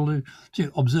being able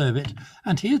to observe it.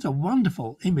 And here's a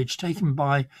wonderful image taken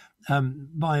by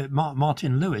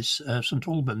Martin Lewis, St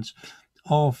Albans,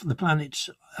 of the planet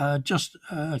just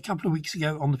a couple of weeks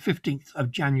ago on the 15th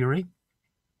of January.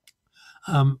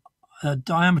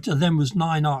 Diameter then was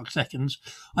 9 arc seconds.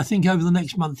 I think over the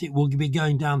next month it will be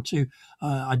going down to,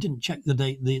 I didn't check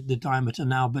the diameter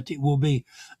now, but it will be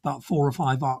about 4 or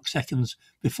 5 arc seconds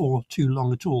before too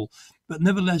long at all. But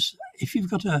nevertheless, if you've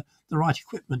got the right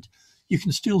equipment, you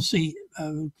can still see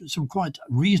some quite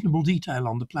reasonable detail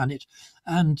on the planet.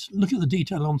 And look at the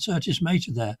detail on Syrtis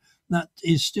Major there. That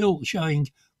is still showing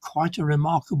quite a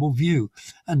remarkable view.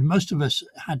 And most of us,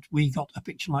 had we got a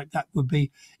picture like that, would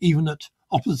be, even at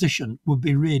opposition, would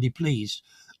be really pleased.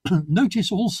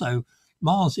 Notice also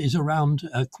Mars is around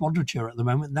a quadrature at the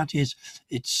moment. That is,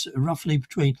 it's roughly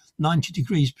between 90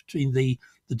 degrees between the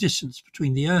distance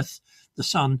between the Earth, the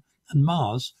Sun and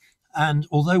Mars. And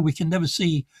although we can never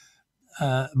see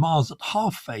Mars at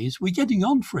half phase, we're getting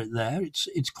on for it there.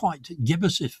 It's quite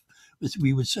gibbous, as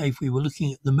we would say if we were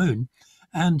looking at the moon.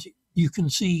 And you can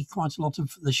see quite a lot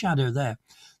of the shadow there.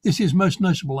 This is most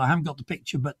notable. I haven't got the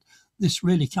picture, but this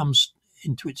really comes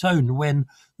into its own when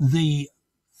the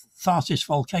Tharsis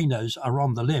volcanoes are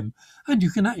on the limb. And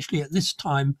you can actually, at this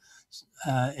time,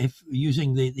 if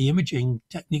using the imaging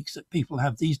techniques that people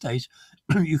have these days,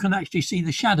 you can actually see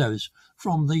the shadows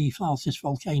from the Tharsis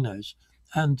volcanoes.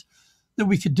 And that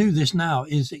we could do this now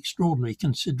is extraordinary,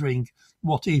 considering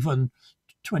what even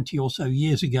 20 or so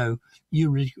years ago you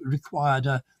required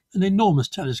an enormous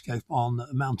telescope on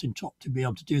a mountaintop to be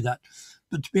able to do that.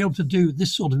 But to be able to do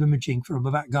this sort of imaging from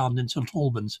a back garden in St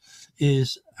Albans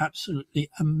is absolutely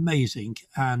amazing.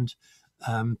 And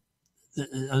as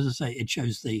I say, it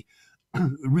shows the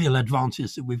real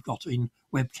advances that we've got in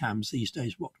webcams these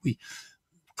days, what we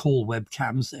call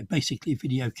webcams. They're basically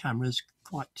video cameras,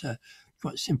 quite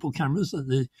simple cameras.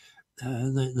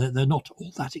 They're not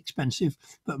all that expensive,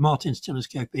 but Martin's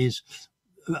telescope is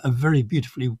a very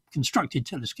beautifully constructed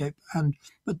telescope,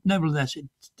 but nevertheless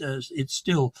it's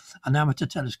still an amateur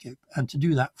telescope, and to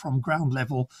do that from ground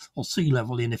level or sea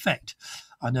level, in effect.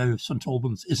 I know St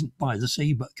Albans isn't by the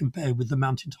sea, but compared with the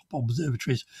mountaintop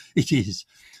observatories, it is.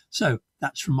 So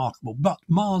that's remarkable. But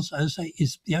Mars, as I say,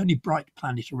 is the only bright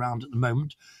planet around at the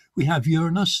moment. We have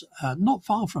Uranus not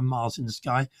far from Mars in the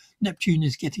sky. Neptune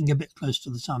is getting a bit close to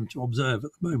the sun to observe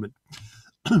at the moment.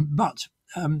 But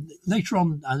later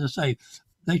on, as I say,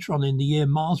 later on in the year,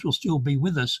 Mars will still be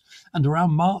with us. And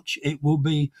around March, it will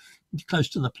be close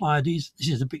to the Pleiades. This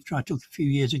is a picture I took a few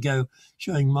years ago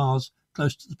showing Mars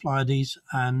close to the Pleiades.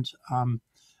 And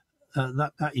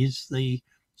that is the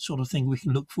sort of thing we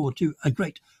can look forward to. A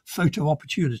great photo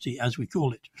opportunity, as we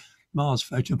call it. Mars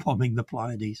photobombing the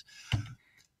Pleiades.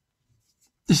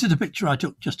 This is a picture I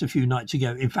took just a few nights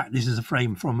ago. In fact, this is a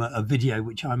frame from a video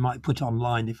which I might put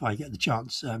online if I get the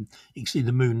chance. You can see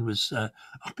the moon was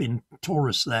up in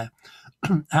Taurus there.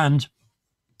 And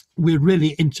we're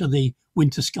really into the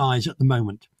winter skies at the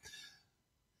moment.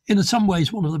 In some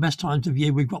ways, one of the best times of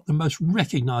year. We've got the most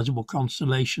recognizable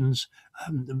constellations.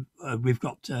 We've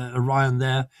got Orion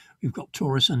there. We've got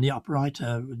Taurus in the upright.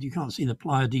 You can't see the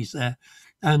Pleiades there.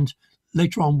 And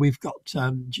later on, we've got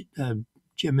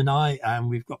Gemini, and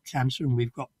we've got Cancer, and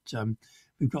we've got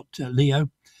Leo.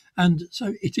 And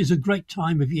so it is a great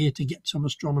time of year to get some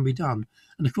astronomy done.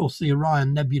 And of course, the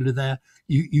Orion Nebula there,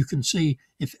 you can see,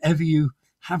 if ever you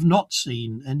have not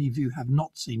seen, any of you have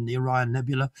not seen the Orion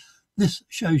Nebula, this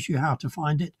shows you how to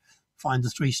find it. Find the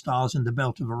 3 stars in the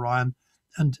belt of Orion,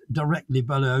 and directly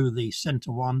below the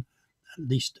center one, at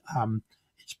least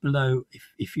it's below,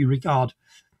 if you regard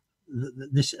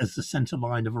this as the center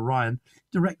line of Orion,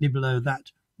 directly below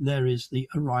that there is the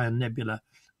Orion Nebula,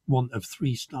 one of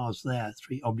 3 stars there,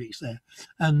 3 objects there.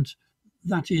 And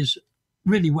that is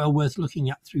really well worth looking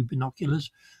at through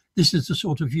binoculars. This is the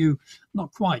sort of view,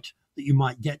 not quite, that you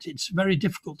might get. It's very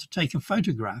difficult to take a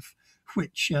photograph,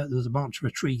 which there's a branch of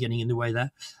a tree getting in the way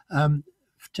there,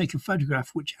 take a photograph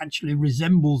which actually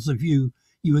resembles the view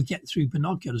you would get through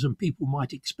binoculars, and people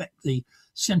might expect the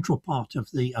central part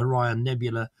of the Orion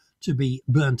Nebula to be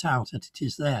burnt out as it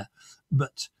is there.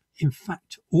 But in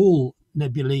fact, all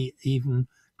nebulae, even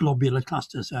globular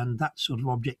clusters and that sort of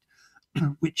object,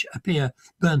 which appear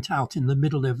burnt out in the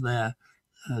middle of their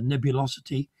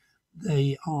nebulosity,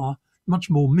 they are much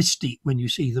more misty when you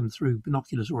see them through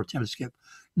binoculars or a telescope.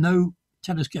 No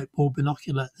telescope or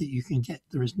binocular that you can get,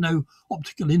 there is no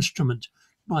optical instrument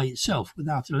by itself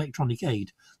without electronic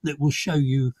aid that will show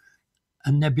you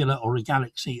a nebula or a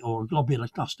galaxy or a globular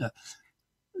cluster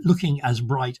looking as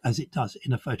bright as it does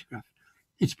in a photograph.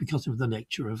 It's because of the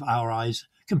nature of our eyes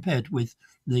compared with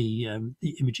the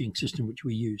imaging system which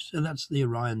we use. So that's the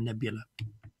Orion Nebula.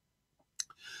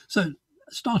 So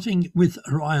starting with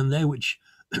Orion there, which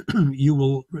you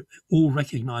will all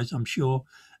recognize, I'm sure.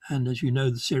 And as you know,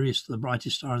 the Sirius, the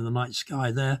brightest star in the night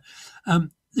sky there.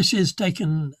 This is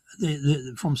taken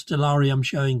from Stellarium,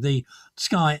 showing the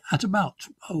sky at about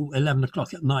 11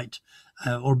 o'clock at night,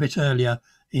 or a bit earlier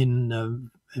in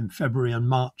February and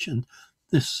March. And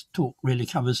this talk really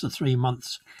covers the 3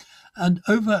 months. And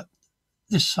over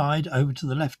this side, over to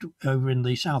the left, over in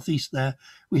the southeast there,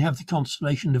 we have the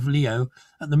constellation of Leo.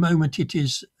 At the moment, it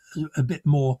is a bit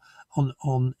more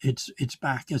on its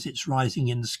back as it's rising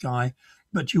in the sky,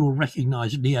 but you will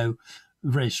recognize Leo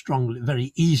very strongly,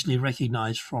 very easily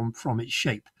recognized from its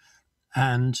shape.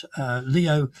 And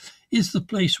Leo is the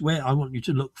place where I want you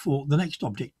to look for the next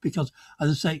object, because, as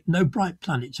I say, no bright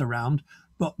planets around,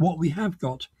 but what we have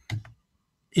got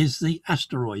is the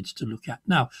asteroids to look at.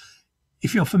 Now,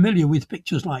 if you're familiar with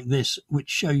pictures like this, which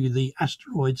show you the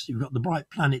asteroids, you've got the bright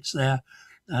planets there,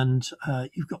 and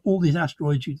you've got all these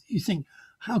asteroids, you think,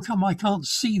 how come I can't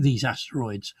see these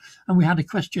asteroids? And we had a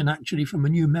question actually from a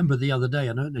new member the other day,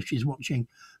 I don't know if she's watching,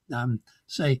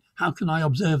 say, how can I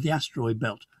observe the asteroid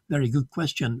belt? Very good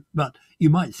question. But you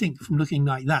might think from looking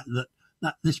like that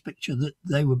this picture, that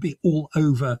they would be all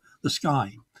over the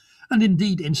sky. And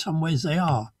indeed, in some ways they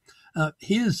are.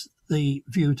 Here's the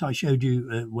view that I showed you,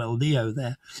 Leo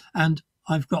there. And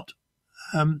I've got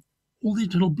all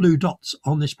these little blue dots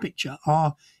on this picture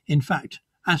are, in fact,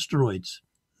 asteroids.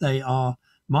 They are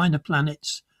minor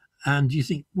planets, and you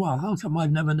think, well, how come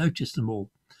I've never noticed them all?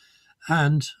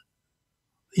 And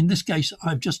in this case,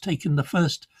 I've just taken the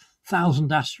first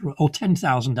 1,000 or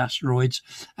 10,000 asteroids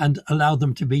and allowed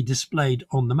them to be displayed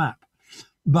on the map.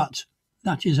 But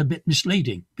that is a bit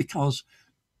misleading, because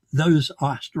those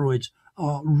asteroids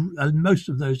are, most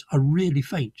of those are really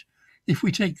faint. If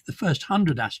we take the first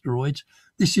 100 asteroids,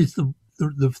 this is the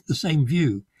same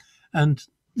view. And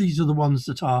these are the ones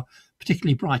that are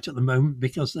particularly bright at the moment,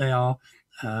 because they are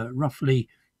roughly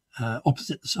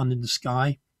opposite the sun in the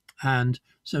sky, and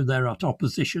so they're at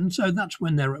opposition. So that's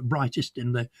when they're at brightest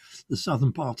in the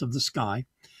southern part of the sky.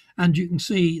 And you can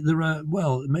see there are,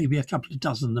 well, maybe a couple of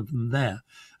dozen of them there.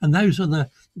 And those are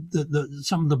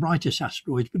some of the brightest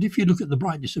asteroids. But if you look at the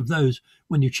brightness of those,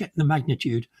 when you check the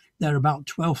magnitude, they're about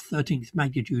 12th, 13th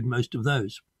magnitude, most of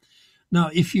those. Now,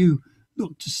 if you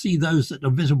look to see those that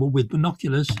are visible with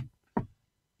binoculars,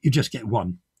 you just get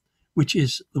one. which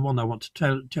is the one I want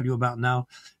to tell you about now,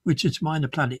 which is minor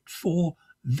planet 4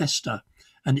 Vesta.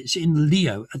 And it's in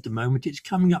Leo at the moment. It's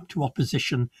coming up to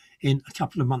opposition in a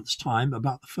couple of months' time,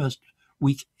 about the first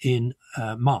week in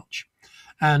March.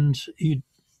 And you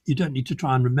don't need to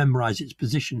try and memorize its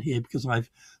position here, because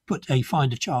I've put a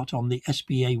finder chart on the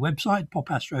SBA website,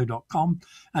 popastro.com,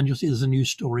 and you'll see there's a news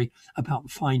story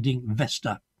about finding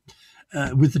Vesta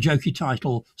with the jokey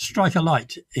title, Strike a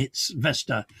Light, It's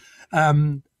Vesta.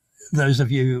 Those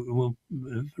of you who will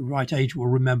right age will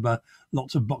remember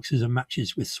lots of boxes of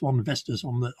matches with Swan Vestas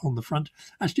on the front.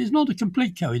 Actually, it's not a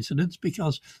complete coincidence,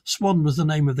 because Swan was the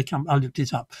name of the company. I looked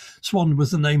it up. Swan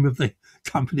was the name of the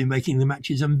company making the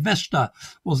matches, and Vesta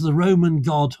was the Roman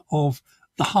god of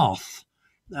the hearth,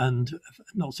 and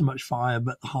not so much fire,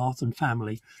 but the hearth and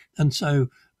family. And so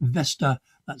Vesta,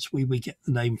 that's where we get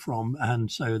the name from,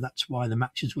 and so that's why the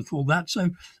matches were called that. So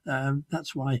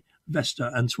that's why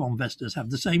Vesta and Swan Vestas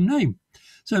have the same name.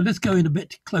 So let's go in a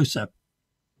bit closer.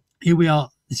 Here we are.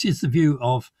 This is the view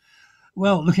of,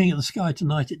 well, looking at the sky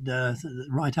tonight,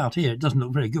 right out here, it doesn't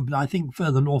look very good, but I think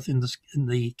further north in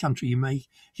the country you may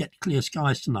get clear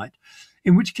skies tonight,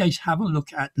 in which case have a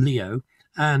look at Leo.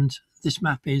 And this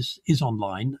map is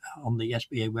online on the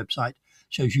SBA website,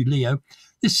 shows you Leo.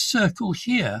 This circle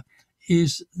here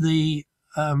is the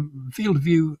field of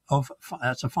view of,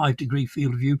 that's a 5-degree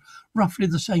field of view, roughly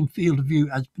the same field of view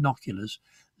as binoculars.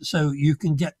 So you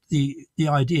can get the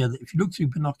idea that if you look through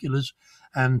binoculars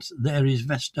and there is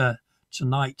Vesta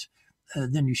tonight,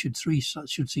 then you should see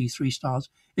 3 stars.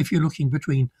 If you're looking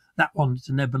between that one, it's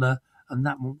a nebula, and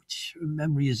that one, which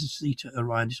memory is Zeta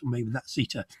Orion, or maybe that's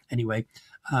Zeta. Anyway,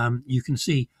 you can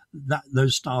see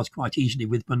those stars quite easily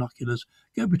with binoculars.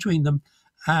 Go between them,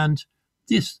 and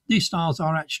these stars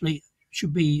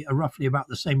should be roughly about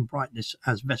the same brightness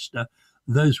as Vesta.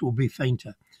 Those will be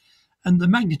fainter. And the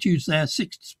magnitude's there,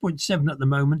 6.7 at the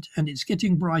moment, and it's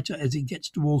getting brighter as it gets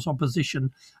towards opposition,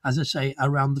 as I say,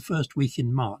 around the first week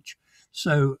in March.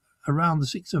 So around the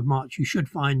 6th of March, you should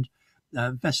find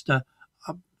Vesta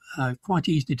quite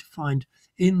easily to find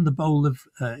in the bowl of,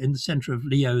 in the centre of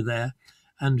Leo there,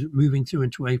 and moving through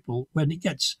into April when it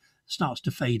starts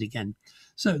to fade again.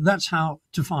 So that's how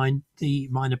to find the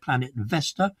minor planet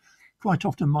Vesta. Quite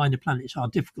often minor planets are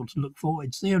difficult to look for.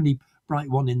 It's the only bright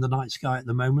one in the night sky at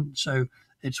the moment, so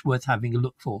it's worth having a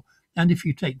look for. And if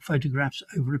you take photographs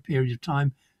over a period of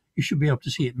time, you should be able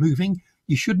to see it moving.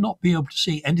 You should not be able to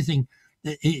see anything.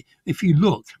 If you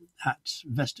look at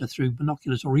Vesta through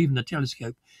binoculars or even a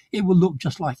telescope, it will look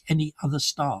just like any other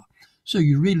star. So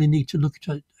you really need to look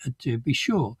to be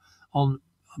sure on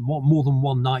more than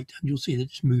one night, and you'll see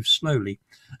that it moves slowly.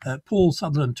 Paul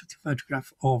Sutherland took a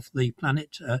photograph of the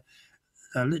planet.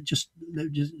 Let's just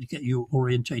get you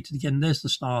orientated again. There's the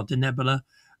star, the nebula,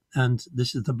 and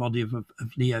this is the body of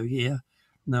Leo here.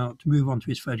 Now, to move on to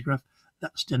his photograph,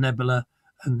 that's the nebula,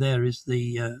 and there is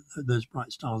those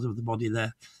bright stars of the body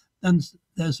there. And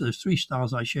there's those 3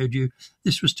 stars I showed you.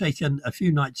 This was taken a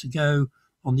few nights ago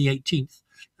on the 18th,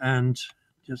 and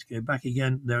just go back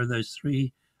again. There are those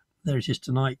 3. There it is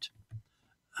tonight,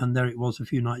 and there it was a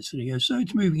few nights ago. So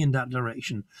it's moving in that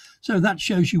direction. So that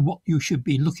shows you what you should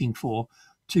be looking for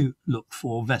to look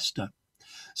for Vesta.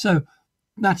 So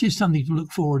that is something to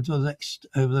look forward to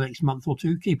over the next month or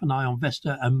two. Keep an eye on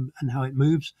Vesta and how it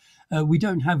moves. We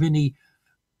don't have any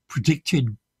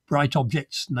predicted bright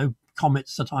objects, no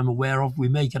comets that I'm aware of. We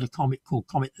may get a comet called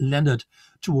Comet Leonard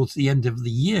towards the end of the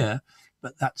year,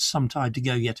 but that's some time to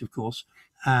go yet, of course.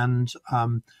 And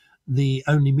the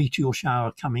only meteor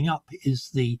shower coming up is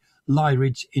the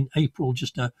Lyrids in April,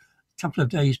 just a couple of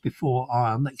days before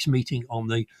our next meeting on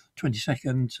the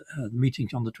 22nd. The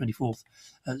meeting's on the 24th.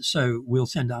 So we'll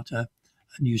send out a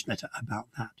newsletter about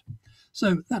that.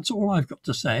 So that's all I've got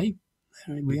to say.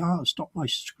 There we are. I'll stop my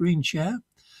screen share.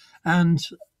 And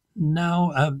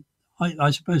now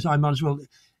I suppose I might as well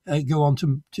go on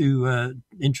to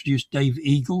introduce Dave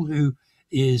Eagle, who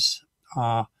is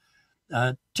our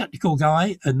technical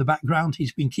guy in the background.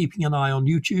 He's been keeping an eye on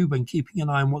YouTube and keeping an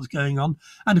eye on what's going on.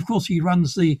 And of course, he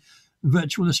runs the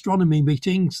virtual astronomy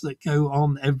meetings that go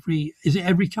on every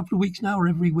couple of weeks now or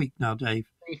every week now, Dave?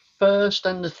 The first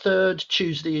and the third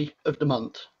Tuesday of the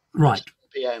month. Right. 7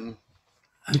 p.m.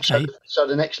 Okay. So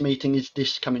the next meeting is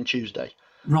this coming Tuesday.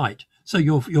 Right. So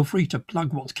you're free to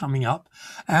plug what's coming up.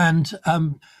 And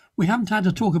we haven't had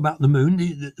a talk about the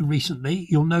moon recently.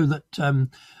 You'll know that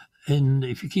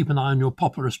if you keep an eye on your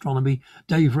Popper Astronomy,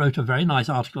 Dave wrote a very nice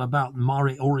article about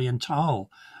Mare Orientale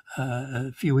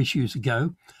a few issues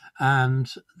ago,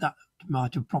 and that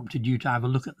might have prompted you to have a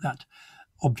look at that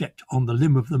object on the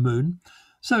limb of the moon.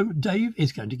 So Dave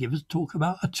is going to give us a talk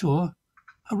about a tour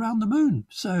around the moon.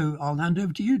 So I'll hand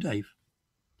over to you, Dave.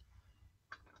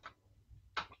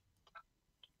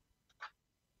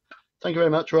 Thank you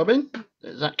very much, Robin.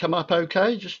 Does that come up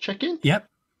okay? Just checking. Yep.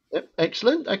 Yep,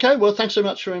 excellent. Okay, well, thanks so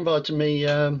much for inviting me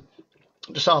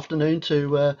this afternoon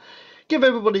to give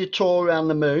everybody a tour around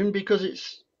the moon,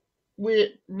 because we're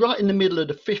right in the middle of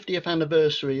the 50th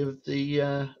anniversary of the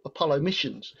Apollo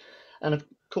missions. And of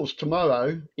course,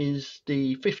 tomorrow is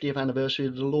the 50th anniversary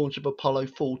of the launch of Apollo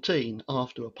 14,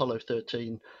 after Apollo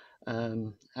 13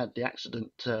 had the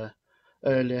accident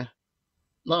earlier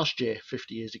last year,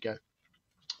 50 years ago.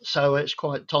 So it's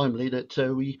quite timely that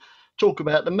we talk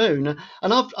about the moon.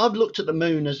 And I've looked at the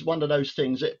moon as one of those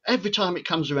things that every time it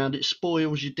comes around, it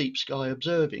spoils your deep sky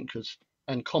observing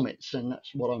and comets, and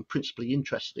that's what I'm principally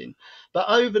interested in. But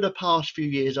over the past few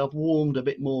years, I've warmed a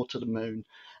bit more to the moon,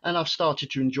 and I've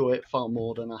started to enjoy it far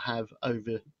more than I have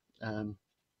over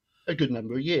a good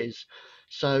number of years.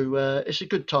 So it's a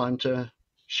good time to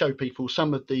show people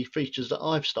some of the features that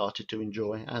I've started to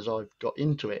enjoy as I've got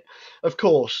into it. Of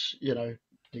course,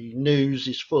 the news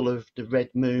is full of the red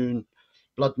moon,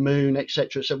 blood moon,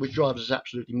 etc., so which drives us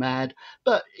absolutely mad.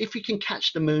 But if you can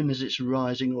catch the moon as it's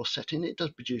rising or setting, it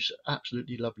does produce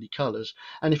absolutely lovely colours.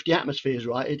 And if the atmosphere is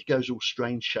right, it goes all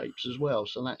strange shapes as well.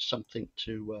 So that's something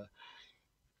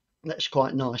that's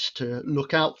quite nice to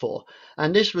look out for.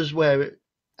 And this was where it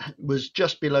was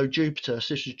just below Jupiter.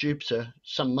 So this was Jupiter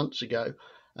some months ago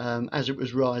as it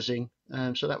was rising.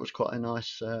 So that was quite a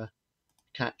nice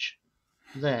catch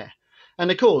there. And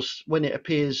of course, when it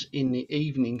appears in the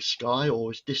evening sky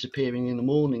or is disappearing in the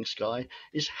morning sky,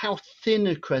 is how thin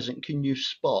a crescent can you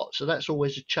spot? So that's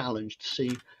always a challenge, to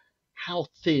see how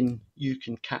thin you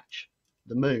can catch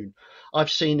the moon.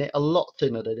 I've seen it a lot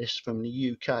thinner than this from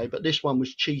the UK, but this one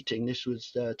was cheating. This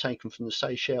was taken from the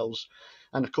Seychelles.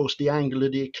 And of course, the angle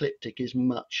of the ecliptic is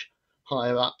much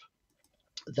higher up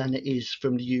than it is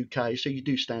from the UK, so you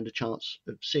do stand a chance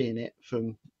of seeing it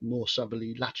from more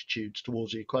southerly latitudes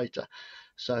towards the equator.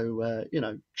 So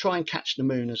try and catch the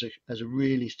moon as a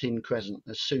really thin crescent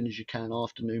as soon as you can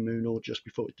after new moon, or just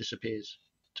before it disappears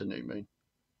to new moon.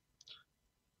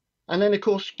 And then of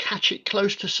course catch it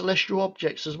close to celestial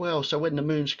objects as well. So when the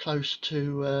moon's close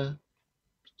to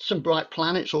some bright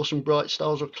planets or some bright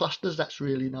stars or clusters, that's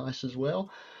really nice as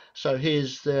well. So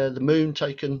here's the moon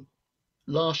taken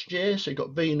last year. So you've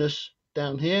got Venus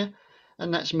down here,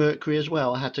 and that's Mercury as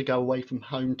well. I had to go away from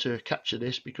home to capture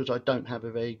this because I don't have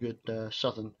a very good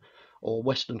southern or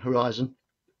western horizon.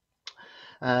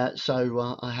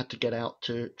 So I had to get out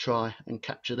to try and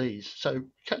capture these. So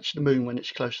catch the moon when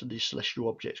it's close to these celestial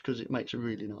objects, because it makes a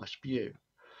really nice view.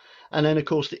 And then of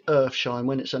course the earth shine.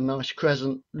 When it's a nice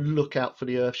crescent, look out for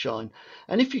the earth shine.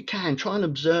 And if you can, try and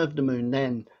observe the moon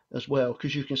then as well,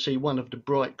 because you can see one of the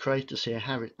bright craters here,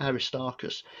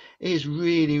 Aristarchus, is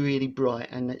really, really bright,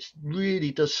 and it really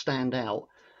does stand out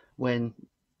when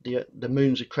the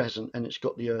moon's a crescent and it's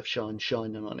got the earth shine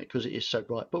shining on it, because it is so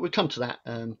bright. But we'll come to that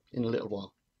in a little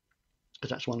while, because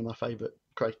that's one of my favourite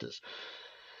craters.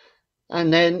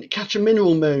 And then catch a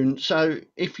mineral moon. So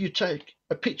if you take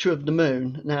a picture of the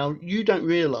moon, now you don't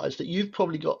realise that you've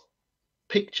probably got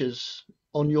pictures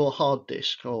on your hard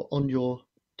disk or on your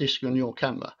disk on your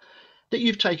camera that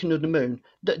you've taken of the moon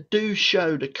that do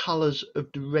show the colours of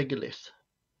the regolith.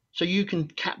 So you can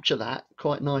capture that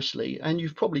quite nicely, and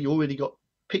you've probably already got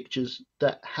pictures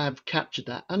that have captured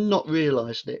that and not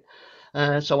realised it.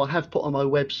 So I have put on my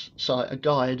website a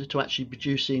guide to actually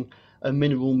producing a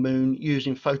mineral moon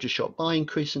using Photoshop by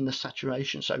increasing the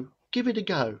saturation. So give it a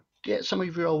go. Get some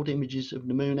of your old images of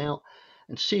the moon out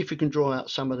and see if you can draw out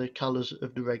some of the colours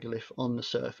of the regolith on the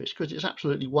surface, because it's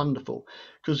absolutely wonderful,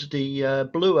 because the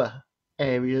bluer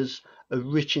areas are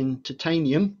rich in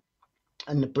titanium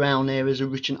and the brown areas are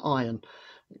rich in iron.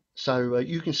 So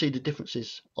you can see the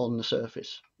differences on the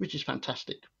surface, which is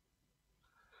fantastic.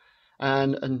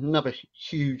 And another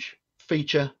huge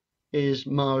feature is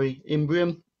Mare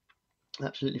Imbrium.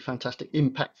 Absolutely fantastic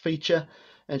impact feature,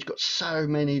 and it's got so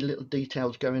many little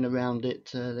details going around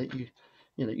it that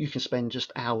you can spend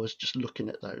just hours just looking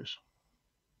at those.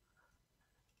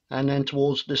 And then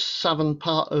towards the southern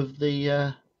part of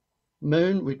the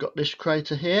moon, we've got this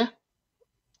crater here,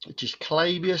 which is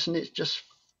Clavius, and it's just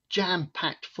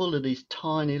jam-packed full of these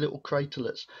tiny little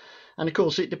craterlets. And of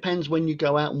course, it depends when you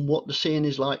go out and what the scene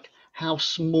is like, how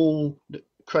small the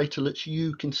craterlets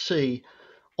you can see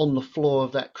on the floor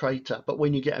of that crater. But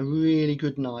when you get a really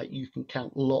good night, you can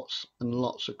count lots and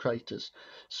lots of craters.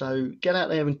 So get out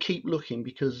there and keep looking,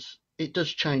 because it does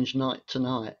change night to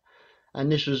night.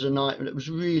 And this was a night that was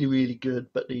really, really good,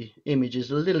 but the image is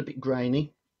a little bit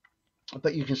grainy.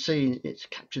 But you can see it's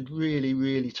captured really,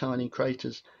 really tiny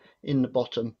craters in the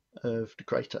bottom of the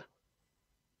crater.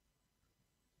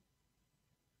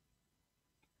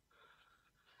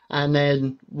 And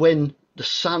then when the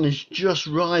sun is just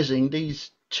rising,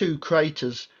 these two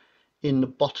craters in the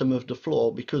bottom of the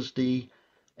floor, because the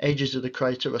edges of the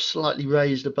crater are slightly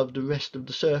raised above the rest of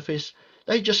the surface,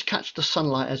 they just catch the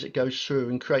sunlight as it goes through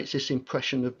and creates this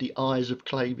impression of the eyes of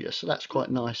Clavius. So that's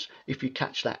quite nice if you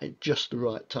catch that at just the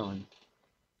right time.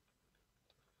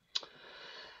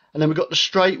 And then we've got the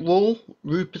straight wall,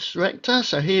 Rupus Rector.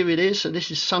 So here it is. So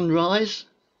this is sunrise.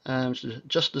 So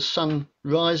just the sun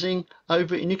rising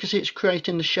over it, and you can see it's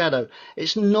creating the shadow.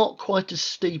 It's not quite as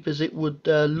steep as it would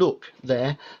look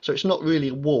there, so it's not really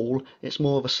a wall, it's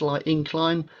more of a slight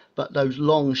incline, but those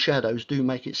long shadows do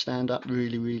make it stand up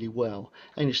really, really well.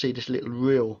 And you see this little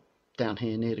rill down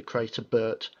here near the crater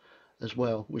Burt as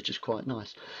well, which is quite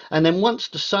nice. And then once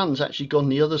the sun's actually gone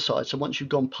the other side, so once you've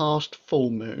gone past full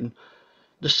moon,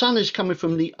 the sun is coming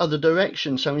from the other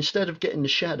direction, so instead of getting the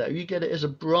shadow, you get it as a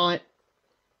bright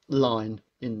line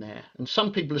in there. And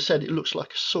some people have said it looks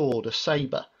like a sword, a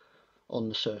saber, on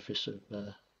the surface of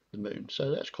the moon,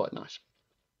 so that's quite nice.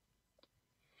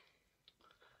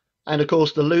 And of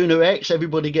course the lunar X,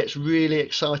 everybody gets really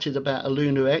excited about a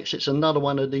lunar X. It's another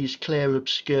one of these clair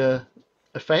obscure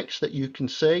effects that you can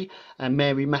see, and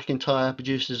Mary McIntyre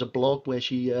produces a blog where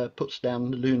she puts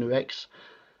down the lunar X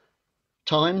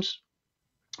times.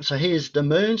 So here's the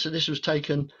moon. So this was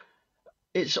taken,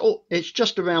 it's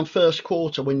just around first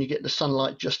quarter when you get the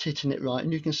sunlight just hitting it right,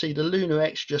 and you can see the lunar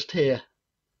X just here,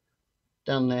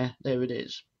 down there it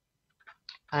is.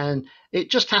 And it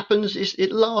just happens,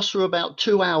 it lasts for about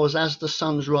 2 hours as the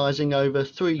sun's rising over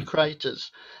 3 craters,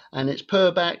 and it's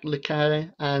Purbach, Le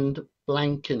Carre and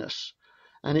Blanquinus,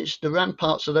 and it's the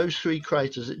ramparts of those 3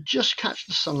 craters that just catch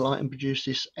the sunlight and produce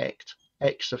this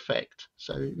X effect.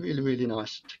 So really, really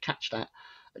nice to catch that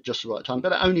at just the right time,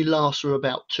 but it only lasts for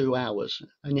about 2 hours,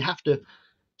 and you have to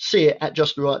see it at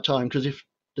just the right time, because if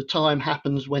the time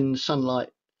happens when the sunlight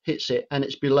hits it and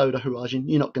it's below the horizon,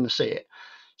 you're not going to see it,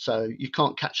 so you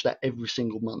can't catch that every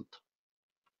single month.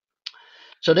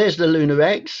 So there's the lunar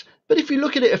X, but if you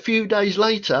look at it a few days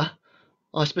later,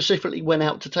 I specifically went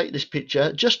out to take this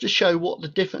picture just to show what the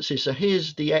difference is. So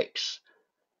here's the X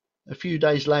a few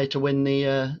days later when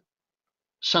the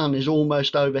sun is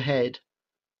almost overhead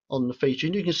on the feature,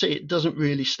 and you can see it doesn't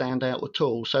really stand out at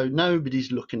all. So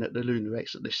nobody's looking at the lunar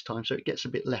X at this time, so it gets a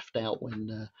bit left out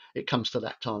when it comes to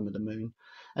that time of the moon.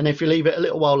 And if you leave it a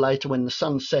little while later when the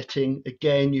sun's setting,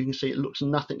 again you can see it looks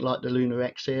nothing like the lunar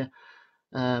X here,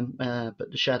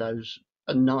 but the shadows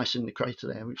are nice in the crater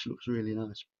there, which looks really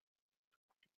nice.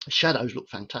 The shadows look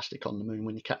fantastic on the moon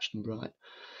when you catch them bright.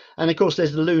 And of course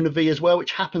there's the lunar V as well,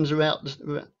 which happens about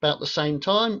the same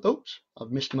time. Oops,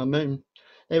 I've missed my moon.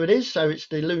 There it is. So it's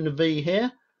the lunar V here.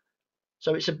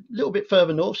 So it's a little bit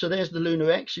further north. So there's the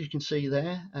lunar X, you can see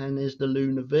there, and there's the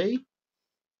lunar V.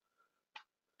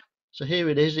 So here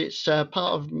it is. It's part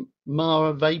of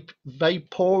Mare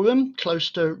Vaporum,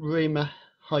 close to Rima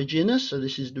Hyginus. So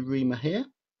this is the Rima here.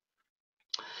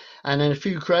 And then a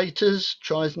few craters,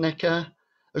 Trisneca,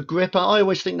 Agrippa. I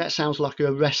always think that sounds like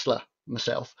a wrestler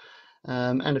myself.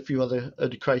 And a few other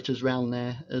craters around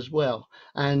there as well.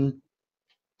 And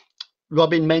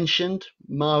Robin mentioned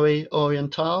Mare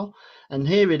Orientale, and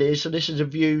here it is. So this is a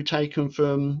view taken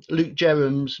from Luke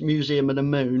Jerram's Museum of the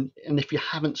Moon, and if you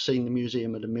haven't seen the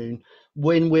Museum of the Moon,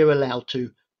 when we're allowed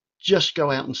to, just go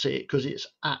out and see it, because it's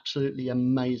absolutely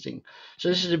amazing. So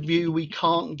this is a view we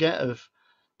can't get of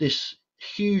this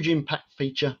huge impact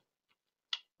feature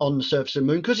on the surface of the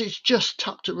moon, because it's just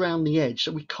tucked around the edge,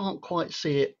 so we can't quite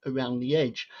see it around the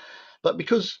edge. But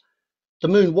because the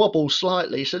moon wobbles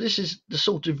slightly, so this is the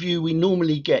sort of view we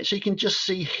normally get. So you can just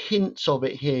see hints of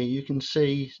it here. You can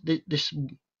see this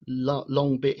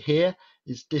long bit here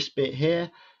is this bit here,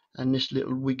 and this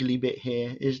little wiggly bit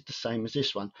here is the same as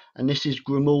this one. And this is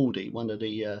Grimaldi, one of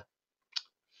the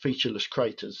featureless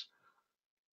craters,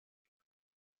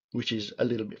 which is a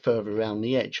little bit further around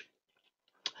the edge.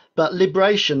 But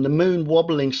libration, the moon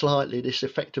wobbling slightly, this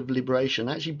effect of libration,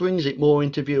 actually brings it more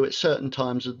into view at certain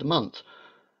times of the month.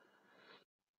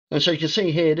 And so you can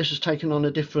see here, this was taken on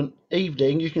a different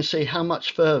evening. You can see how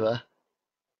much further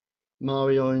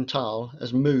Mare Orientale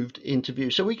has moved into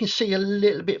view. So we can see a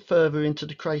little bit further into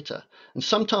the crater. And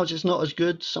sometimes it's not as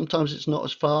good, sometimes it's not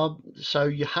as far. So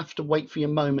you have to wait for your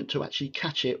moment to actually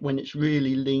catch it when it's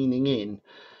really leaning in.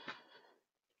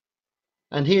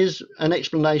 And here's an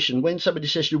explanation. When somebody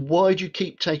says to you, why do you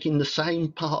keep taking the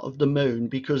same part of the moon?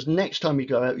 Because next time you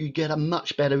go out, you get a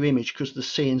much better image because the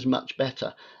seeing's much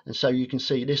better. And so you can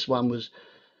see this one was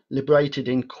liberated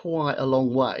in quite a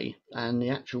long way, and the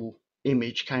actual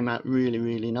image came out really,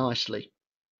 really nicely.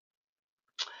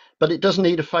 But it does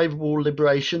need a favourable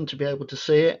liberation to be able to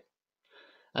see it.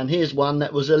 And here's one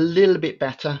that was a little bit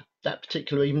better, that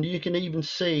particular evening. You can even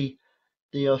see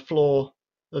the floor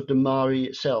of the Mari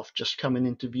itself just coming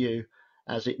into view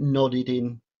as it nodded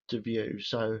into view.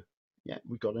 So yeah,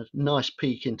 we got a nice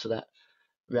peek into that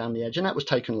around the edge, and that was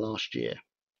taken last year.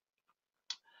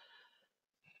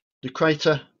 The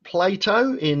crater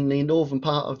Plato in the northern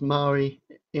part of Mare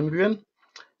Imbrium.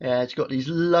 It's got these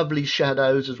lovely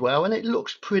shadows as well, and it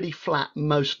looks pretty flat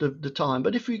most of the time.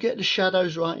 But if you get the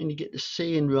shadows right and you get the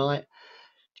seeing right,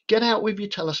 get out with your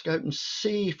telescope and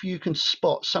see if you can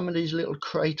spot some of these little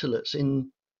craterlets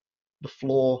in the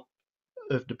floor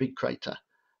of the big crater.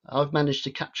 I've managed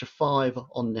to capture 5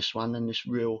 on this one, and this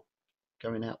reel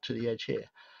going out to the edge here.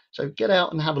 So get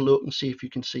out and have a look and see if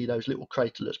you can see those little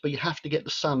craterlets, but you have to get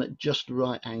the sun at just the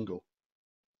right angle.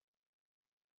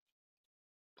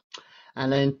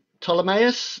 And then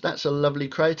Ptolemaeus, that's a lovely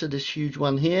crater, this huge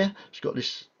one here. It's got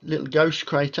this little ghost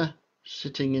crater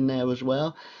sitting in there as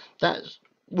well. That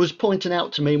was pointed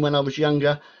out to me when I was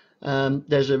younger.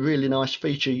 There's a really nice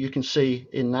feature you can see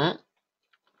in that.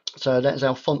 So that's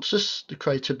Alphonsus, the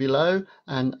crater below,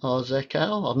 and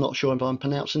Arzekal. I'm not sure if I'm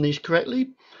pronouncing these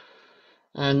correctly.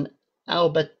 And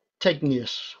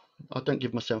Albategnius. I don't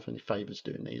give myself any favours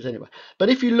doing these anyway. But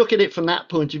if you look at it from that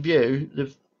point of view,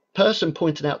 the person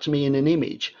pointed out to me in an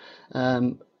image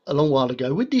a long while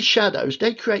ago, with these shadows,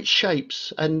 they create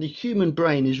shapes, and the human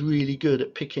brain is really good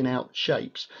at picking out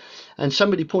shapes. And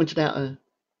somebody pointed out a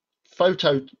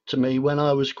photo to me when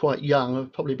I was quite young, I was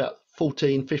probably about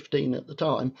 14, 15 at the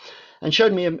time, and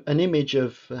showed me an image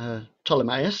of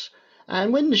Ptolemaeus.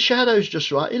 And when the shadow's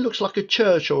just right, it looks like a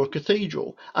church or a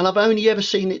cathedral. And I've only ever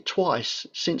seen it twice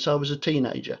since I was a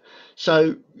teenager.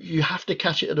 So you have to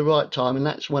catch it at the right time. And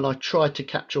that's when I tried to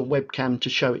capture a webcam to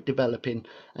show it developing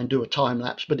and do a time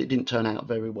lapse, but it didn't turn out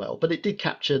very well. But it did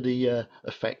capture the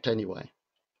effect anyway.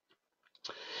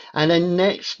 And then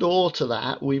next door to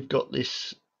that, we've got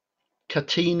this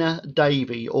Catena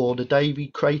Davy, or the Davy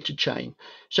crater chain.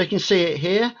 So you can see it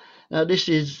here. Now this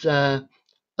is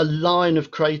a line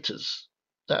of craters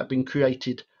that have been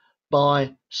created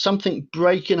by something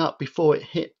breaking up before it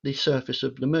hit the surface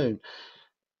of the moon.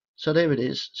 So there it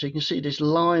is. So you can see this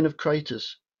line of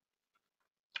craters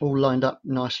all lined up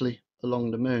nicely along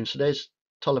the moon. So there's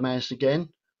Ptolemaeus again,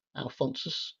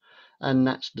 Alphonsus, and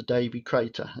that's the Davy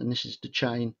crater, and this is the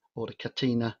chain, or the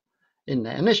Catena, in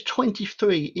there. And there's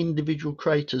 23 individual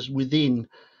craters within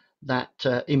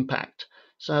that impact.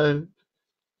 So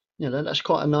you know, that's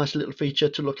quite a nice little feature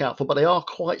to look out for, but they are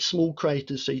quite small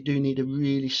craters, so you do need a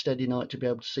really steady night to be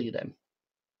able to see them.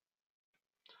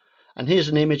 And here's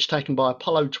an image taken by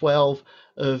Apollo 12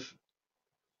 of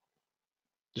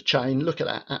the chain. Look at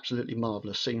that, absolutely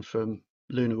marvellous, seen from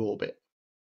lunar orbit.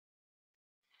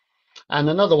 And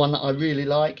another one that I really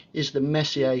like is the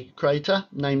Messier crater,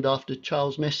 named after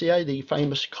Charles Messier, the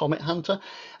famous comet hunter.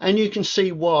 And you can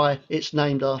see why it's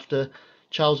named after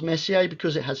Charles Messier,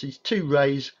 because it has these 2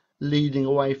 rays leading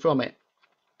away from it.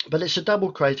 But it's a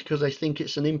double crater because they think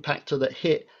it's an impactor that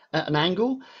hit at an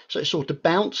angle, so it sort of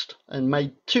bounced and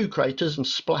made 2 craters and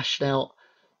splashed out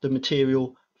the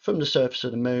material from the surface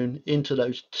of the moon into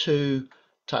those 2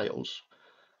 tails.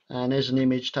 And there's an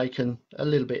image taken a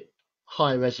little bit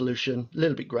high resolution, a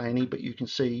little bit grainy, but you can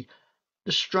see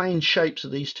the strange shapes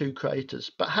of these 2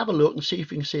 craters. But have a look and see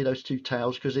if you can see those 2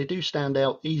 tails, because they do stand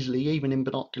out easily even in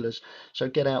binoculars. So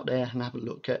get out there and have a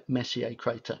look at Messier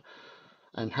crater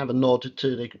and have a nod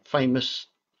to the famous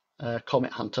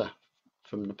comet hunter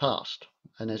from the past.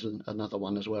 And there's another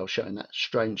one as well showing that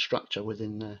strange structure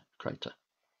within the crater.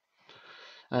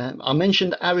 I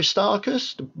mentioned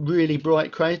Aristarchus, the really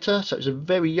bright crater. So it's a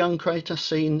very young crater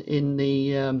seen in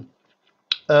the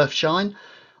Earth shine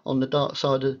on the dark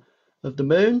side of the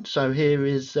moon. So here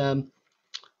is the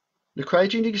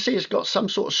crater, and you can see it's got some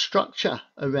sort of structure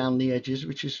around the edges,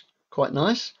 which is quite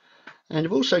nice. And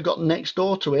we've also got next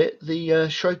door to it the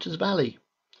Schroter's Valley.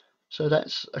 So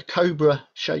that's a cobra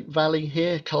shaped valley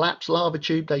here, collapsed lava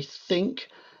tube they think.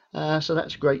 So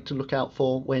that's great to look out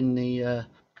for when the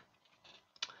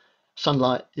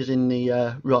sunlight is in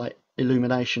the right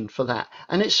illumination for that.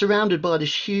 And it's surrounded by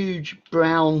this huge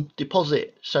brown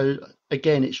deposit. So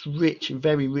again, it's rich,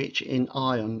 very rich in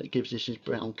iron that gives this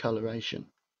brown coloration.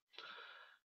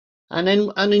 And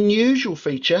then an unusual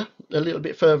feature a little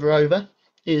bit further over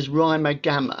is Rima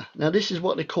Gamma. Now this is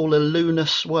what they call a lunar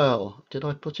swirl. Did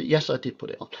I put it? Yes, I did put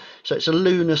it on. So it's a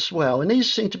lunar swirl, and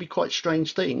these seem to be quite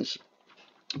strange things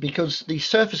because the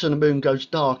surface of the moon goes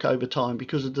dark over time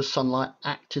because of the sunlight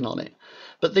acting on it.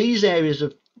 But these areas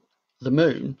of the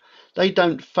moon they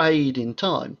don't fade in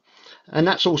time. And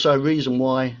that's also a reason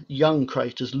why young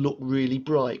craters look really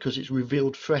bright, because it's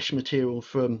revealed fresh material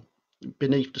from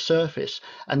beneath the surface,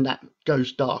 and that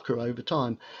goes darker over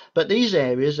time. But these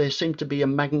areas, there seem to be a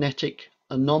magnetic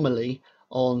anomaly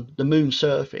on the moon's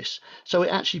surface, so it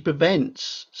actually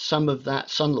prevents some of that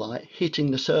sunlight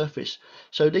hitting the surface.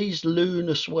 So these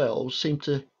lunar swells seem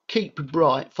to keep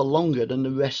bright for longer than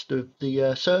the rest of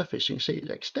the surface. You can see it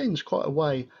extends quite a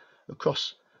way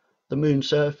across the moon's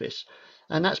surface,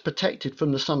 and that's protected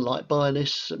from the sunlight by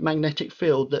this magnetic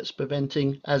field that's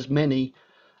preventing as much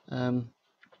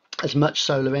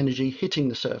solar energy hitting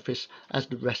the surface as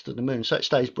the rest of the moon, so it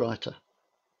stays brighter.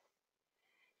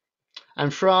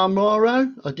 And Fra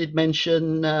Mauro, I did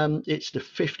mention it's the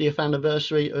 50th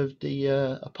anniversary of the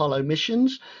Apollo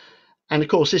missions, and of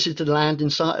course this is the landing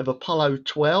site of Apollo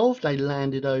 12. They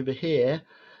landed over here,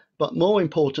 but more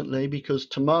importantly, because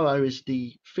tomorrow is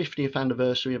the 50th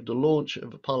anniversary of the launch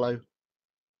of Apollo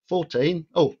 14.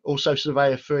 Oh, also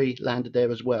Surveyor 3 landed there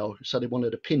as well, so they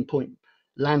wanted a pinpoint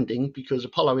landing because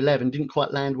Apollo 11 didn't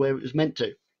quite land where it was meant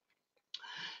to.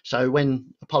 So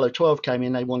when Apollo 12 came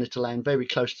in, they wanted to land very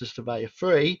close to Surveyor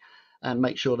 3 and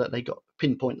make sure that they got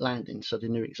pinpoint landing, so they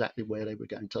knew exactly where they were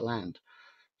going to land.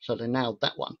 So they nailed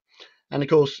that one. And of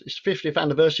course, it's 50th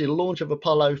anniversary of the launch of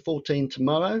Apollo 14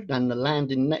 tomorrow, and the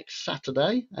landing next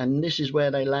Saturday. And this is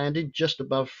where they landed, just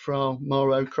above Fra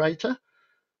Mauro crater.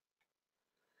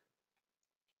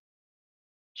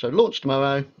 So launched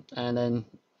tomorrow and then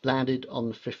landed on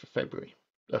the 5th of February.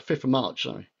 5th of March,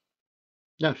 sorry.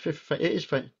 No, 5th of February. It is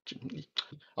February.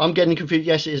 I'm getting confused.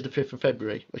 Yes, it is the 5th of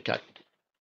February. Okay.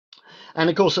 And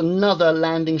of course, another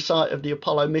landing site of the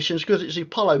Apollo missions, because it's the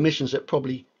Apollo missions that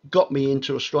probably got me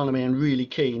into astronomy and really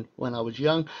keen when I was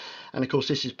young. And of course,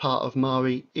 this is part of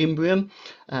Mare Imbrium.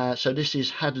 So this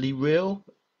is Hadley Rille.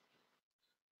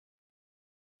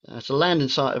 It's a landing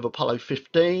site of Apollo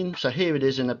 15. So here it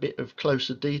is in a bit of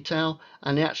closer detail.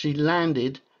 And they actually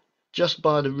landed just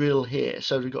by the Rille here.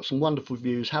 So we've got some wonderful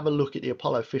views. Have a look at the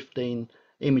Apollo 15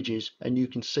 images and you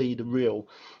can see the Rille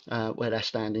where they're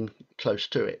standing close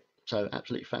to it. So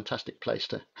absolutely fantastic place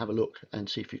to have a look and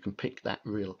see if you can pick that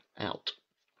Rille out.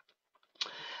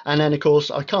 And then of course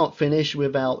I can't finish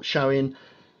without showing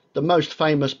the most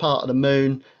famous part of the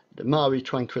moon, the Mare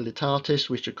Tranquillitatis,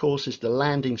 which of course is the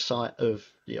landing site of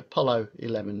the Apollo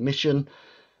 11 mission.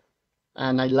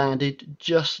 And they landed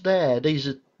just there. These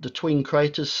are the twin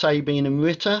craters, Sabine and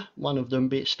Ritter, one of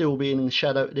them still being in the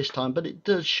shadow at this time, but it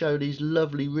does show these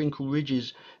lovely wrinkled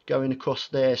ridges going across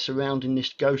there, surrounding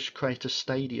this ghost crater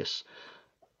Stadius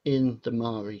in the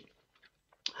Mare.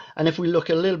 And if we look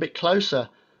a little bit closer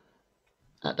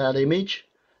at that image,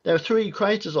 there are 3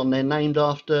 craters on there named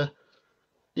after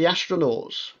the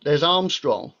astronauts. There's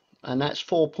Armstrong, and that's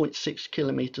 4.6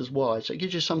 kilometers wide, so it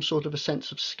gives you some sort of a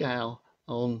sense of scale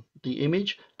on the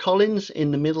image. Collins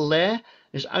in the middle there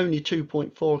is only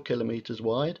 2.4 kilometers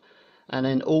wide, and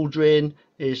then Aldrin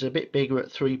is a bit bigger at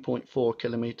 3.4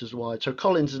 kilometers wide. So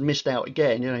Collins has missed out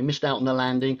again. He missed out on the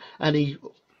landing, and he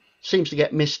seems to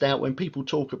get missed out when people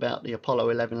talk about the Apollo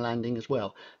 11 landing as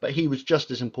well. But he was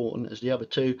just as important as the other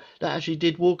 2 that actually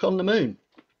did walk on the moon.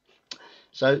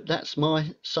 So that's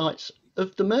my sights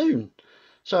of the moon.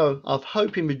 So I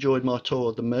hope you've enjoyed my tour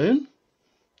of the moon.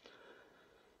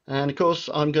 And of course,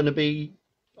 I'm going to be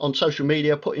on social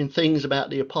media putting things about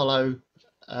the Apollo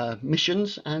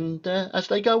missions and as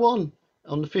they go on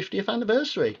the 50th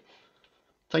anniversary.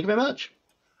 Thank you very much.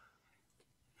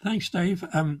 Thanks, Dave.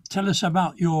 Tell us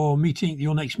about your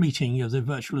next meeting of the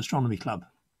Virtual Astronomy Club.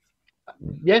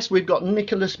 Yes, we've got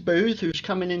Nicholas Booth, who's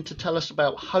coming in to tell us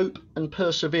about Hope and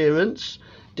Perseverance,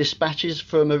 Dispatches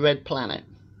from a Red Planet.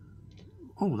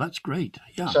 Oh, that's great.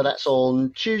 Yeah. So that's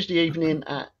on Tuesday evening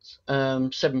at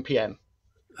 7 p.m.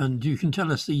 And you can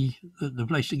tell us the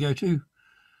place to go to?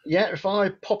 Yeah, if I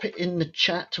pop it in the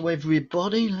chat to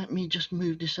everybody, let me just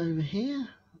move this over here.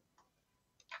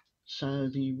 So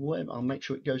the web, I'll make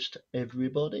sure it goes to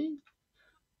everybody.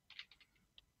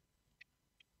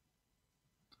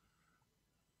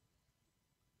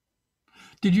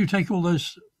 Did you take all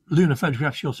those lunar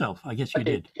photographs yourself? I guess you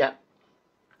did. Yeah.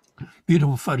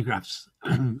 Beautiful photographs.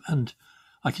 And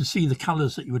I can see the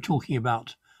colours that you were talking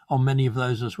about on many of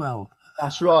those as well.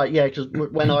 That's right, yeah, because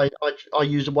when I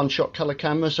use a one-shot colour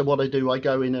camera, so what I do, I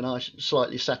go in and I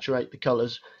slightly saturate the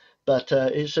colours. But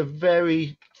it's a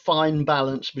very fine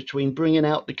balance between bringing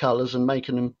out the colours and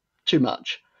making them too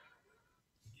much.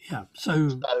 Yeah,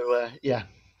 so yeah.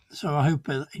 So I hope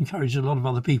it encourages a lot of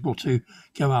other people to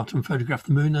go out and photograph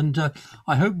the moon. And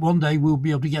I hope one day we'll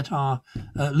be able to get our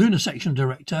lunar section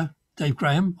director, Dave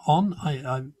Graham on.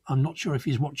 I'm not sure if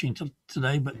he's watching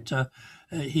today, but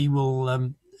he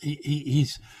will.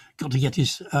 He's got to get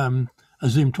his a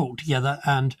Zoom talk together,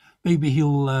 and maybe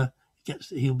he'll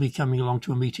be coming along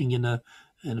to a meeting in a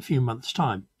few months'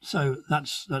 time. So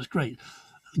that's great.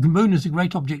 The moon is a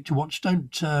great object to watch.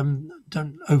 Don't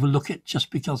overlook it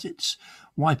just because it's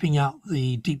wiping out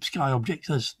the deep sky objects.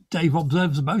 As Dave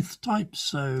observes both types,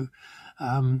 so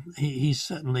he's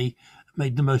certainly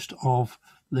made the most of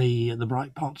the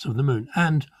bright parts of the moon,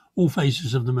 and all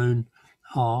phases of the moon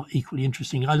are equally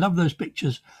interesting. I love those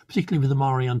pictures, particularly with the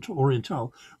Mare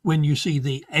Orientale, when you see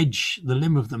the edge, the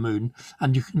limb of the moon,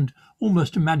 and you can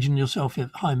almost imagine yourself at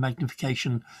high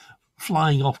magnification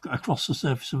flying off across the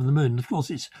surface of the moon. Of course,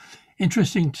 it's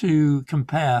interesting to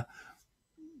compare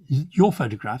your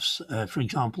photographs, for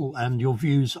example, and your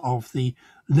views of the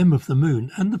limb of the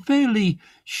moon and the fairly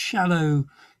shallow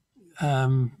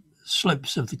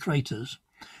slopes of the craters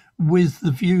with the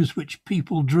views which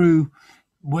people drew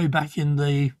way back in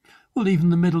even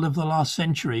the middle of the last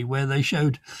century, where they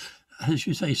showed, as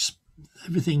you say,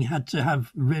 everything had to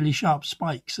have really sharp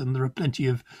spikes, and there are plenty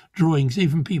of drawings.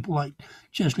 Even people like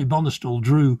Chesley Bonestell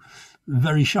drew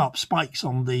very sharp spikes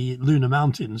on the lunar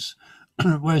mountains,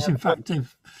 whereas in fact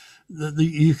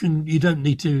you don't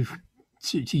need to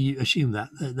assume that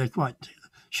they're quite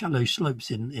shallow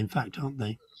slopes in fact, aren't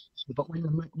they? But when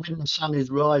the sun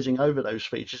is rising over those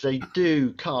features, they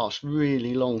do cast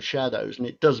really long shadows, and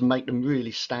it does make them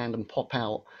really stand and pop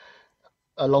out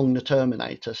along the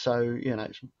terminator. So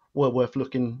it's well worth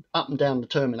looking up and down the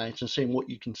terminator and seeing what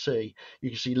you can see. You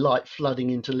can see light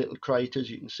flooding into little craters.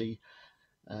 You can see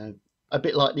a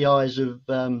bit like the eyes of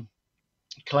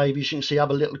Clavius. You can see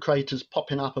other little craters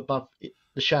popping up above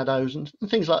the shadows and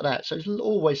things like that. So there's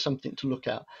always something to look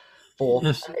out for.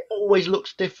 Yes. And it always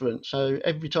looks different. So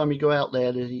every time you go out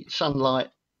there, the sunlight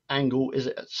angle is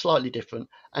slightly different,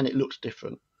 and it looks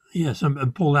different. Yes,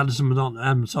 and Paul Addison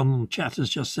on chat has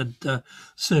just said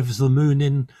Surface of the Moon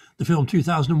in the film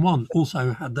 2001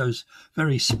 also had those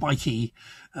very spiky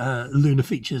lunar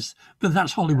features. But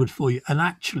that's Hollywood for you. And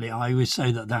actually, I always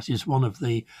say that is one of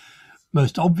the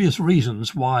most obvious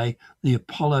reasons why the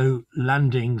Apollo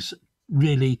landings,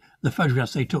 really, the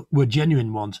photographs they took were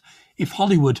genuine ones. If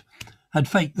Hollywood had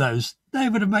faked those, they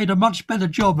would have made a much better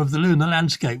job of the lunar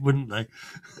landscape, wouldn't they?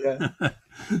 Yeah.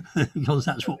 Because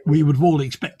that's what we would have all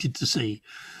expected to see.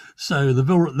 So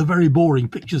the very boring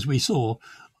pictures we saw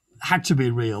had to be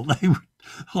real.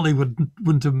 Hollywood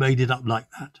wouldn't have made it up like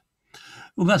that.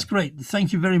 Well, that's great.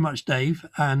 Thank you very much, Dave,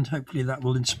 and hopefully that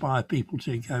will inspire people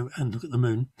to go and look at the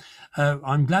moon.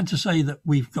 I'm glad to say that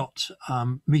we've got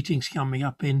meetings coming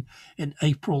up in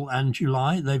April and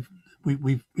July.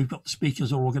 We've got the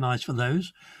speakers all organised for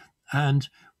those, and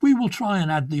we will try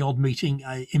and add the odd meeting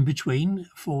in between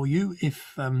for you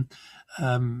if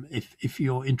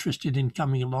you're interested in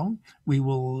coming along. We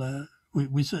will.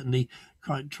 We're certainly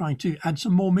trying to add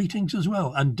some more meetings as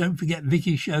well. And don't forget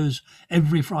Vicky shows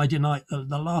every Friday night.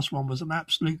 The last one was an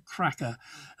absolute cracker,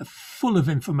 full of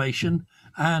information,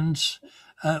 and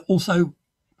also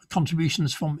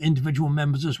contributions from individual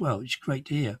members as well, which is great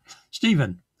to hear.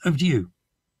 Stephen, over to you.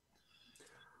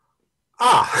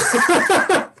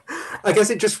 I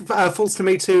guess it just falls to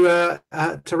me to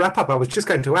wrap up. I was just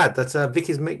going to add that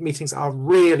Vicky's meetings are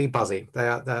really buzzy.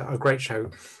 They're a great show.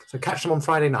 So catch them on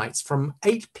Friday nights from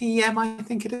 8 p.m. I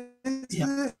think it is.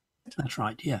 Yeah, that's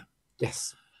right. Yeah.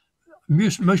 Yes.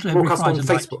 Mostly every Broadcast Friday on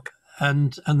night. Facebook.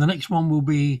 And the next one will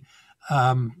be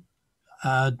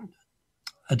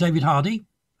David Hardy,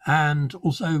 and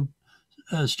also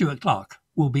Stuart Clark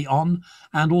will be on,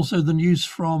 and also the news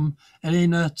from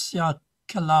Elena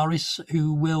Tsiakalaris,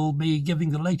 who will be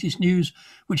giving the latest news,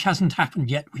 which hasn't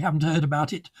happened yet. We haven't heard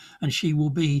about it, and she will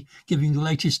be giving the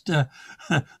latest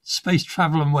space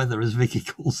travel and weather, as Vicky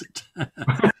calls it.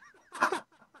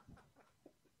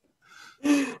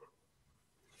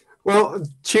 Well,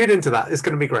 tune into that. It's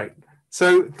going to be great.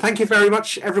 So thank you very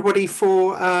much, everybody,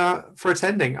 for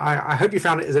attending. I hope you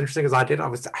found it as interesting as I did.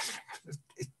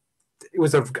 It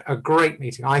was a great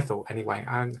meeting, I thought, anyway.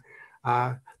 And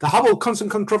the Hubble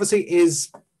constant controversy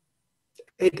is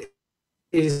the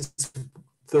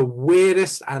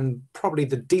weirdest and probably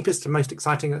the deepest and most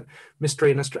exciting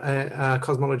mystery in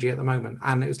cosmology at the moment.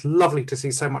 And it was lovely to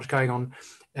see so much going on,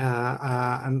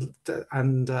 and to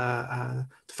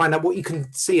find out what you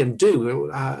can see and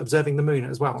do observing the moon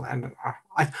as well. And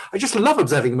I just love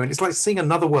observing the moon. It's like seeing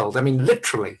another world. I mean,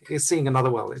 literally, it's seeing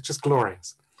another world. It's just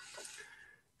glorious.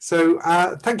 So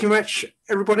thank you much,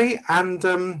 everybody. And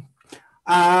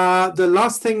the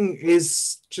last thing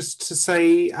is just to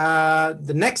say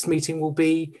the next meeting will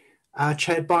be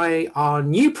chaired by our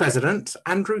new president,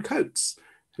 Andrew Coates,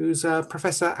 who's a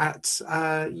professor at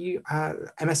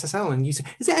MSSL and UCL.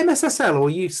 Is it MSSL or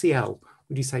UCL?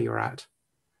 Would you say you're at,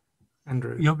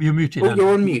 Andrew? You're muted. Oh,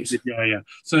 you're on mute. Yeah.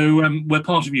 So we're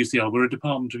part of UCL. We're a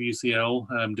department of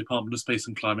UCL, Department of Space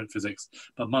and Climate Physics.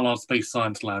 But Mullard Space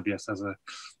Science Lab, yes, has a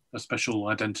special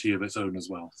identity of its own as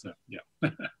well. So yeah.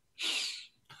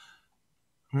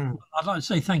 I'd like to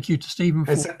say thank you to Stephen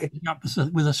for putting up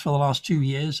with us for the last 2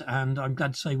 years, and I'm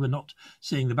glad to say we're not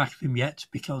seeing the back of him yet,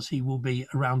 because he will be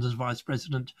around as vice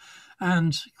president,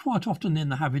 and quite often in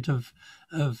the habit of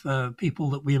people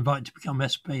that we invite to become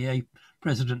SPA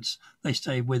presidents, they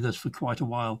stay with us for quite a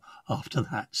while after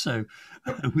that. So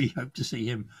we hope to see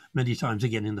him many times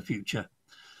again in the future.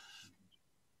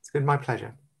 It's been my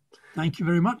pleasure. Thank you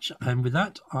very much. And with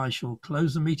that, I shall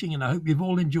close the meeting, and I hope you've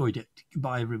all enjoyed it.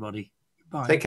 Goodbye, everybody. Bye.